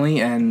his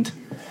family, and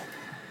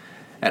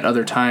at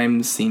other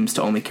times seems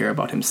to only care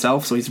about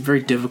himself, so he's a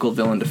very difficult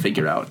villain to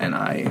figure out, and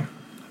I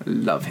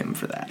love him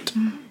for that.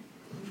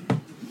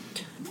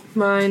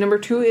 My number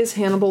 2 is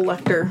Hannibal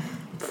Lecter,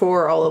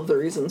 for all of the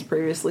reasons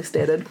previously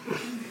stated.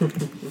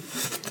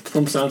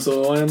 From Silence of the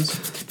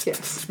Lambs?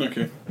 Yes.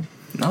 Okay.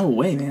 No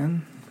way,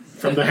 man.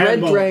 From the Red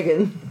Hannibal.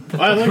 Dragon.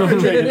 I like Red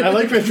Dragon. I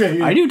like Red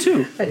Dragon. I do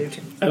too. I do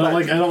too. I don't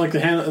like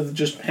the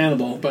just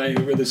Hannibal by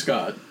Ridley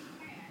Scott.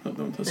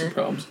 That's some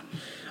problems.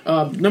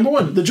 Number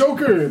 1, the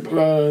Joker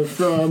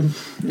from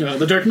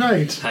The Dark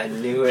Knight. I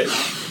knew it.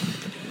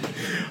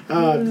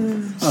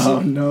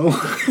 Oh no.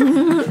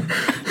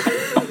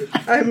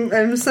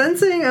 I'm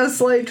sensing a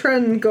slight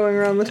trend going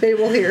around the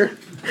table here.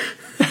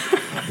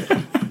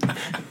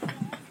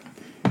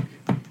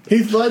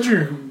 Heath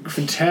Ledger,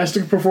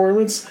 fantastic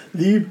performance.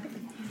 The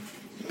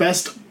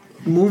best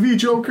movie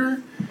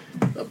Joker.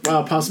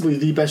 Possibly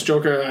the best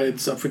Joker.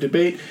 It's up for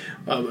debate.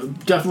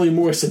 Definitely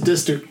more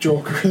sadistic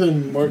Joker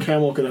than Mark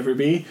Hamill could ever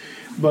be.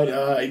 But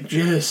I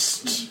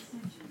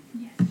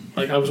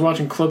was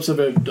watching clips of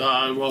it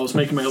while I was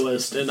making my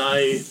list, and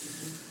I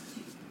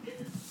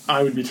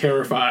would be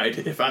terrified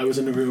if I was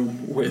in a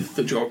room with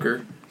the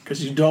Joker,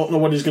 because you don't know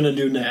what he's going to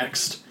do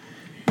next,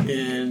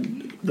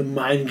 and the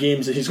mind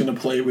games that he's going to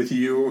play with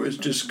you is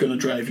just going to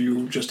drive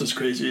you just as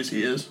crazy as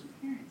he is.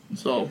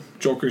 So,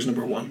 Joker's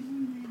number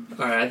 1.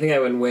 Alright, I think I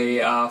went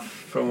way off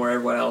from where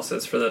everyone else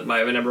is for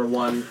my number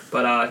 1.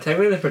 But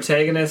technically the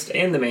protagonist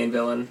and the main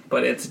villain,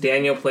 but it's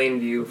Daniel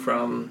Plainview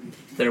from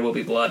There Will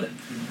Be Blood.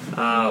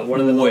 One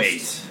of the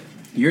most...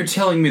 You're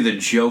telling me the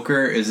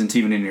Joker isn't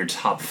even in your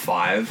top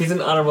 5? He's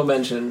an honorable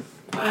mention.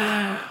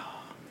 Wow.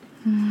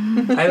 I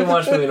haven't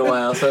watched the movie in a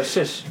while, so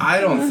shush. I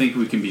don't think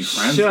we can be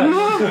friends.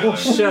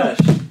 Shush.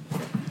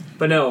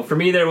 But no, for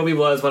me, There Will Be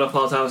Blood is one of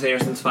Paul Thomas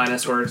Anderson's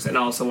finest works, and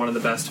also one of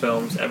the best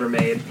films ever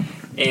made.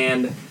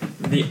 And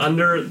the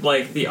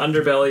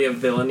underbelly of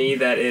villainy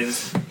that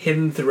is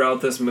hidden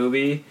throughout this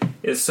movie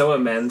is so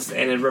immense,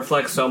 and it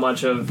reflects so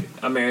much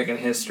of American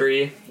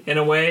history in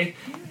a way.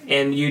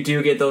 And you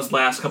do get those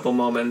last couple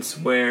moments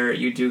where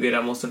you do get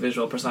almost a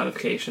visual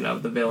personification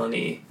of the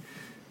villainy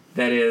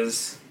that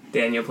is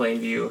Daniel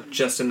Plainview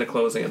just in the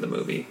closing of the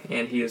movie.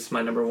 And he is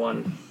my number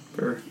 1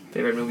 for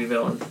favorite movie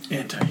villain.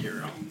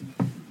 Anti-hero.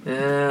 I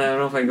don't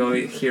know if I go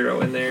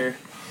hero in there.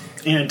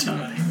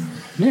 Anti.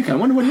 Nick, I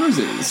wonder what yours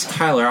is.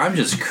 Tyler, I'm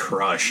just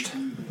crushed.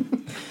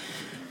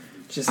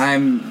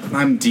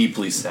 I'm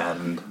deeply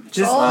saddened.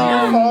 Just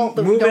your fault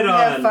that we move it don't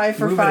have on. 5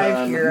 for Move it 5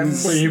 on. here.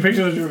 Wait, you picked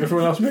it?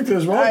 Everyone else picked it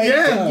as well?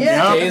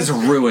 Yeah. Jay's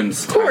ruined,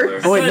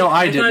 Tyler. Oh wait, no,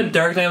 I thought didn't.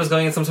 Dark Knight was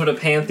going in some sort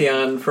of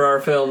pantheon for our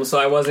film, so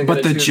I wasn't.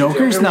 But gonna the choose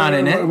Joker's Joker. not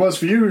in It it. was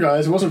for you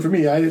guys. It wasn't for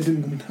me. I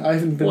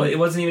haven't been. Well, it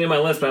wasn't even in my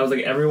list, but I was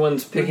like,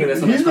 everyone's picking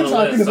this on He's this been list,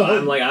 talking so about-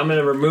 I'm like, I'm going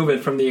to remove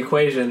it from the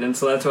equation, and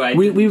so that's why I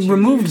We didn't choose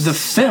removed it. the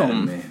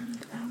film.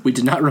 We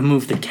did not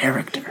remove the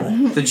character.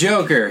 The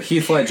Joker,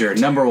 Heath Ledger,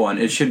 number 1.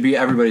 It should be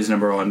everybody's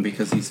number 1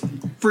 because he's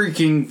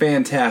freaking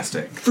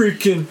fantastic.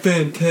 Freaking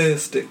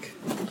fantastic.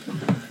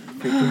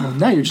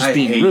 Now you're just I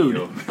being hate rude.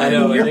 you. I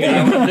know.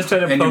 I'm just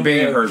trying to And you're poke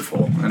being you.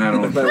 hurtful, and I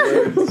don't.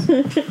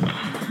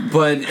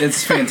 But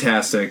it's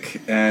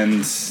fantastic,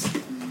 and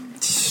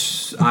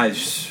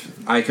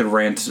I could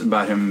rant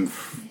about him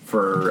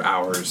for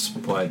hours,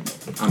 but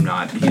I'm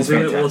not. He's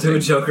We'll fantastic. do a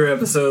Joker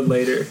episode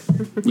later.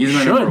 He's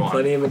my number one.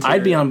 Plenty of material.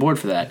 I'd be on board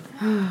for that.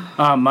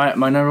 My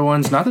number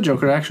one's not the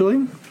Joker,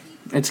 actually.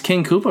 It's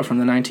King Koopa from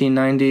the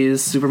 1990s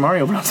Super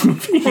Mario Bros.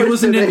 Movie. He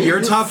wasn't in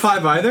your top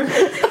 5 either?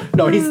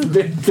 No, he's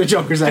the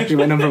Joker's actually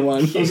my number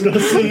one. I was going to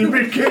say, you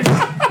big kid.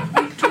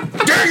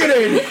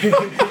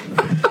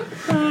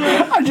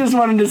 I just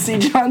wanted to see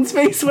John's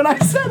face when I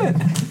said it.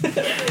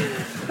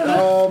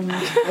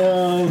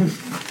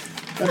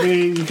 I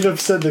mean, you could have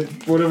said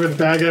that whatever the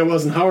bad guy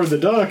was in Howard the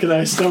Duck, and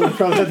I still would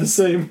probably have the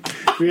same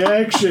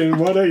reaction.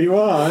 What are you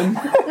on?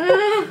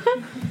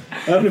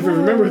 I don't even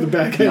remember who the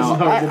bad guy is in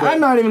Howard the Duck.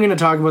 I'm not even going to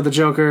talk about the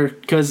Joker,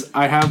 because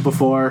I have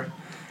before,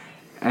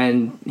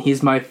 and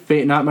he's my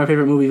not my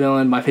favorite movie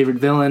villain, my favorite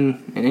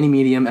villain in any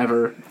medium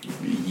ever.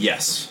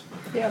 Yes.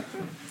 Yep.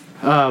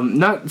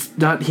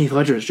 Not Heath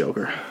Ledger's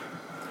Joker.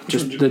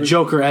 Just the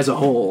Joker as a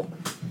whole.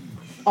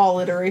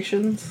 All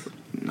iterations.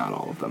 Not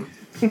all of them.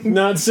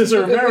 Not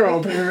Cesar Romero,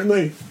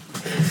 apparently.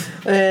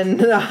 And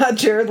not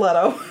Jared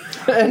Leto.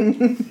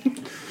 And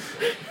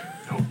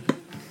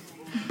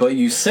But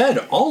you said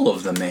all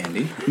of them,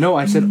 Andy. No,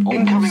 I said all.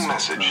 Incoming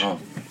message. Oh.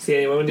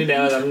 See, what I'm gonna do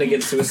now is I'm gonna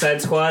get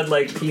Suicide Squad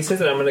like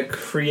pieces, and I'm gonna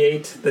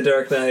create the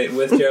Dark Knight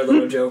with Jared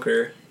Leto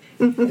Joker,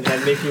 and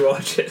I'd make you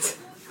watch it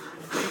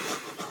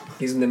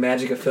using the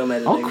magic of film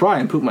editing. I'll cry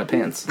and poop my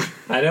pants.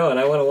 I know, and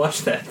I want to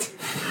watch that.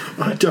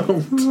 I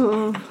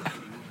don't.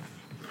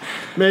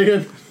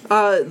 Megan?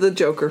 The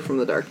Joker from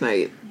The Dark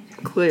Knight.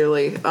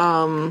 Clearly.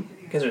 You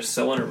guys are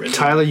so unoriginal.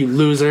 Tyler, you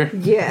loser.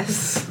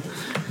 Yes.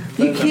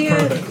 You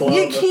can't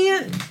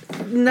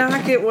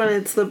knock it when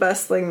it's the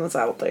best thing that's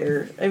out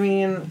there. I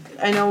mean,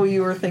 I know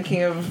you were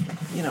thinking of,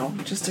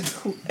 just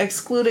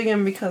excluding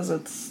him because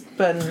it's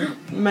been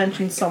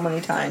mentioned so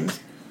many times.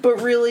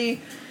 But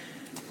really,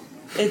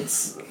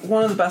 it's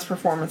one of the best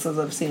performances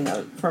I've seen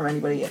from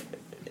anybody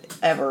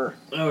ever.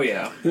 Oh,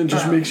 yeah. It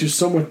just makes you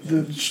so much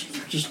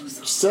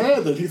just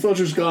sad that Heath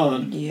Ledger's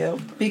gone. Yep.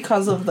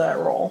 Because of that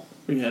role.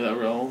 Yeah, that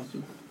role.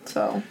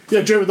 So.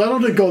 Yeah, Jared Leto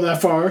didn't go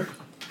that far.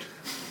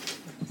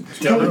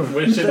 Don't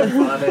wish it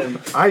upon him.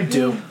 I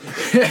do.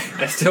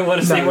 I still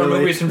want to see more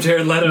movies from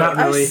Jared Leto. Not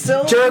really.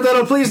 Jared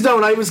Leto, please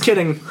don't. I was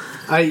kidding.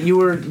 I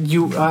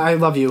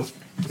love you.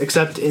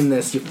 Except in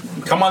this.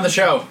 Come on the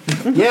show.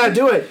 Yeah,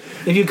 do it.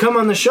 If you come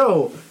on the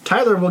show,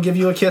 Tyler will give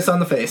you a kiss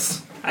on the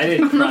face. I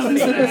didn't promise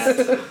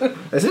that.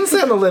 I didn't say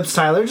on the lips,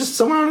 Tyler. Just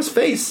somewhere on his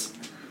face.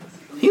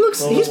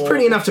 He's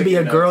pretty enough to be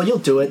a girl. You'll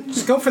do it.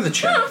 Just go for the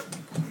chin.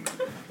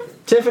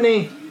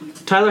 Tiffany,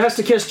 Tyler has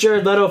to kiss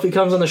Jared Leto if he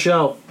comes on the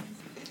show.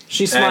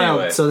 She smiled,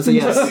 Anyway. so it's a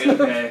yes.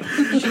 Okay.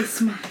 She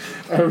smiled.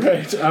 All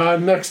right,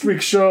 next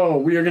week's show,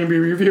 we are going to be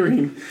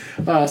reviewing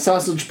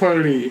Sausage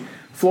Party,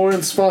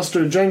 Florence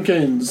Foster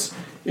Jenkins,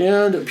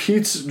 and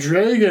Pete's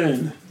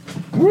Dragon.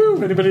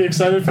 Woo! Anybody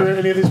excited for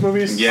any of these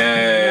movies?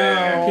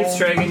 Yeah. Pete's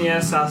Dragon,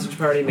 yes. Sausage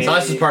Party, maybe.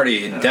 Sausage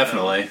Party,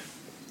 definitely.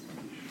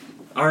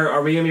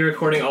 Are we going to be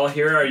recording all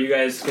here? Are you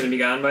guys going to be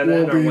gone by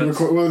then? That's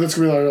going to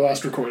be our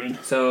last recording.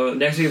 So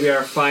next week will be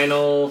our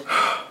final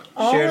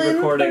shared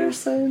recording.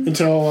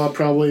 Until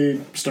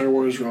probably Star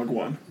Wars Rogue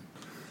One.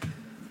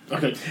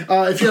 Okay.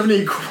 If you have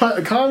any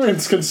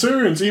comments,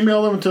 concerns,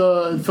 email them to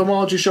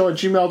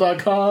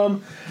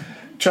filmologyshow@gmail.com.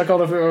 Check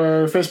out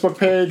our Facebook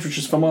page, which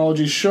is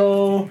Filmology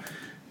Show.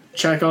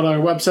 Check out our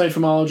website,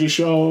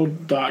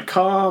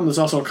 filmologyshow.com. There's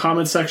also a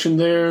comment section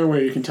there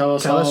where you can tell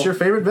us your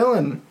favorite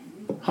villain.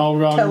 How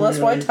wrong Tell us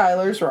why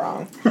Tyler's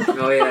wrong.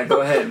 Oh yeah, go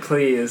ahead,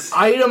 please.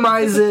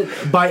 Itemize it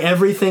by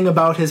everything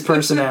about his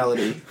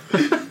personality.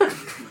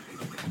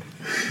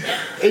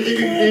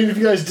 And if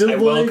you guys did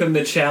welcome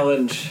the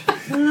challenge.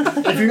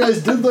 If you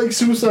guys did like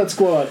Suicide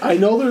Squad, I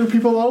know there are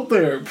people out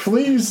there.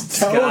 Please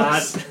tell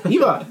us.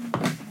 Eva.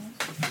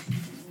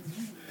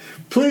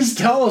 Please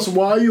tell us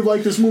why you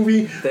like this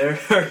movie. There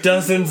are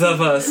dozens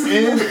of us.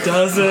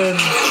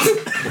 Dozens.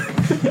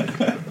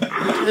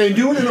 And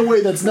do it in a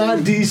way that's not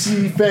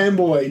DC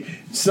fanboy.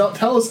 So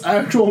tell us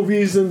actual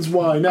reasons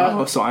why.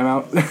 Not, so I'm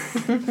out.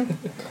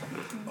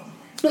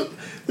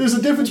 There's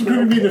a difference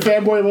between being a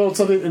fanboy about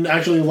something and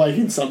actually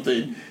liking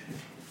something.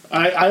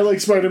 I like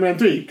Spider-Man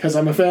 3 because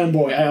I'm a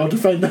fanboy. I'll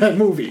defend that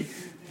movie.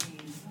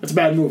 It's a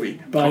bad movie.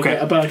 But Okay.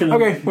 I can.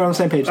 Okay, we're on the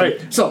same page. All right,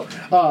 so...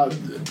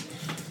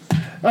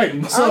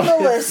 Alright, so... On the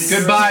list.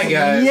 Goodbye,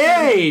 guys.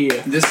 Yay!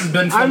 This has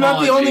been I'm not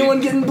the Filmology. only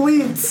one getting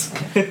bleeds.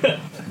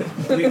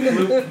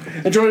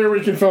 Enjoy your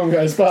weekend film,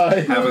 guys.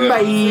 Bye. Have a good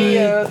Bye. one. See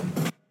ya.